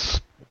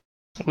 It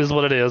is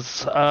what it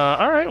is.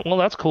 All right, well,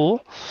 that's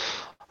cool.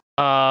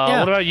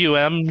 What about you,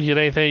 Em? You get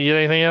anything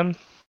in?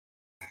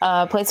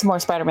 Played some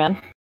more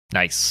Spider-Man.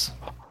 Nice.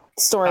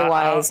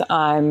 Story-wise,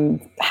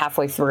 I'm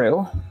halfway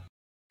through.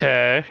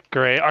 Okay,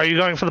 great. Are you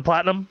going for the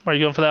platinum? Are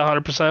you going for that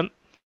 100%?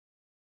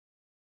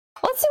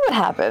 Let's see what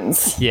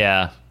happens.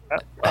 Yeah.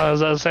 I was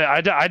going to say,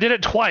 I did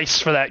it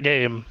twice for that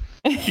game.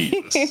 I did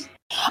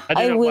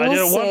it once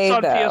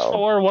on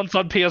PS4, once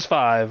on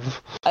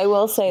PS5. I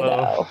will say,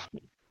 though,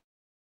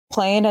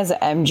 playing as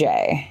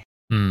MJ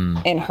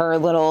in her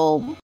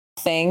little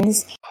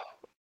things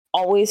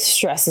always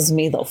stresses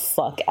me the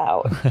fuck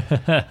out.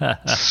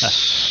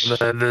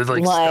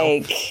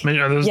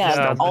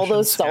 All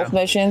those stealth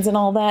missions and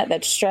all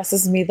that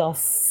stresses me the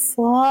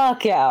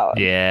fuck out.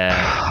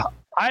 Yeah.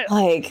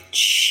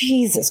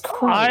 Jesus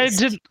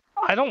Christ.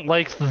 I don't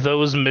like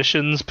those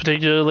missions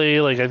particularly.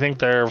 Like, I think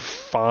they're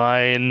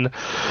fine,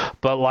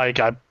 but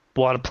like, I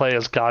want to play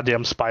as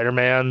goddamn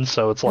Spider-Man,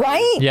 so it's like,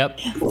 right? Yep.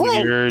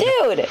 Weird.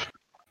 Dude,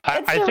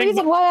 that's the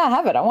reason why I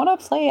have it. I want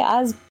to play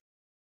as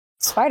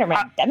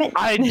Spider-Man. Damn it.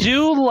 I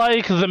do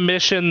like the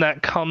mission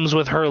that comes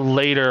with her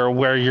later,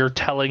 where you're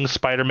telling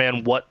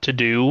Spider-Man what to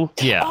do.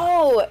 Yeah.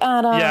 Oh, at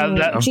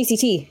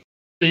GCT.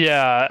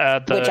 Yeah,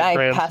 at the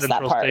Grand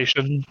Central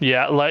Station.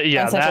 Yeah,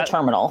 Grand Central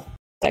Terminal.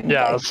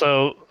 Yeah,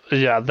 so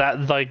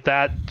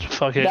that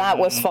fucking. That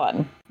was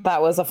fun.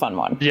 That was a fun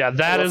one. Yeah,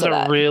 that is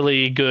a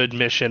really good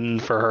mission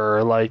for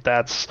her. Like,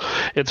 it's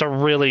a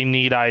really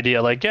neat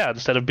idea. Like, yeah,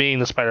 instead of being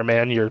the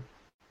Spider-Man, you're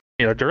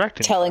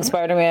directing. Telling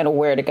Spider-Man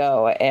where to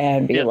go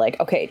and be like,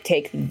 okay,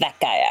 take that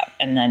guy out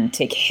and then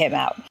take him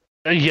out.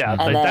 Yeah,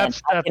 and then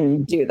I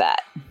can do that.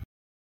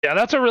 Yeah,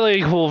 that's a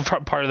really cool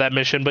part of that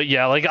mission. But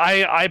yeah, like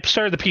I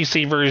started the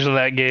PC version of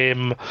that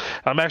game.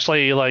 I'm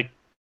actually I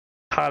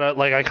kind of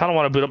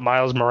want to boot up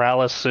Miles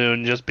Morales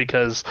soon, just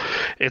because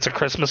it's a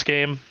Christmas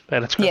game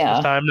and it's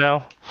Christmas time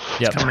now.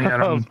 Yeah, it's coming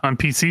out on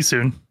PC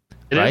soon.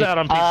 It is out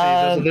on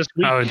PC this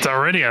week. Oh, it's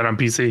already out on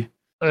PC.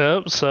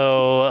 Yep.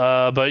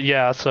 So, but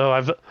yeah, so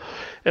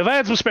if I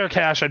had some spare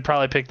cash, I'd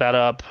probably pick that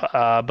up.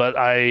 But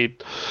I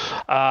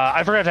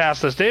forgot to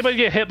ask this: did anybody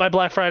get hit by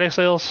Black Friday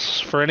sales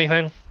for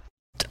anything?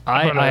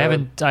 I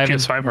haven't.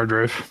 PS5 hard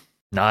drive.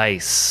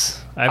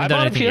 Nice. I haven't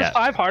done anything yet.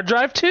 PS5 hard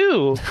drive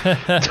too.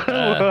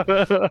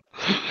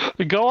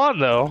 Go on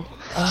though.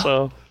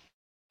 So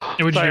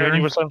Sorry,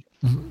 you were saying?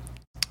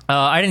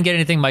 I didn't get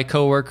anything. My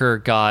coworker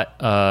got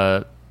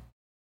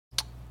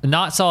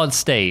not solid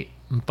state,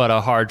 but a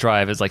hard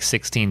drive is like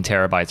 16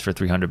 terabytes for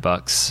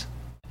 $300.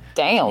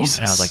 Damn. And I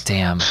was like,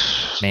 damn,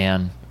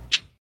 man.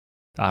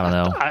 I don't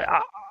know.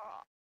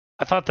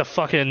 I thought the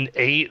fucking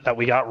 8 that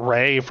we got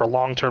Ray for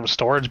long-term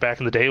storage back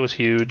in the day was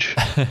huge.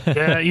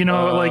 Yeah,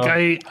 like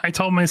I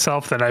told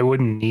myself that I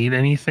wouldn't need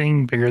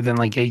anything bigger than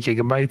like 8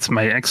 gigabytes.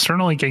 My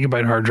external 8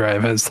 gigabyte hard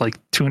drive has like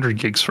 200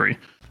 gigs free.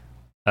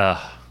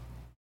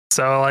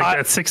 So like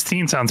that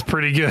 16 sounds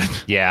pretty good.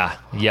 Yeah.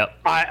 Yep.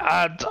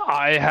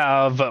 I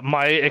have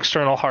my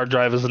external hard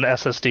drive is an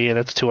SSD and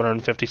it's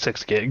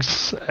 256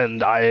 gigs,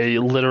 and I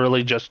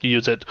literally just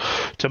use it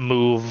to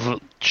move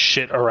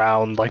shit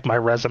around, like my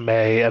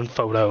resume and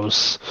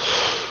photos.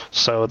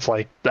 So it's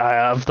like I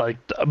have like,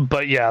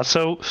 but yeah.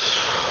 So,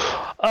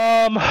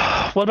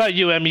 what about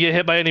you, Em? You get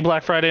hit by any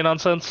Black Friday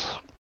nonsense?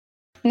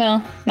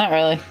 No, not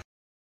really.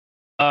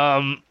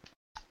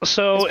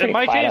 So in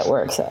my case, at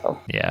work, so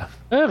yeah.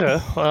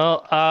 Okay.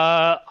 Well,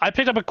 I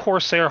picked up a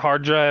Corsair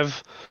hard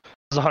drive. It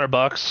was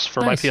 $100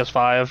 for my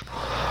PS5.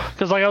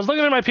 Because like I was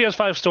looking at my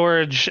PS5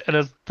 storage, and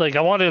it's like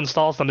I wanted to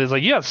install something. It's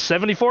like, you have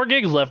 74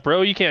 gigs left,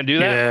 bro. You can't do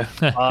that.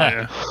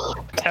 Yeah.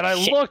 And I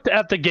looked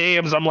at the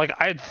games. I'm like,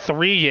 I had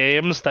 3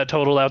 games that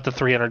totaled out to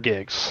 300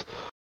 gigs.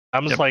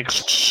 I'm just like,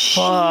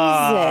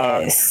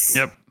 fuck. Jesus.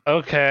 Yep.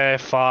 Okay,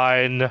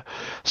 fine.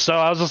 So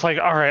I was just like,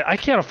 all right, I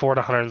can't afford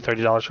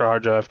 $130 for a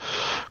hard drive.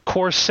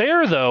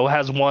 Corsair, though,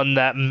 has one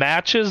that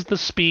matches the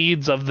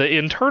speeds of the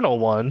internal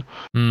one,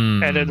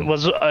 and it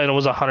was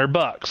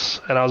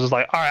 $100. And I was just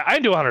like, all right, I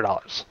can do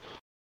 $100.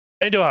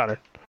 I can do $100.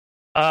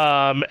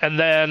 And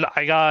then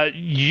I got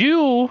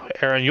you,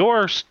 Aaron,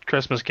 your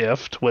Christmas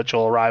gift, which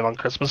will arrive on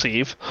Christmas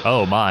Eve.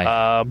 Oh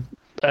my.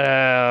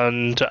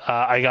 And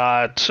I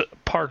got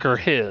Parker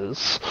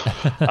his,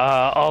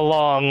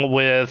 along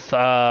with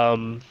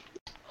a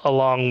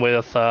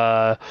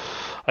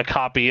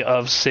copy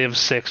of Civ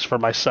 6 for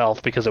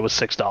myself because it was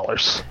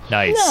 $6.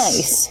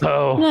 Nice.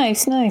 So,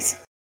 nice.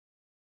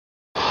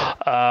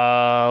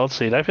 Let's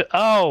see. And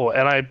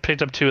I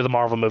picked up 2 of the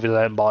Marvel movies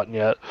I hadn't bought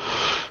yet.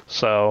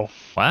 So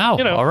wow.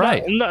 All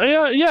right.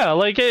 Yeah.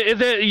 Like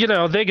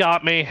they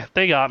got me.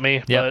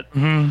 Yep.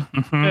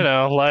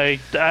 But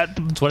like that.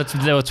 It's what it's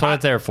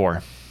there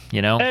for.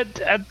 Yeah,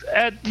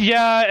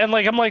 and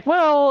like I'm like,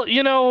 well,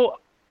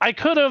 I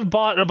could have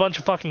bought a bunch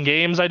of fucking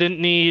games I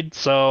didn't need,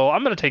 so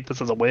I'm gonna take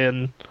this as a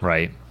win.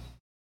 Right.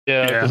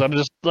 Yeah, because I'm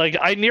just like,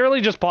 I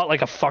nearly just bought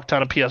like a fuck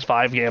ton of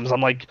PS5 games.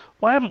 I'm like,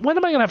 when am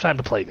I gonna have time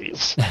to play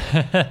these?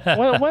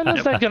 when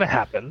is that gonna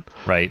happen?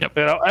 Right.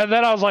 And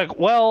then I was like,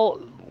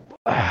 well,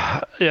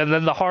 and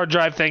then the hard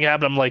drive thing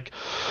happened. I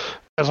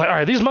was like, all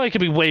right, these money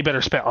could be way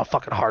better spent on a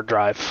fucking hard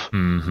drive.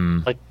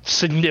 Mm-hmm. Like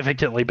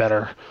significantly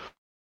better.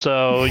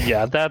 So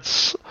yeah,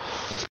 that's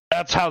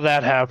how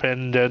that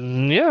happened,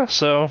 and yeah,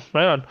 so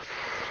right on.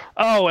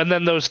 Oh, and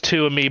then those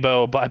 2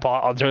 amiibo I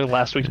bought during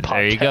last week's podcast.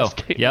 There you go.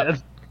 Yep.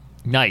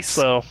 Nice.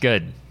 So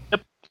good.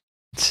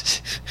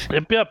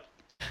 Yep.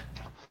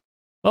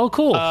 Oh,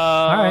 cool.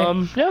 All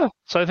right. Yeah.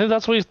 So I think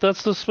that's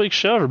this week's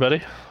show,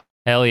 everybody.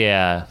 Hell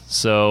yeah.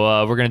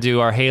 So we're gonna do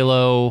our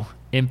Halo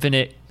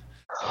Infinite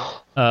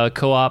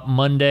co-op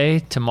Monday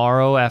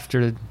tomorrow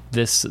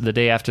the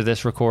day after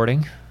this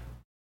recording.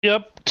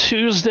 Yep.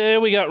 Tuesday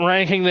we got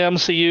ranking the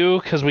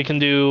MCU because we can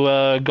do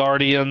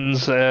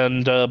Guardians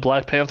and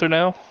Black Panther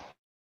now.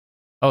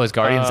 Oh, is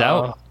Guardians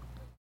out?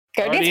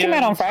 Guardians came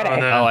out on Friday.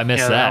 I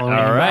missed that. Halloween,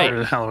 all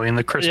right. Halloween,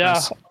 the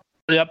Christmas.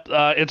 Yeah. Yep.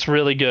 It's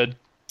really good.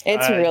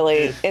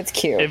 It's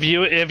cute.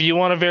 If you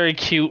want a very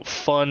cute,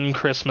 fun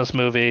Christmas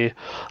movie,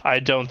 I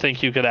don't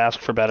think you could ask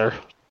for better.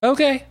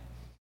 Okay.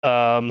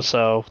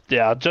 So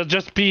yeah,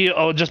 just be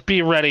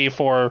ready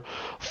for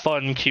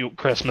fun, cute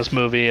Christmas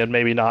movie, and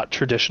maybe not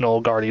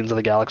traditional Guardians of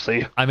the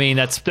Galaxy. I mean,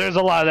 there's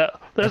a lot of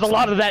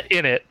that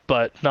in it,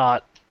 but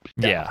not.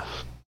 Yeah.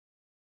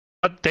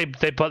 But they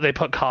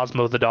put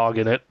Cosmo the dog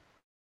in it.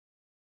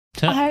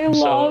 I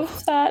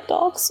love that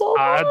dog so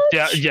much.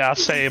 Yeah,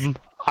 same.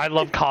 I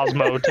love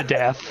Cosmo to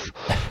death.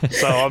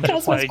 So I'm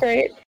just Cosmo's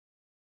great.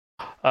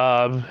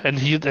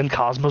 And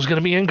Cosmo's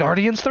gonna be in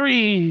Guardians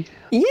 3.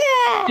 Yeah.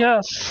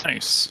 Yes.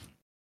 Nice.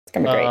 It's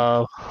gonna be great.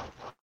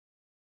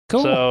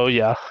 Cool. So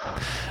yeah.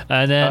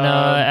 And then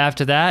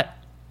after that,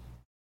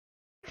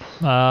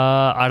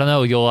 I don't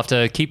know. You'll have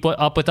to keep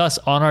up with us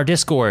on our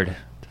Discord.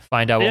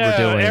 Find out what we're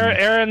doing.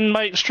 Aaron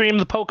might stream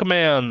the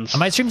Pokemans. I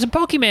might stream some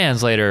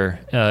Pokemans later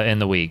in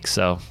the week,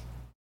 so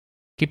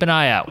keep an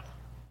eye out.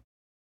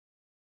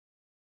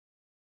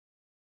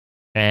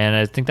 And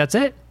I think that's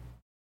it.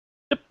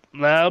 Yep,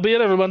 that'll be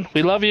it, everyone.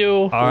 We love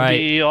you.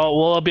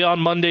 We'll be on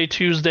Monday,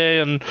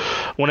 Tuesday, and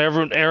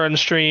whenever Aaron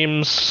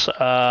streams.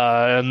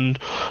 And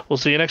we'll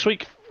see you next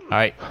week. All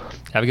right.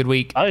 Have a good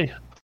week. Bye.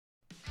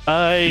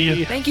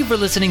 Thank you for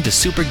listening to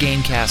Super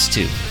Gamecast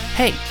 2.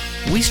 Hey,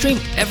 we stream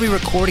every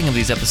recording of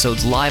these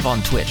episodes live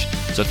on Twitch,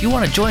 so if you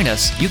want to join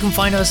us, you can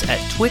find us at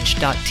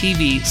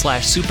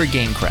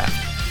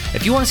twitch.tv/supergamecraft.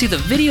 If you want to see the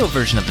video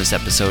version of this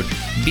episode,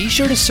 be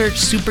sure to search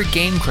Super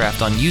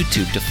Gamecraft on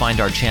YouTube to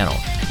find our channel,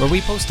 where we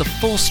post a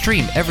full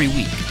stream every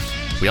week.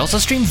 We also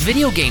stream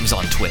video games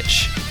on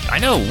Twitch. I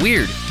know,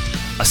 weird.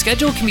 A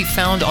schedule can be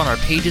found on our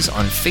pages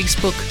on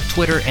Facebook,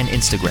 Twitter, and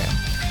Instagram.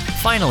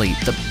 Finally,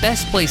 the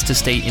best place to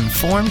stay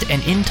informed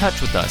and in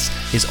touch with us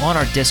is on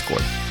our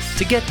Discord.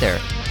 To get there,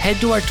 head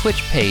to our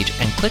Twitch page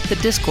and click the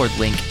Discord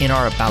link in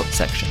our About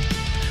section.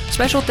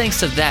 Special thanks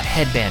to That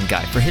Headband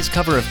Guy for his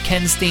cover of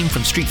Ken's theme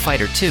from Street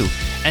Fighter 2,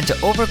 and to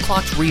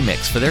Overclocked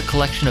Remix for their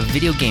collection of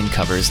video game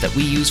covers that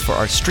we use for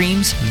our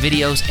streams,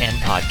 videos, and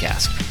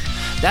podcast.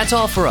 That's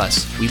all for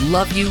us. We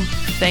love you,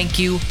 thank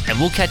you, and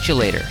we'll catch you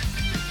later.